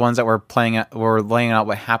books were the ones that were laying out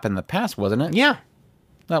what happened in the past, wasn't it? Yeah.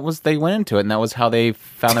 They went into it, and that was how they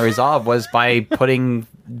found the resolve, was by putting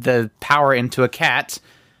the power into a cat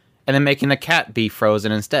and then making the cat be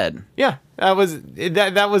frozen instead. Yeah, that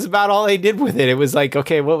was about all they did with it. It was like,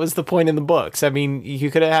 okay, what was the point in the books? I mean, you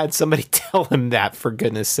could have had somebody tell him that, for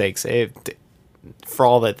goodness sakes, for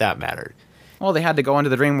all that mattered. Well, they had to go into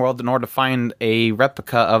the dream world in order to find a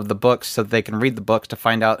replica of the books so that they can read the books to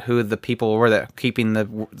find out who the people were that keeping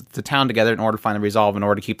the town together in order to find the resolve in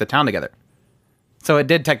order to keep the town together. So it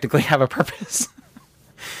did technically have a purpose.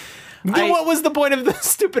 Then what was the point of the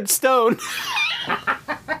stupid stone?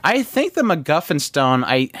 I think the MacGuffin stone,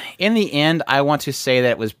 in the end, I want to say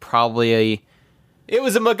that it was probably It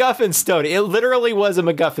was a MacGuffin stone. It literally was a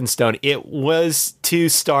MacGuffin stone. It was to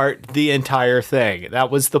start the entire thing. That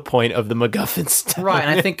was the point of the MacGuffin stone. Right,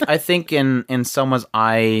 and I think in Soma's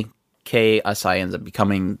eye, Kei Asai ends up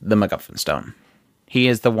becoming the MacGuffin stone. He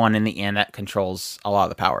is the one in the end that controls a lot of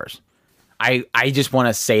the powers. I just want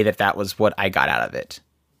to say that was what I got out of it.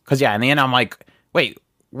 Because, yeah, in the end, I'm like, wait,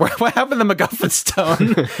 what happened to the MacGuffin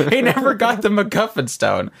stone? He never got the MacGuffin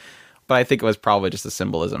stone. But I think it was probably just a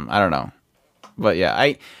symbolism. I don't know. But,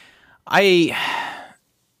 yeah,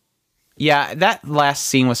 that last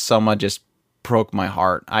scene with Soma just broke my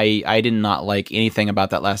heart. I did not like anything about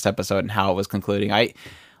that last episode and how it was concluding.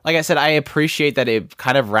 Like I said, I appreciate that it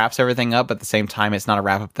kind of wraps everything up. At the same time, it's not a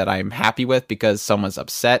wrap-up that I'm happy with because someone's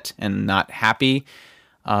upset and not happy.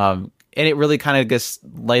 And it really kind of just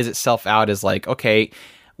lays itself out as like, okay,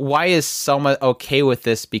 why is Soma okay with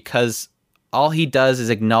this? Because all he does is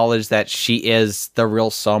acknowledge that she is the real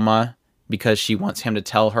Soma because she wants him to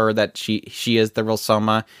tell her that she is the real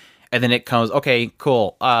Soma. And then it comes, okay,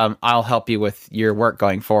 cool. I'll help you with your work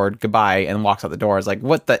going forward. Goodbye. And walks out the door. It's like,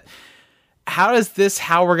 what the... How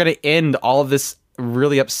we're going to end all of this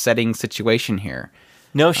really upsetting situation here?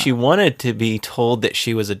 No, she wanted to be told that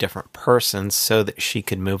she was a different person so that she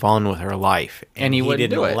could move on with her life. And he wouldn't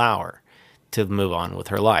didn't do it. allow her to move on with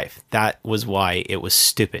her life. That was why it was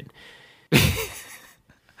stupid.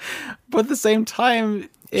 But at the same time,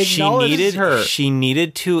 acknowledges her. She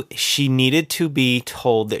needed to be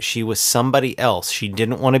told that she was somebody else. She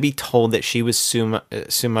didn't want to be told that she was Soma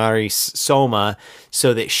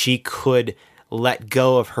so that she could let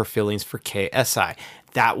go of her feelings for KSI.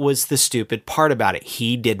 That was the stupid part about it.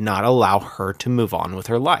 He did not allow her to move on with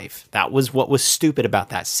her life. That was what was stupid about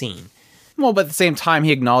that scene. Well, but at the same time,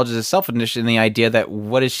 he acknowledges his selfishness in the idea that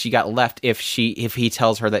what has she got left if he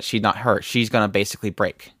tells her that she's not hurt? She's going to basically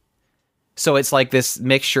break. So it's like this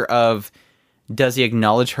mixture of, does he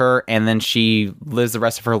acknowledge her and then she lives the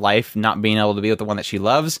rest of her life not being able to be with the one that she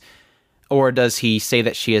loves? Or does he say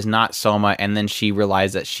that she is not Soma and then she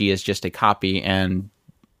realizes that she is just a copy and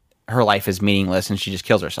her life is meaningless and she just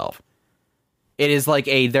kills herself? It is like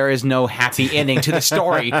there is no happy ending to the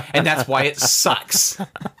story, and that's why it sucks.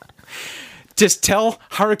 Just tell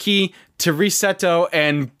Haruki to resetto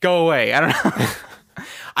and go away. I don't know.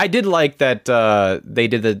 I did like that they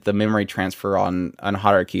did the memory transfer on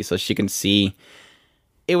Haruki so she can see.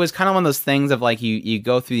 It was kind of one of those things of like you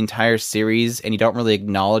go through the entire series and you don't really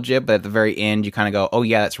acknowledge it, but at the very end you kind of go, oh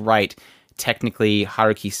yeah, that's right. Technically,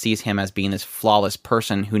 Haruki sees him as being this flawless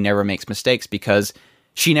person who never makes mistakes because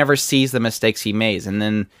she never sees the mistakes he makes. And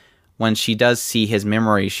then when she does see his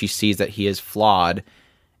memory, she sees that he is flawed.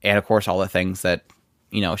 And of course, all the things that,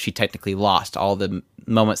 she technically lost, all the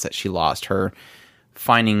moments that she lost, her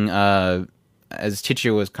finding, as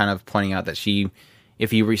Chichiru was kind of pointing out, that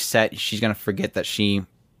if you reset, she's going to forget that she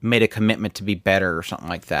made a commitment to be better or something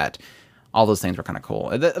like that. All those things were kind of cool.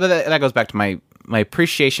 That goes back to my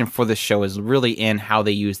appreciation for this show is really in how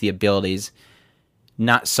they use the abilities,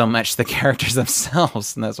 not so much the characters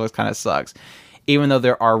themselves, and that's what kind of sucks. Even though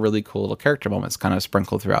there are really cool little character moments kind of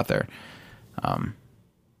sprinkled throughout there. I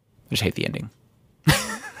just hate the ending.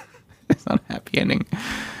 It's not a happy ending.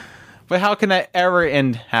 But how can that ever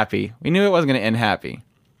end happy? We knew it wasn't going to end happy.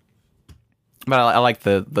 But I like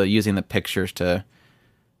the using the pictures to...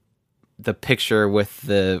 The picture with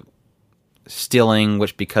the stealing,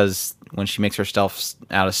 which because when she makes herself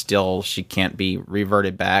out of steel, she can't be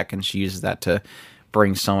reverted back, and she uses that to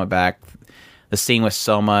bring Soma back. The scene with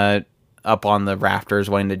Soma up on the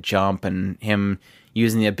rafters wanting to jump, and him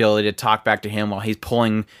using the ability to talk back to him while he's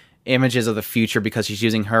pulling images of the future because she's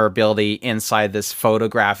using her ability inside this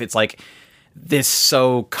photograph. It's like this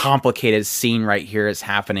so complicated scene right here is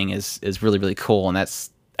happening is really, really cool. And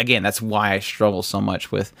that's why I struggle so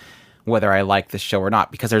much with whether I like this show or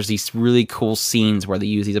not, because there's these really cool scenes where they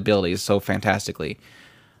use these abilities so fantastically.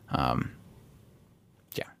 Yeah.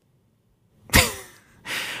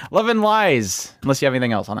 Love and Lies, unless you have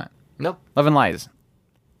anything else on it. Nope. Love and Lies.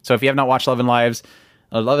 So if you have not watched Love and Lies,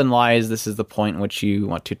 this is the point in which you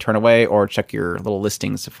want to turn away or check your little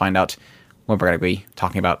listings to find out when we're going to be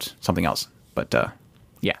talking about something else. But,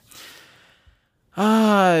 yeah.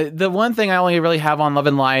 The one thing I only really have on Love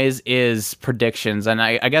and Lies is predictions, and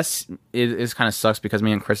I guess it kind of sucks because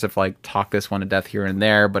me and Chris have talked this one to death here and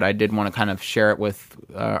there, but I did want to kind of share it with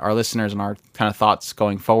our listeners and our kind of thoughts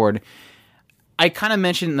going forward. I kind of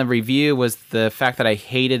mentioned in the review was the fact that I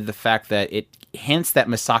hated the fact that it hints that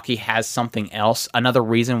Misaki has something else, another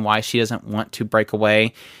reason why she doesn't want to break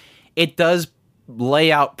away. It does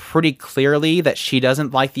lay out pretty clearly that she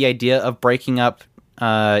doesn't like the idea of breaking up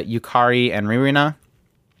Yukari and Ririna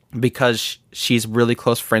because she's really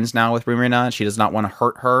close friends now with Ririna and she does not want to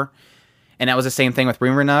hurt her. And that was the same thing with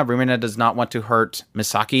Ririna. Ririna does not want to hurt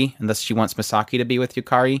Misaki, and thus she wants Misaki to be with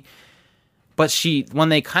Yukari. But when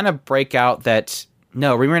they kind of break out that,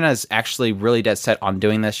 no, Ririna is actually really dead set on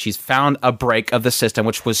doing this. She's found a break of the system,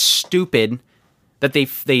 which was stupid, that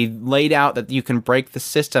they laid out that you can break the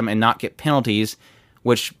system and not get penalties,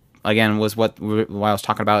 which, again, was what I was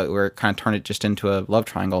talking about, where it kind of turned it just into a love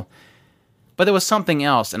triangle. But there was something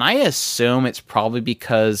else, and I assume it's probably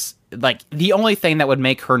because, the only thing that would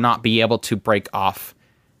make her not be able to break off,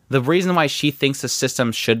 the reason why she thinks the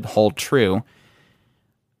system should hold true,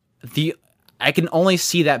 I can only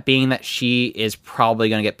see that being that she is probably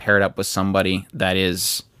going to get paired up with somebody that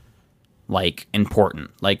is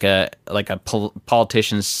important, like a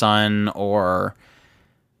politician's son or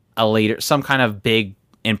a leader, some kind of big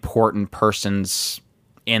important person's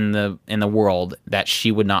in the world that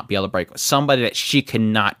she would not be able to break with, somebody that she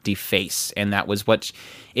cannot deface. And that was what,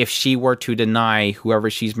 if she were to deny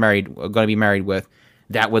whoever she's going to be married with,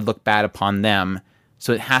 that would look bad upon them.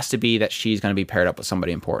 So it has to be that she's going to be paired up with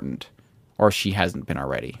somebody important, or she hasn't been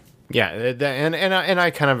already. Yeah, and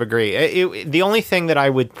I kind of agree. The only thing that I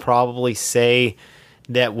would probably say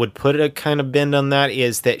that would put a kind of bend on that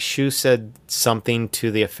is that Shu said something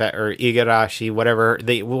to the effect, or Igarashi, whatever,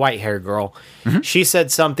 the white-haired girl, she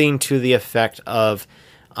said something to the effect of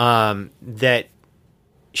that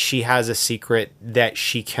she has a secret that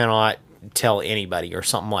she cannot tell anybody or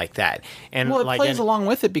something like that. And well, it plays along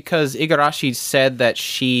with it because Igarashi said that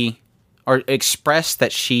or expressed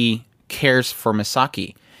that she cares for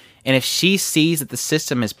Misaki. And if she sees that the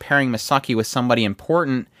system is pairing Misaki with somebody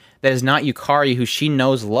important that is not Yukari, who she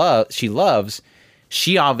knows she loves,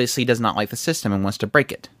 she obviously does not like the system and wants to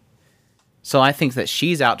break it. So I think that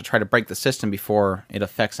she's out to try to break the system before it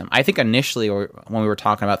affects him. I think initially, when we were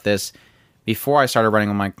talking about this, before I started running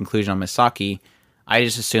on my conclusion on Misaki, I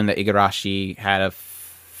just assumed that Igarashi had a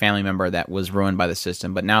family member that was ruined by the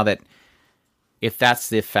system. But now that, if that's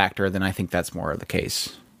the factor, then I think that's more of the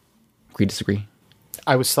case. Agree, disagree?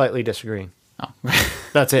 I was slightly disagreeing. Oh.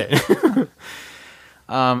 That's it.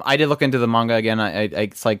 I did look into the manga again.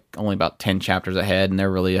 It's like only about 10 chapters ahead, and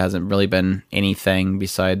there really hasn't really been anything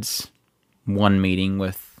besides one meeting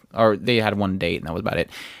or they had one date, and that was about it.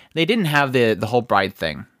 They didn't have the whole bride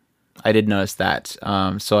thing. I did notice that.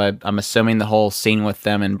 So I'm assuming the whole scene with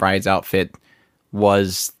them in Bride's outfit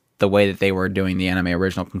was the way that they were doing the anime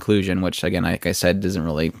original conclusion, which, again, like I said, doesn't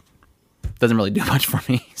really do much for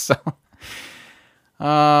me. So,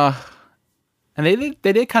 and they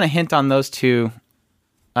did kind of hint on those two,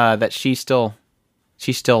 that she still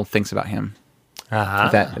thinks about him.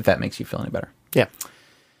 If that makes you feel any better. Yeah.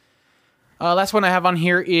 Last one I have on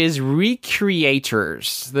here is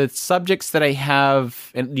recreators. The subjects that I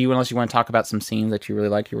have, and unless you want to talk about some scenes that you really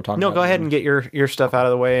like, you were talking about. No, go ahead and get your stuff out of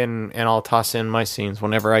the way, and I'll toss in my scenes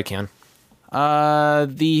whenever I can.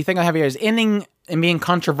 The thing I have here is ending and being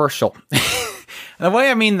controversial. And the way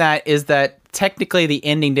I mean that is that technically the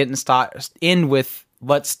ending didn't end with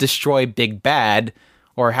let's destroy Big Bad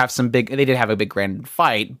or have some big. They did have a big grand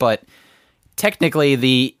fight, but technically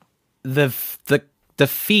the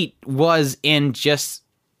defeat was in just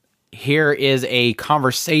here is a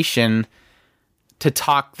conversation to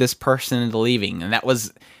talk this person into leaving, and that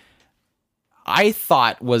was I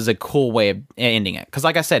thought was a cool way of ending it, because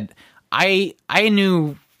like I said, I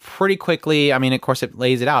knew pretty quickly. I mean, of course, it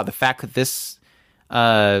lays it out, the fact that this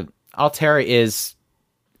Altera is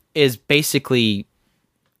basically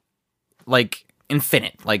like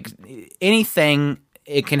infinite, like anything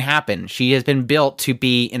it can happen. She has been built to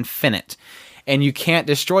be infinite. And you can't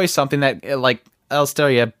destroy something that, like,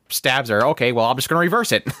 Elsteria stabs her. Okay, well, I'm just going to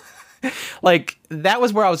reverse it. Like, that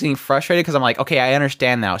was where I was getting frustrated, because I'm like, okay, I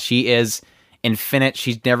understand now. She is infinite.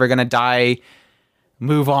 She's never going to die.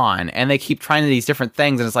 Move on. And they keep trying these different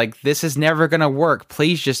things, and it's like, this is never going to work.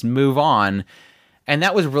 Please just move on. And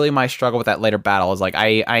that was really my struggle with that later battle. Is like,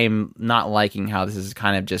 I am not liking how this is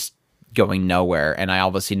kind of just going nowhere, and I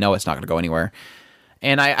obviously know it's not going to go anywhere.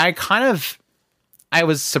 And I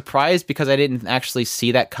was surprised because I didn't actually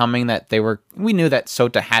see that coming, that we knew that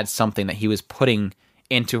Sota had something that he was putting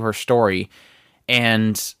into her story,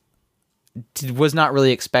 and was not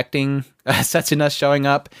really expecting Setsuna showing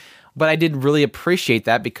up, but I did really appreciate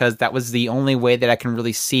that, because that was the only way that I can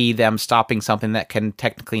really see them stopping something that can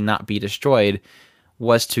technically not be destroyed,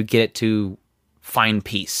 was to get it to find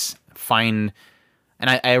peace, and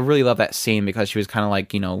I really love that scene, because she was kind of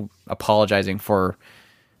like, apologizing for,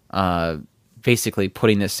 basically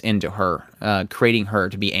putting this into her, creating her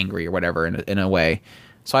to be angry or whatever in a way.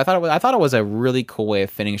 So I thought it was a really cool way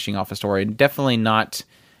of finishing off a story. Definitely not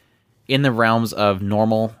in the realms of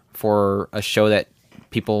normal for a show that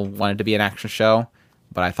people wanted to be an action show,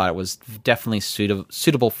 but I thought it was definitely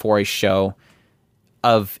suitable for a show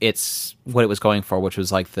of what it was going for, which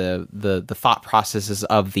was like the thought processes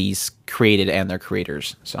of these created and their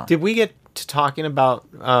creators. So did we get to talking about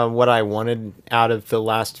what I wanted out of the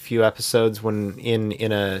last few episodes when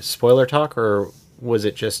in a spoiler talk, or was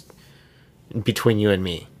it just between you and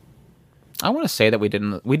me? I want to say that we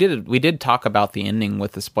did talk about the ending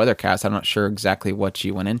with the spoiler cast. I'm not sure exactly what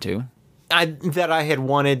you went into. That I had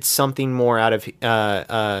wanted something more out of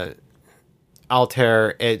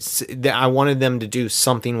Altair. It's that I wanted them to do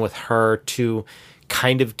something with her to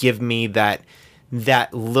kind of give me that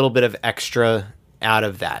little bit of extra out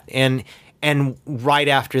of that. And right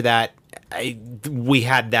after that, we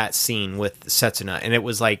had that scene with Setsuna, and it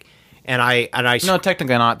was like, and I no,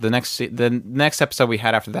 technically not. The next episode we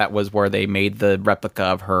had after that was where they made the replica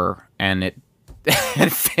of her, and it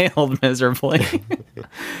failed miserably.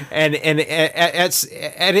 and at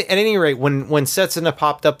any rate, when Setsuna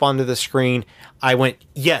popped up onto the screen, I went,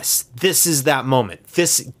 yes, this is that moment.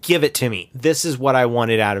 Give it to me. This is what I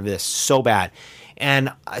wanted out of this so bad.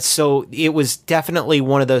 And so it was definitely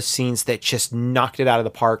one of those scenes that just knocked it out of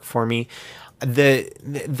the park for me.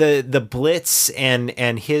 the Blitz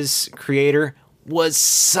and his creator was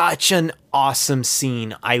such an awesome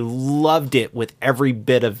scene. I loved it with every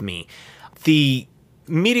bit of me. The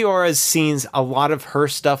Meteora's scenes, a lot of her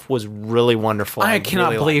stuff was really wonderful. I cannot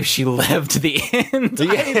really believe she lived to the end.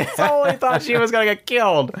 I totally thought she was gonna get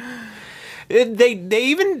killed. They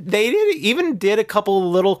even did a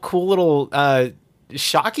couple little cool little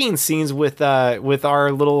shocking scenes with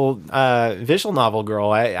our little visual novel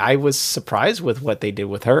girl. I was surprised with what they did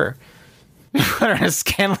with her. Put her in a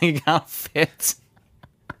scantily outfit.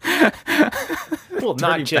 Well,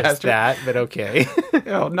 not just bastard. That, but okay.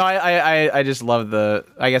 No, I just love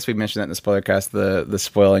I guess we mentioned that in the spoiler cast, the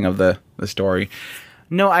spoiling of the story.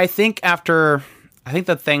 No, I think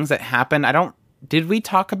the things that happened, did we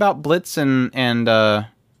talk about Blitz and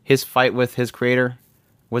his fight with his creator?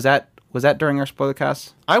 Was that during our spoiler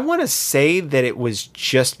cast? I want to say that it was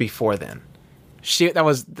just before then.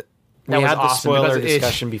 We had the awesome spoiler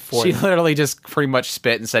discussion before. She literally just pretty much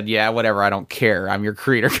spit and said, "Yeah, whatever, I don't care. I'm your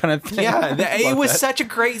creator," kind of thing. Yeah, it was such a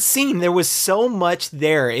great scene. There was so much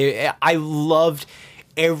there. I loved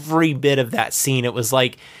every bit of that scene. It was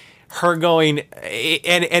like her going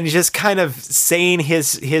and just kind of saying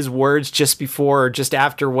his words just before or just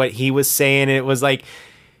after what he was saying. And it was like,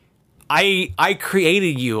 I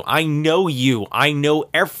created you. I know you. I know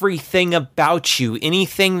everything about you.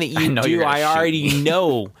 Anything that you do, I already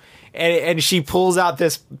know. And she pulls out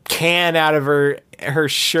this can out of her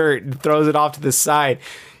shirt and throws it off to the side.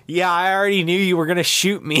 Yeah, I already knew you were going to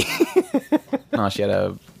shoot me. Oh, she had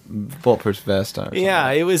a bulletproof vest on. Yeah,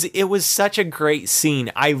 it was such a great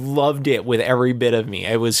scene. I loved it with every bit of me.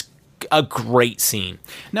 It was a great scene.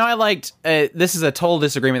 Now, I liked, this is a total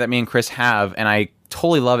disagreement that me and Chris have, and I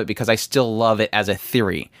totally love it because I still love it as a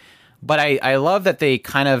theory. But I love that they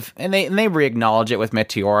kind of, and they re-acknowledge it with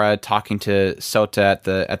Meteora talking to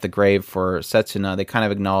Sota at the grave for Setsuna. They kind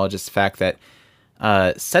of acknowledge this fact that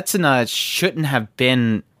Setsuna shouldn't have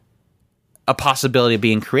been a possibility of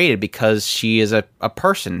being created because she is a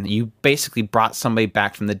person. You basically brought somebody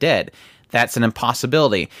back from the dead. That's an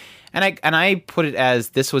impossibility. And I put it as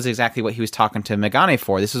this was exactly what he was talking to Megane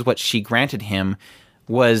for. This is what she granted him,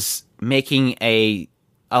 was making a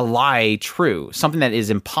lie true, something that is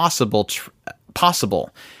impossible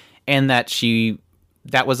possible, and that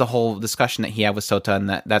was the whole discussion that he had with Sota, and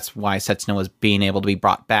that's why Setsuna was being able to be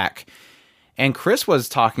brought back. And Chris was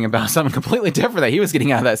talking about something completely different that he was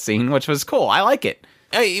getting out of that scene, which was cool. I like it.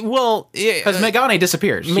 Because Megane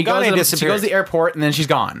disappears. She goes to the airport and then she's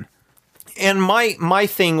gone. And my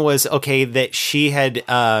thing was, okay, that she had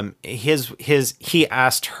he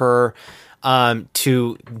asked her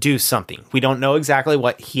to do something. We don't know exactly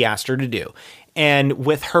what he asked her to do. And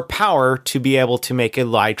with her power to be able to make a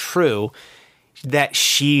lie true, that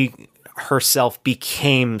she herself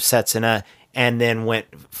became Setsuna and then went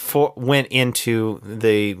into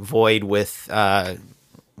the void with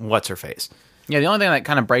what's her face. Yeah, the only thing that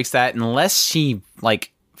kind of breaks that, unless she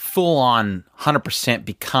like full on 100%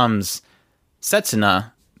 becomes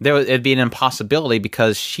Setsuna, it'd be an impossibility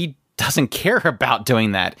because she doesn't care about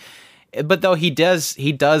doing that. But though he does,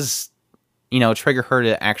 trigger her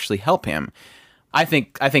to actually help him. I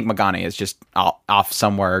think Megane is just off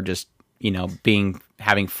somewhere, just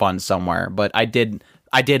having fun somewhere. But I did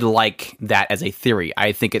like that as a theory.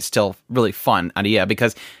 I think it's still really fun idea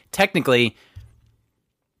because technically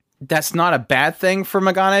that's not a bad thing for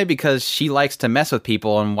Megane because she likes to mess with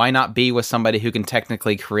people, and why not be with somebody who can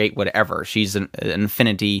technically create whatever? She's an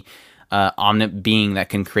infinity omniscient being that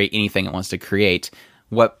can create anything it wants to create.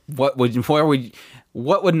 What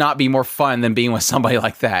would not be more fun than being with somebody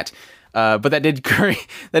like that? But that did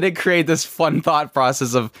create this fun thought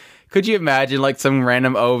process of, could you imagine like some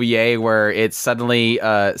random OVA where it's suddenly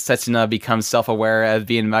Setsuna becomes self-aware as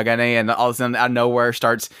being Megane, and all of a sudden out of nowhere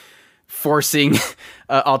starts forcing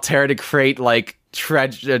Altera to create like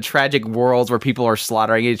tragic worlds where people are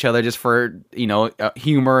slaughtering each other just for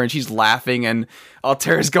humor, and she's laughing, and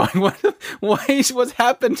Altera's going, what's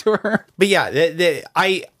happened to her? But yeah,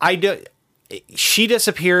 I do. She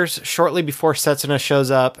disappears shortly before Setsuna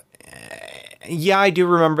shows up. Yeah, I do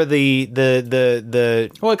remember the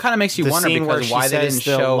well, it kind of makes you wonder because why they didn't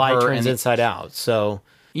show light her turns inside out. So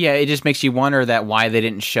yeah, it just makes you wonder that why they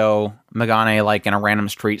didn't show Megane like in a random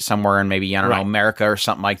street somewhere in maybe, I don't know, America or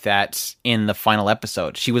something like that in the final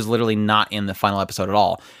episode. She was literally not in the final episode at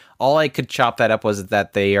all. All I could chop that up was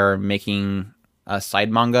that they are making a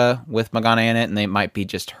side manga with Megane in it, and they might be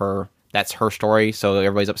just her. That's her story, so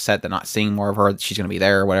everybody's upset they're not seeing more of her. She's going to be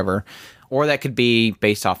there or whatever. Or that could be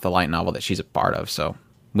based off the light novel that she's a part of, so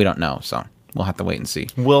we don't know. So we'll have to wait and see.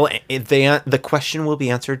 The question will be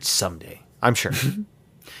answered someday, I'm sure.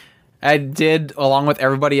 I did, along with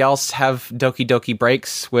everybody else, have Doki Doki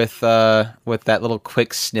breaks with that little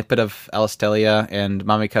quick snippet of Alistelia and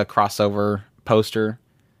Mamika crossover poster.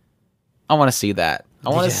 I want to see that. I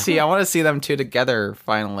want to see them two together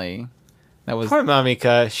finally. That was poor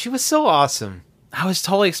Mamika. She was so awesome. I was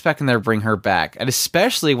totally expecting them to bring her back, and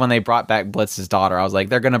especially when they brought back Blitz's daughter, I was like,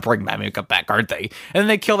 they're gonna bring Mamika back, aren't they? And then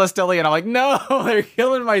they killed Alistelia, and I'm like, no, they're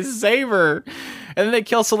killing my Saber. And then they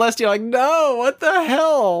kill Celestia. Like, no, what the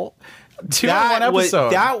hell? Two in one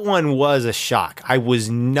episode. That one was a shock. I was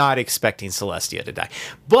not expecting Celestia to die.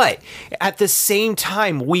 But at the same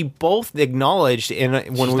time, we both acknowledged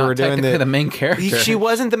when we were doing the main character. She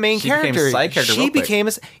wasn't the main character. Became a side character. She became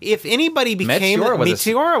if anybody became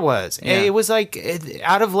Meteora was. Yeah. It was like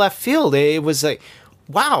out of left field. It was like,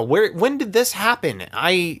 wow, when did this happen?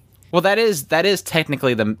 Well, that is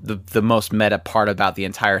technically the most meta part about the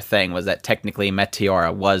entire thing, was that technically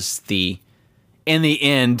Meteora was in the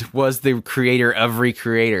end, was the creator of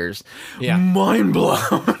Recreators. Yeah. Mind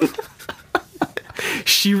blown.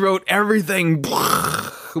 She wrote everything.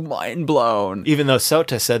 Mind blown. Even though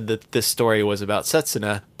Sota said that this story was about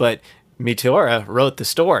Setsuna, but Meteora wrote the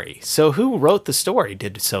story. So who wrote the story?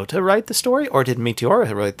 Did Sota write the story? Or did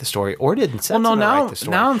Meteora write the story? Or did Setsuna write the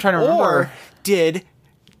story? Now I'm trying to remember. Or did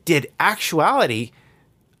actuality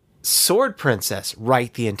Sword Princess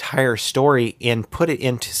write the entire story and put it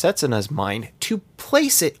into Setsuna's mind to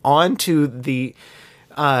place it onto the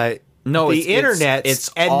internet?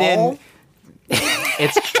 It's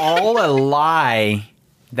all a lie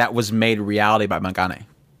that was made reality by Magane.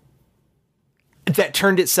 That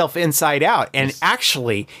turned itself inside out and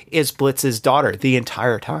actually is Blitz's daughter the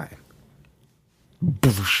entire time.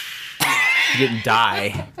 She didn't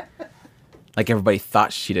die like everybody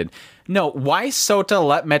thought she did. No, why Sota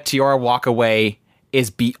let Meteora walk away is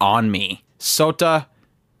beyond me. Sota,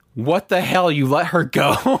 what the hell? You let her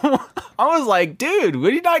go? I was like, dude,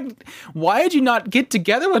 why did you not get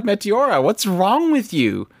together with Meteora? What's wrong with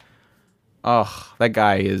you? Oh, that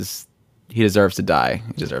guy he deserves to die.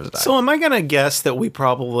 He deserves to die. So am I going to guess that we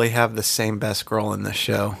probably have the same best girl in this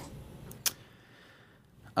show?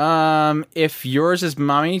 If yours is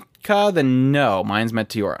Mamika, then no, mine's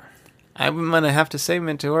Meteora. I'm going to have to say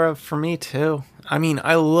Meteora for me, too. I mean,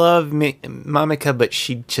 I love Mamika, but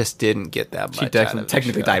she just didn't get that much. She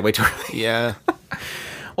technically died way too early. Yeah.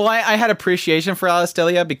 Well, I had appreciation for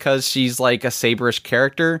Alistelia because she's like a saberish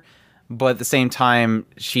character, but at the same time,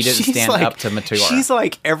 she didn't stand up to Meteora. She's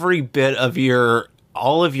like every bit of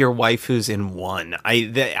all of your waifus in one.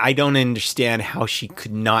 I don't understand how she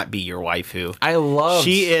could not be your waifu.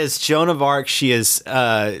 She is Joan of Arc. She's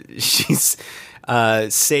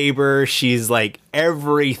Saber. She's like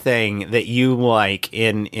everything that you like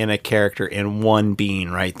in a character in one being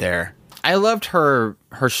right there. I loved her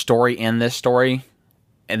story in this story,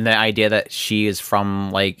 and the idea that she is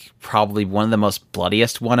from like probably one of the most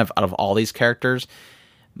bloodiest out of all these characters.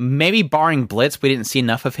 Maybe barring Blitz, we didn't see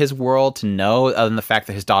enough of his world to know, other than the fact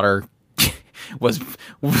that his daughter was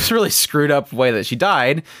really screwed up the way that she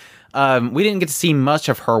died. We didn't get to see much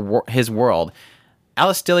of his world.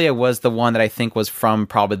 Alistelia was the one that I think was from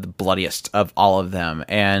probably the bloodiest of all of them,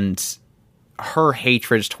 and her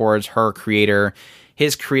hatred towards her creator,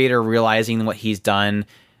 his creator realizing what he's done,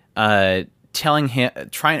 telling him,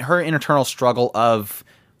 her internal struggle of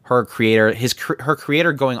her creator, her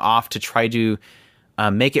creator going off to try to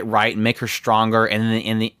make it right and make her stronger, and then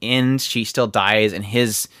in the end she still dies, and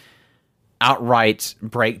his outright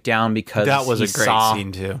breakdown because that was a great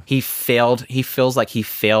scene too. He feels like he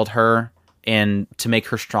failed her and to make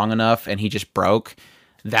her strong enough, and he just broke.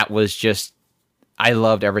 That was just, I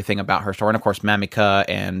loved everything about her story. And of course Mamika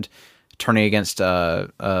and turning against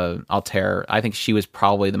Altair, I think she was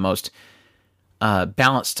probably the most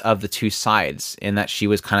balanced of the two sides, in that she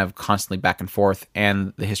was kind of constantly back and forth,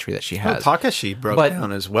 and the history that she has. Well, Takashi broke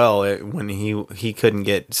down as well when he couldn't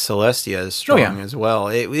get Celestia as strong as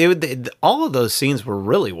well. All of those scenes were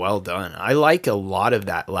really well done. I like a lot of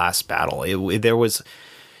that last battle. There was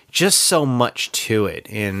just so much to it,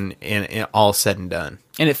 in all said and done.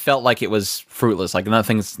 And it felt like it was fruitless. Like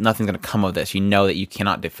nothing's going to come of this. You know that you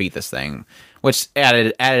cannot defeat this thing, which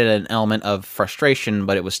added an element of frustration,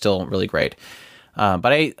 but it was still really great.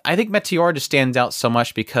 But I think Meteora just stands out so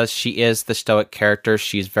much because she is the stoic character.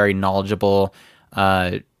 She's very knowledgeable.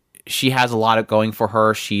 She has a lot of going for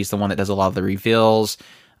her. She's the one that does a lot of the reveals.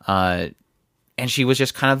 And she was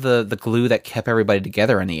just kind of the glue that kept everybody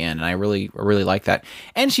together in the end. And I really like that.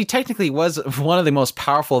 And she technically was one of the most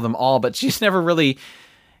powerful of them all, but she's never really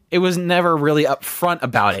it was never really upfront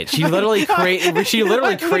about it. She literally created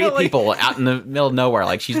people out in the middle of nowhere.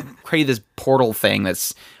 Like she's created this portal thing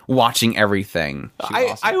that's watching everything.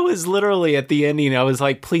 I was literally at the ending. I was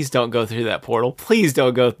like, please don't go through that portal. Please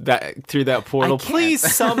don't go through that portal. Please,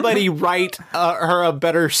 somebody write her a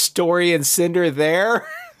better story and send her there.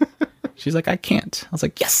 She's like, I can't. I was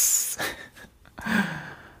like, yes.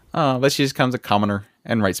 But she just becomes a commoner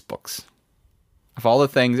and writes books. Of all the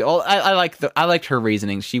things, I liked her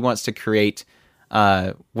reasoning. She wants to create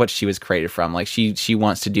what she was created from. Like she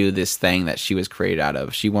wants to do this thing that she was created out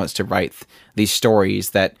of. She wants to write these stories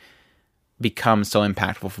that become so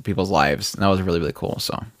impactful for people's lives. And that was really, really cool.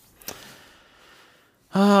 So,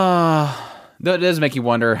 though it does make you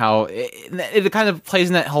wonder how it kind of plays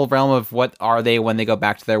in that whole realm of what are they when they go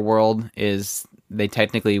back to their world. Is they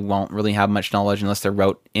technically won't really have much knowledge unless they're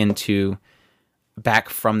wrote into back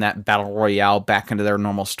from that battle royale back into their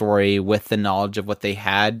normal story with the knowledge of what they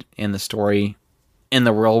had in the story in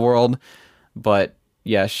the real world. But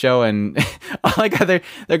yeah, Sho and I like how they're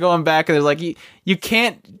going back and they're like, you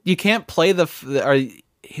can't play of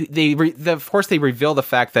course they reveal the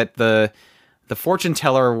fact that the fortune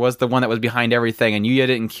teller was the one that was behind everything, and Yuya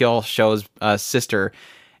didn't kill Sho's sister.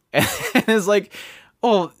 And it's like,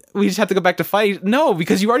 oh, we just have to go back to fight. No,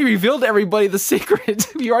 because you already revealed to everybody the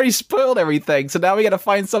secret. You already spoiled everything. So now we got to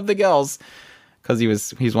find something else. Because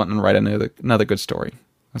he's wanting to write another good story.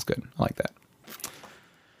 That's good. I like that.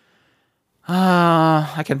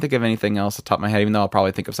 I can't think of anything else off the top of my head, even though I'll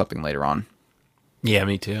probably think of something later on. Yeah,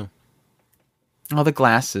 me too. Oh, the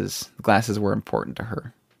glasses. The glasses were important to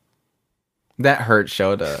her. That hurt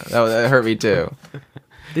Shota. That hurt me too.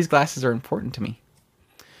 These glasses are important to me.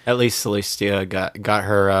 At least Celestia got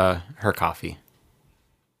her coffee.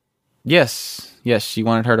 Yes, she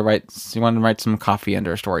wanted to write some coffee into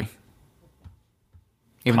her story.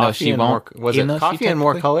 Even though she won't. Was it coffee in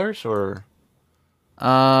more colors or?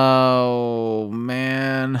 Oh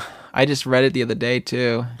man, I just read it the other day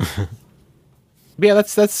too. But yeah,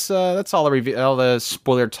 that's all the review, all the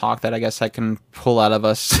spoiler talk that I guess I can pull out of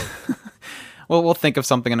us. We'll think of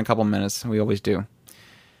something in a couple minutes. We always do.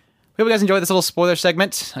 Hope you guys enjoyed this little spoiler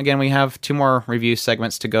segment. Again, we have 2 more review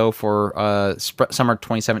segments to go for summer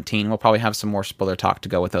 2017. We'll probably have some more spoiler talk to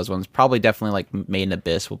go with those ones. Probably definitely like Made in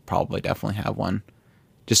Abyss. We'll probably definitely have one.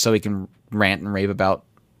 Just so we can rant and rave about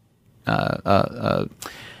now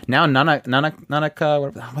Nanaka,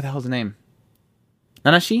 what the hell's the name?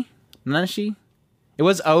 Nanashi? It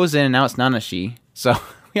was Ozen and now it's Nanashi. So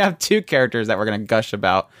we have 2 characters that we're going to gush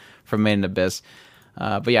about from Made in Abyss.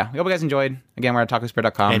 But yeah, we hope you guys enjoyed. Again, we're at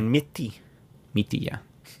otakuspirit.com. And Mitty, yeah.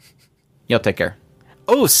 Y'all take care.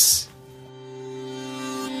 Os!